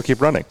 except it'll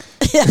keep running.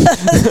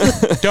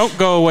 Don't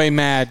go away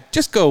mad.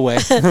 Just go away.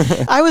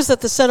 I was at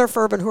the Center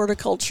for Urban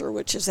Horticulture,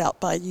 which is out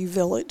by U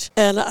Village,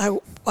 and I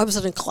was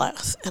in a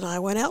class, and I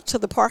went out to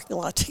the parking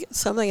lot to get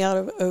something out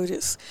of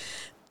Otis,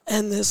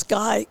 and this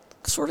guy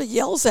sort of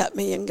yells at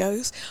me and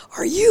goes,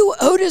 "Are you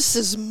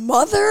Otis's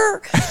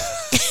mother?"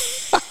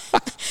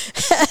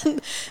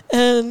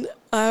 and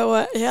I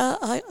went, "Yeah,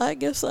 I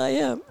guess I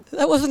am."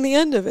 That wasn't the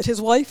end of it.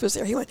 His wife was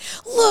there. He went,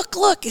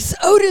 look, it's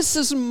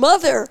Otis's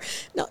mother.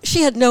 No,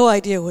 she had no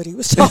idea what he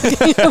was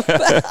talking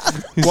about.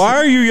 Why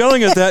are you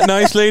yelling at that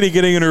nice lady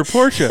getting in her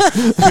Porsche?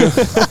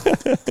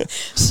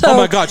 Oh,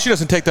 my God, she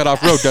doesn't take that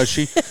off-road, does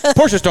she?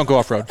 Porsches don't go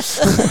off-road.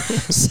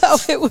 So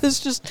it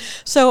was just,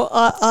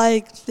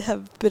 I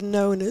have been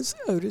known as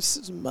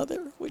Otis's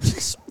mother, which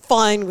is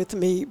fine with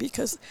me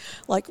because,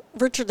 like,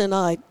 Richard and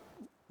I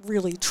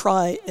really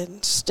try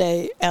and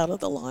stay out of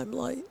the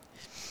limelight.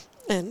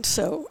 And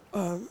so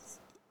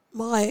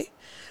my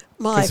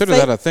consider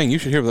that a thing. You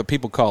should hear what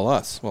people call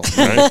us. Well,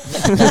 right?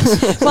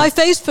 My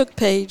Facebook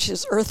page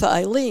is Eartha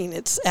Eileen.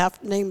 It's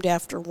named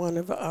after one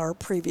of our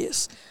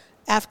previous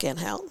Afghan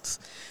hounds.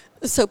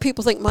 So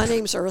people think my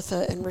name's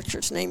Eartha and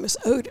Richard's name is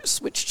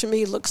Otis, which to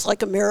me looks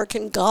like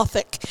American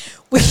Gothic.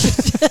 We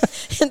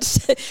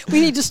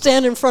need to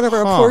stand in front of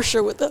our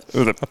Porsche with a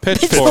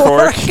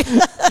pitchfork.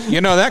 You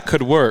know, that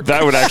could work.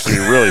 That would actually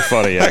be really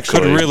funny, That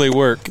could really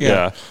work.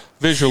 Yeah.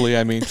 Visually,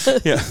 I mean.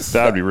 Yeah.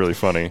 That would be really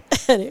funny.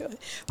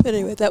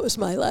 Anyway, that was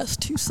my last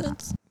 2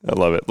 cents. I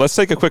love it. Let's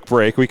take a quick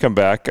break. We come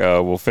back.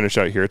 We'll finish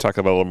out here, talk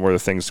about a little more of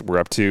the things we're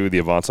up to, the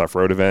Avance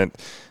Off-Road event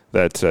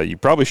that you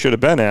probably should have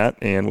been at,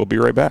 and we'll be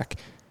right back.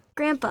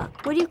 Grandpa,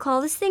 what do you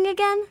call this thing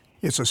again?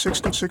 It's a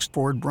 66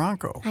 Ford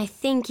Bronco. I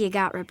think you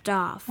got ripped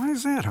off. Why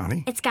is that,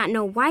 honey? It's got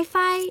no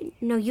Wi-Fi,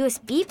 no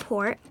USB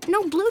port,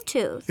 no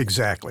Bluetooth.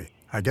 Exactly.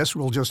 I guess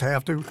we'll just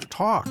have to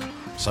talk.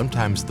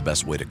 Sometimes the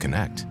best way to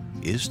connect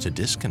is to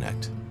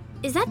disconnect.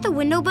 Is that the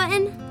window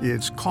button?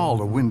 It's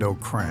called a window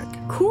crank.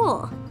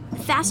 Cool. The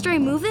faster I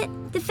move it,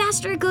 the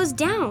faster it goes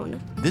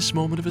down. This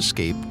moment of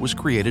escape was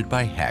created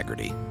by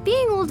Hagerty.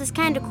 Being old is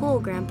kind of cool,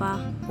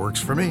 Grandpa. Works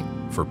for me.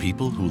 For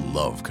people who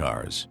love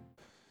cars.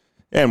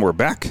 And we're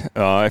back.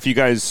 If you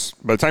guys,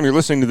 by the time you're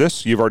listening to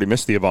this, you've already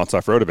missed the Avance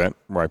Off-Road event,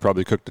 where I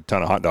probably cooked a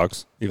ton of hot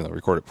dogs, even though I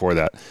recorded before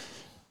that.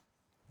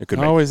 It could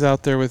always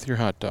out there with your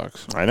hot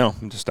dogs. I know.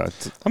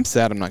 I'm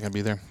sad I'm not going to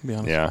be there, to be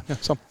honest. Yeah.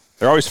 So.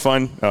 They're always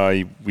fun.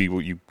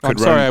 You could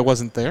sorry I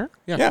wasn't there.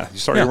 Yeah.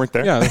 Sorry you weren't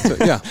there. Yeah,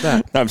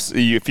 that.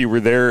 If you were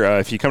there,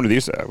 if you come to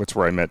these, that's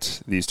where I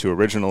met these two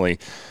originally.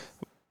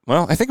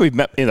 Well, I think we've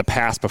met in the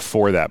past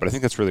before that, but I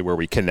think that's really where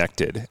we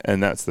connected,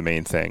 and that's the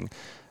main thing.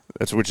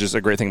 Which is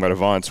a great thing about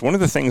Avance. One of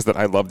the things that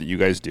I love that you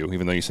guys do,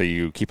 even though you say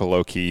you keep a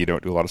low key, you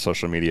don't do a lot of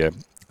social media,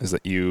 is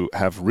that you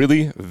have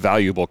really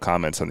valuable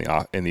comments in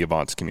the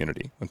Avance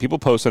community. When people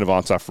post an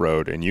Avance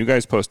Off-Road and you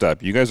guys post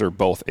up, you guys are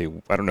both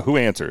I don't know who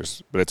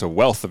answers, but it's a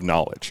wealth of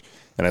knowledge.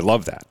 And I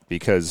love that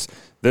because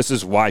this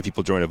is why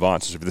people join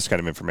Avance, is for this kind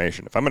of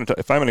information. If I'm going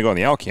to go on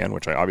the Alcan,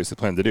 which I obviously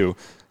plan to do,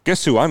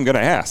 guess who I'm going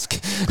to ask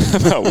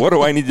about what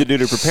do I need to do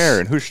to prepare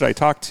and who should I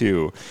talk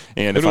to?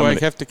 And who do I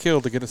have to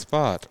kill to get a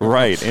spot?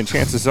 Right. And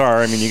chances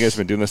are, I mean, you guys have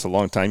been doing this a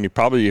long time. You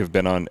probably have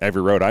been on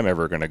every road I'm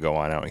ever going to go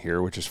on out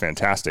here, which is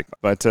fantastic.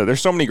 But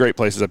there's so many great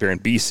places up here in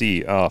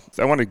BC.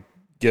 I want to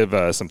give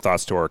some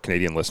thoughts to our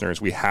Canadian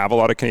listeners. We have a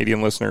lot of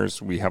Canadian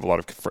listeners. We have a lot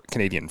of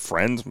Canadian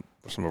friends.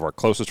 Some of our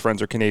closest friends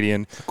are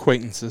Canadian.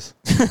 Acquaintances.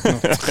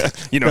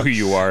 You know who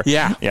you are.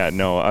 Yeah. Yeah,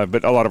 no,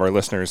 but a lot of our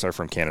listeners are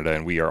from Canada,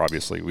 and we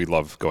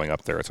love going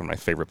up there. It's one of my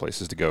favorite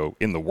places to go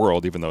in the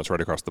world, even though it's right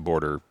across the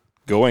border.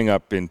 Going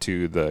up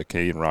into the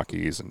Canadian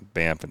Rockies and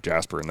Banff and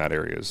Jasper and that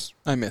area is...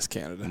 I miss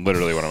Canada.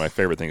 Literally one of my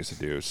favorite things to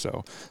do.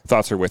 So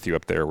thoughts are with you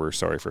up there. We're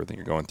sorry for everything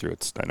you're going through.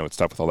 I know it's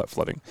tough with all that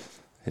flooding.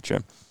 Hit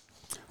you.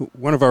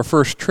 One of our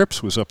first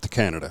trips was up to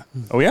Canada.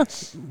 Oh, yeah?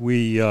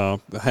 We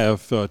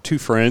have two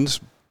friends,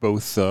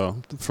 both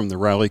from the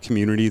rally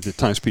community, the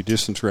Time Speed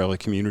Distance rally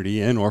community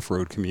and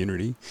off-road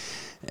community.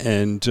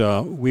 And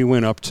we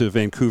went up to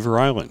Vancouver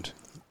Island.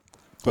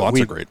 Lots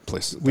of great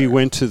places. We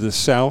went to the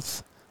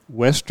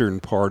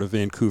southwestern part of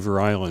Vancouver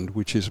Island,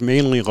 which is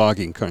mainly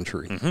logging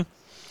country. Mm-hmm.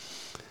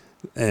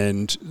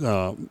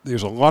 And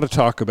there's a lot of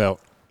talk about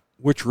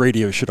which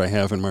radio should I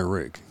have in my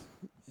rig.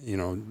 You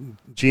know,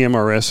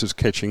 GMRS is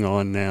catching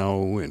on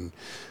now, and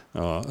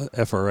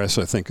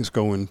FRS, I think, is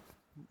going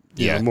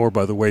more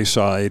by the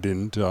wayside,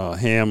 and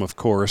Ham, of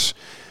course.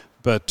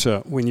 But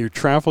when you're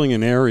traveling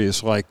in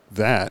areas like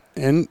that,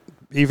 and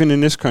even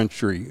in this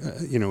country,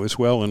 as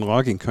well in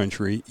logging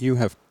country, you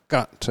have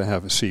got to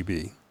have a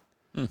CB.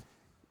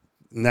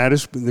 And that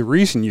is the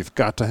reason you've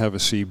got to have a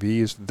CB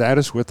is that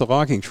is what the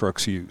logging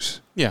trucks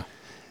use. Yeah.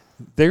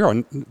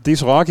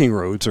 These logging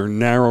roads are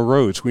narrow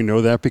roads. We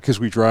know that because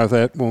we drive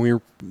that when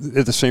we're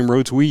at the same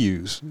roads we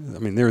use. I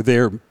mean, they're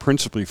there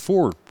principally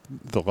for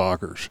the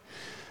loggers.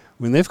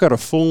 When they've got a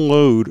full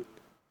load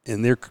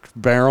and they're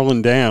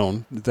barreling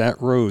down that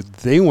road,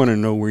 they want to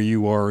know where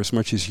you are as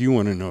much as you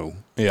want to know.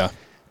 Yeah.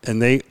 And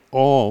they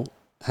all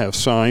have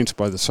signs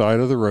by the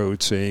side of the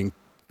road saying,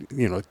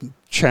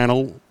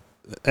 channel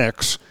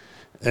X,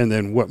 and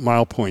then what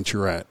mile point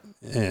you're at.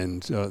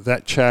 And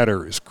that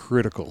chatter is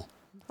critical,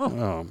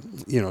 to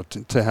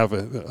have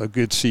a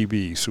good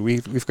CB. So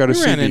we've got a CB.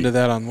 We ran into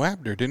that on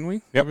Wabder, didn't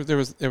we? Yep.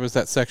 There was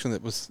that section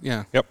that was,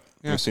 yeah. Yep.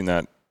 Yeah. I've seen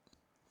that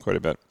quite a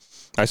bit.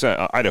 I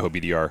saw Idaho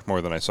BDR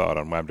more than I saw it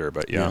on Wabder,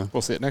 but yeah.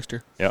 We'll see it next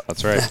year. Yeah,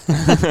 that's right.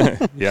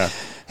 Yeah.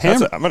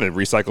 I'm going to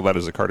recycle that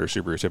as a Carter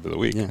Subaru tip of the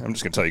week. Yeah. I'm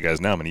just going to tell you guys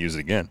now I'm going to use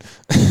it again.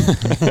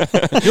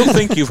 You'll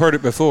think you've heard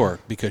it before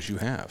because you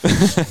have.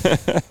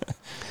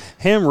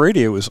 Ham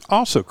radio is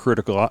also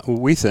critical,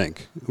 we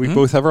think. We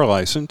both have our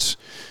license.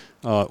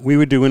 We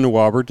would do in the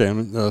Wabber down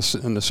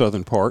in the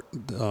southern part.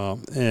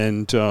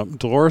 And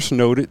Dolores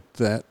noted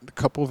that a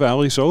couple of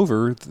valleys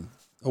over,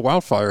 a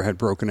wildfire had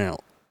broken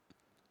out.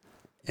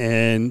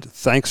 And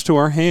thanks to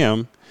our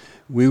ham,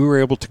 we were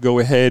able to go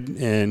ahead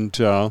and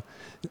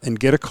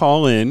get a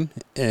call in,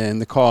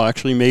 and the call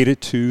actually made it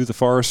to the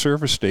Forest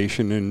Service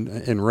station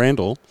in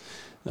Randall.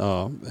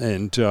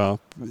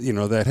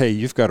 That, hey,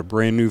 you've got a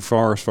brand new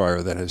forest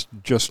fire that has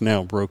just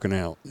now broken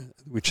out,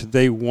 which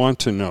they want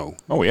to know.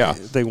 Oh, yeah.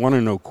 They want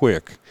to know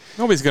quick.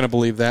 Nobody's going to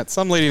believe that.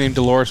 Some lady named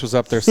Dolores was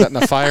up there setting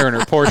a fire in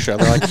her Porsche.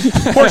 They're like,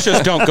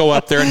 Porsches don't go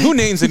up there, and who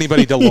names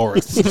anybody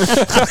Dolores?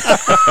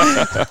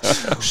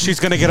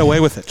 She's going to get away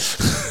with it.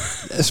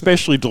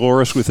 Especially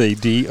Dolores with a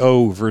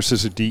D-O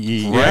versus a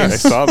D-E. Right, I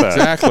saw that.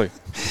 Exactly.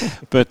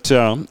 But,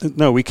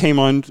 no, we came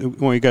on,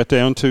 when we got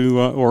down to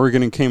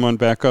Oregon and came on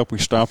back up, we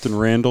stopped in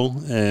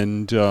Randall,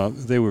 and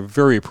they were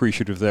very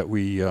appreciative that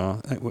we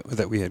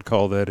had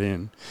called that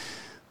in.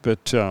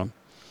 But,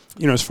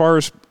 as far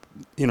as,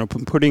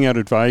 putting out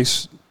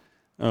advice,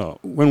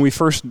 when we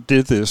first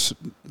did this,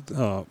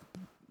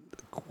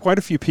 quite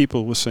a few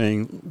people were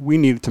saying we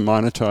needed to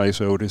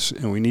monetize Otis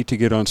and we need to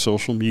get on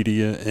social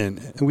media,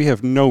 and we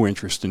have no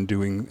interest in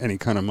doing any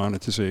kind of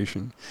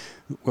monetization.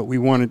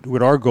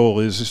 What our goal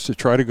is to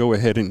try to go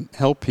ahead and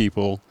help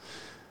people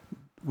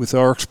with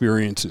our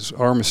experiences,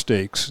 our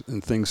mistakes,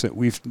 and things that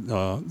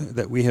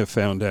we have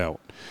found out.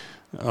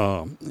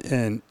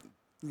 One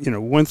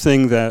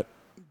thing that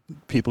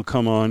people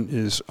come on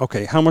is,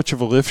 okay, how much of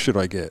a lift should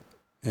I get?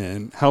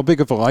 And how big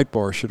of a light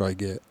bar should I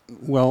get?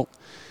 Well,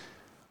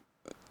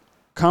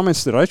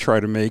 comments that I try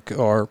to make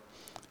are,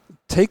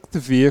 take the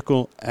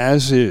vehicle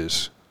as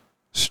is,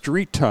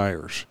 street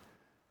tires,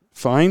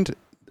 find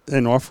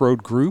an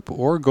off-road group,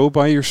 or go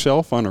by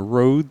yourself on a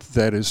road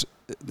that is,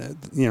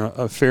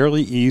 a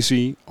fairly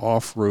easy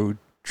off-road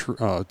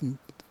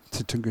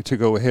to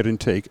go ahead and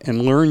take,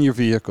 and learn your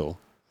vehicle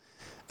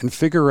and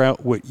figure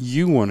out what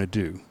you want to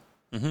do.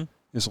 Mm-hmm.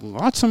 There's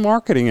lots of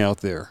marketing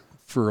out there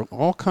for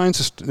all kinds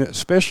of,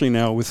 especially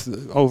now with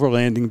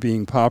overlanding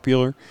being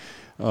popular.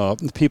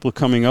 People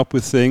coming up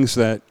with things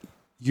that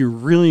you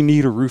really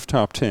need a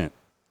rooftop tent.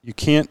 You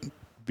can't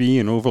be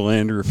an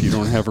overlander if you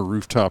don't have a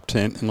rooftop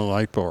tent and a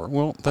light bar.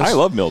 Well, I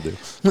love mildew.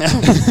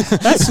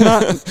 That's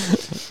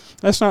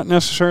not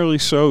necessarily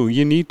so.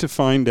 You need to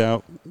find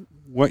out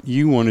what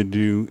you want to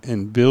do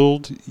and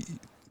build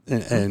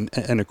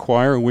and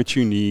acquire what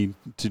you need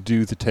to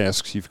do the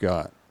tasks you've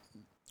got.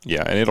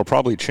 Yeah, and it'll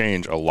probably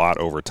change a lot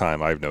over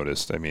time, I've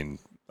noticed. I mean,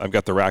 I've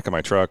got the rack in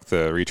my truck,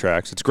 the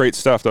Retrax. It's great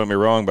stuff, don't get me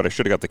wrong, but I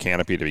should have got the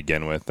canopy to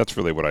begin with. That's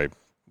really what I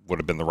would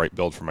have been the right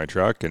build for my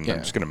truck, and I'm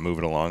just going to move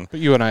it along. But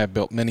you and I have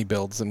built many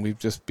builds, and we've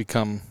just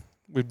become,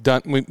 we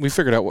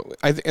figured out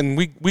what,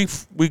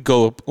 we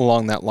go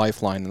along that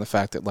lifeline, and the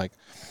fact that, like,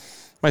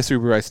 my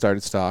Subaru, I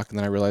started stock, and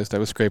then I realized I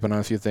was scraping on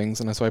a few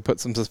things, and so I put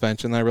some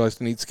suspension, and I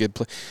realized I need skid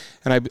plate,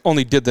 and I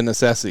only did the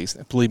necessities.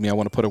 Believe me, I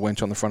want to put a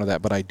winch on the front of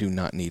that, but I do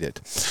not need it.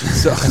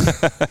 So,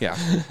 yeah.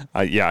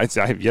 I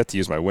have yet to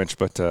use my winch,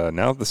 but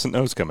now the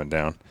snow's coming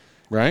down.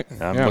 Right?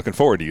 I'm looking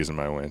forward to using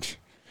my winch.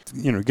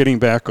 Getting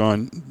back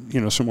on,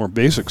 some more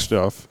basic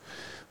stuff,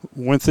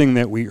 one thing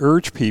that we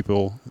urge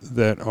people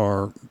that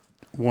are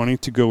wanting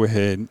to go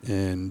ahead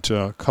and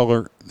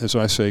color, as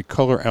I say,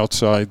 color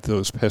outside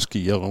those pesky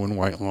yellow and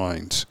white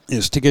lines,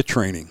 is to get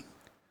training.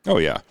 Oh,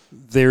 yeah.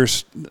 There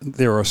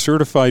are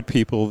certified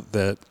people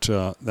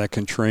that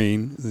can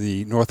train.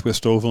 The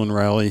Northwest Overland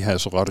Rally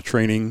has a lot of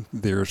training.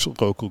 There's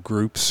local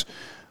groups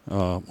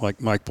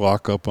like Mike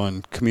Block up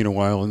on Camino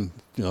Island,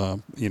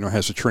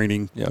 has a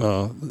training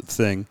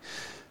thing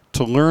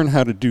to learn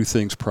how to do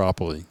things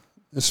properly,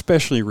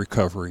 especially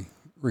recovery.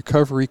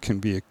 Recovery can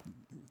be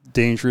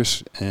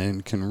dangerous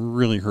and can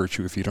really hurt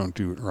you if you don't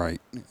do it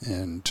right.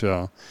 And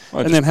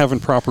then having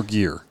proper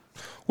gear.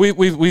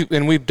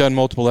 We've done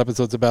multiple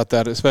episodes about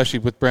that, especially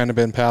with Brandon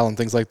Ben Powell and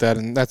things like that,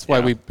 and that's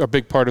why we are a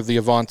big part of the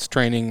Avance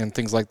training and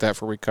things like that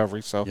for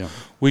recovery. So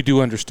we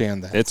do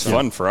understand that. It's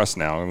fun for us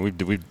now, and we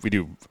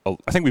do.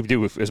 I think we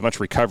do as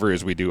much recovery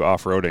as we do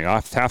off-roading.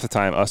 Half the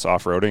time, us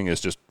off-roading is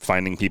just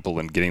finding people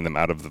and getting them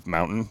out of the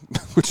mountain,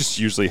 which is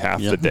usually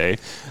half the day.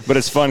 But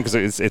it's fun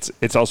because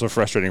it's also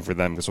frustrating for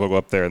them because we'll go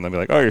up there and they'll be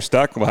like, "Oh, you're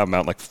stuck." We'll have them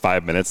out in like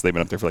 5 minutes. They've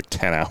been up there for like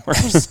 10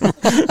 hours.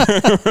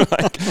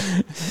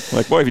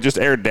 like, boy, if you just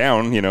aired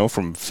down,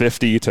 from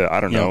 50 to, I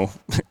don't know,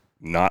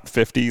 not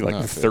 50,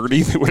 like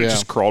 30, they would have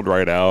just crawled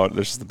right out.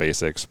 This is the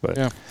basics. But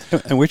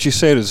And what you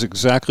said is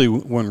exactly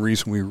one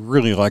reason we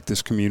really like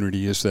this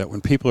community is that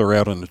when people are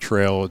out on the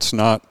trail, it's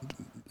not,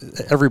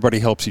 everybody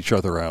helps each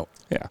other out.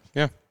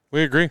 Yeah,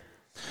 we agree.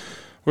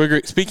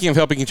 Speaking of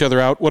helping each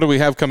other out, what do we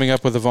have coming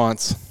up with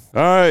Avance?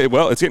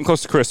 Well, it's getting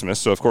close to Christmas,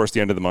 so of course the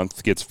end of the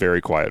month gets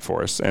very quiet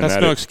for us. And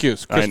that's no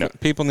excuse. I know.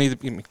 People need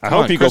to. I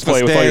hope you go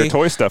play with all your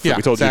toy stuff that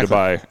we told you to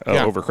buy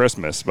Yeah. over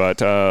Christmas.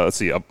 But let's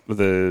see,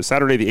 the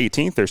Saturday the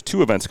 18th, there's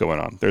 2 events going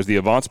on. There's the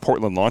Avance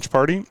Portland launch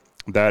party.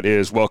 That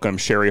is welcome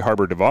Sherry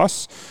Harbor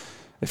DeVos.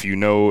 If you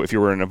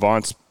were an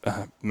Avance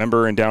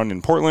member and down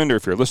in Portland, or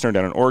if you're a listener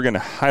down in Oregon, I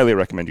highly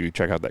recommend you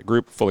check out that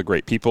group full of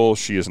great people.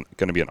 She is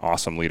going to be an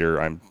awesome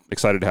leader. I'm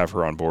excited to have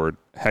her on board.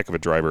 Heck of a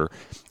driver.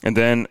 And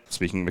then,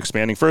 speaking of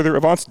expanding further,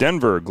 Avance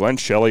Denver, Glenn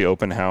Shelley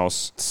open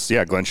house.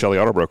 Glenn Shelley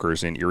Auto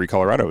Brokers in Erie,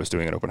 Colorado is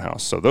doing an open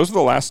house. So those are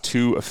the last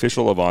 2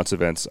 official Avance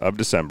events of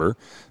December,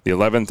 the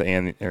 11th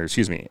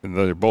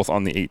they're both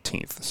on the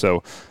 18th.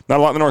 So not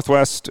a lot in the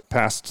Northwest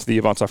past the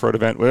Avance Off-Road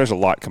event. Well, there's a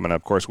lot coming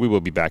up. Of course, we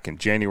will be back in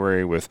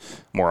January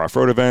with more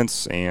off-road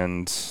events,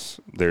 and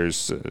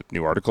there's a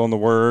new article in the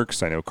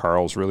works. I know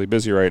Carl's really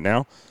busy right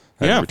now.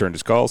 Hasn't returned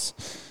his calls.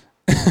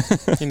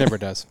 He never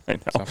does. I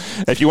know. So.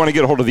 If you want to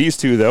get a hold of these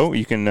 2, though,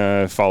 you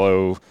can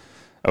follow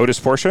Otis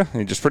Porsche.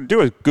 And just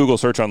do a Google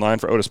search online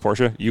for Otis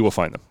Porsche. You will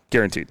find them,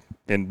 guaranteed,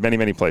 in many,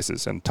 many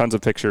places, and tons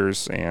of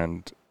pictures.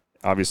 And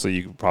obviously,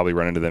 you can probably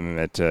run into them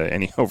at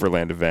any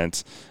Overland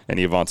event,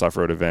 any Avance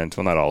Off-Road event.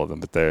 Well, not all of them,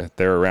 but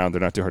they're around.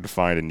 They're not too hard to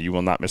find, and you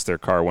will not miss their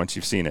car once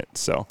you've seen it.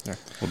 So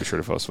we'll be sure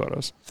to post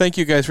photos. Thank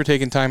you guys for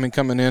taking time and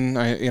coming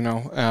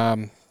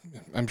in.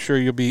 I'm sure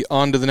you'll be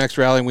on to the next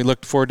rally, and we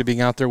look forward to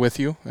being out there with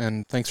you,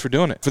 and thanks for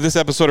doing it. For this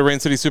episode of Rain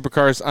City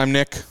Supercars, I'm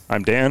Nick.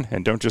 I'm Dan,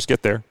 and don't just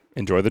get there.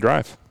 Enjoy the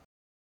drive.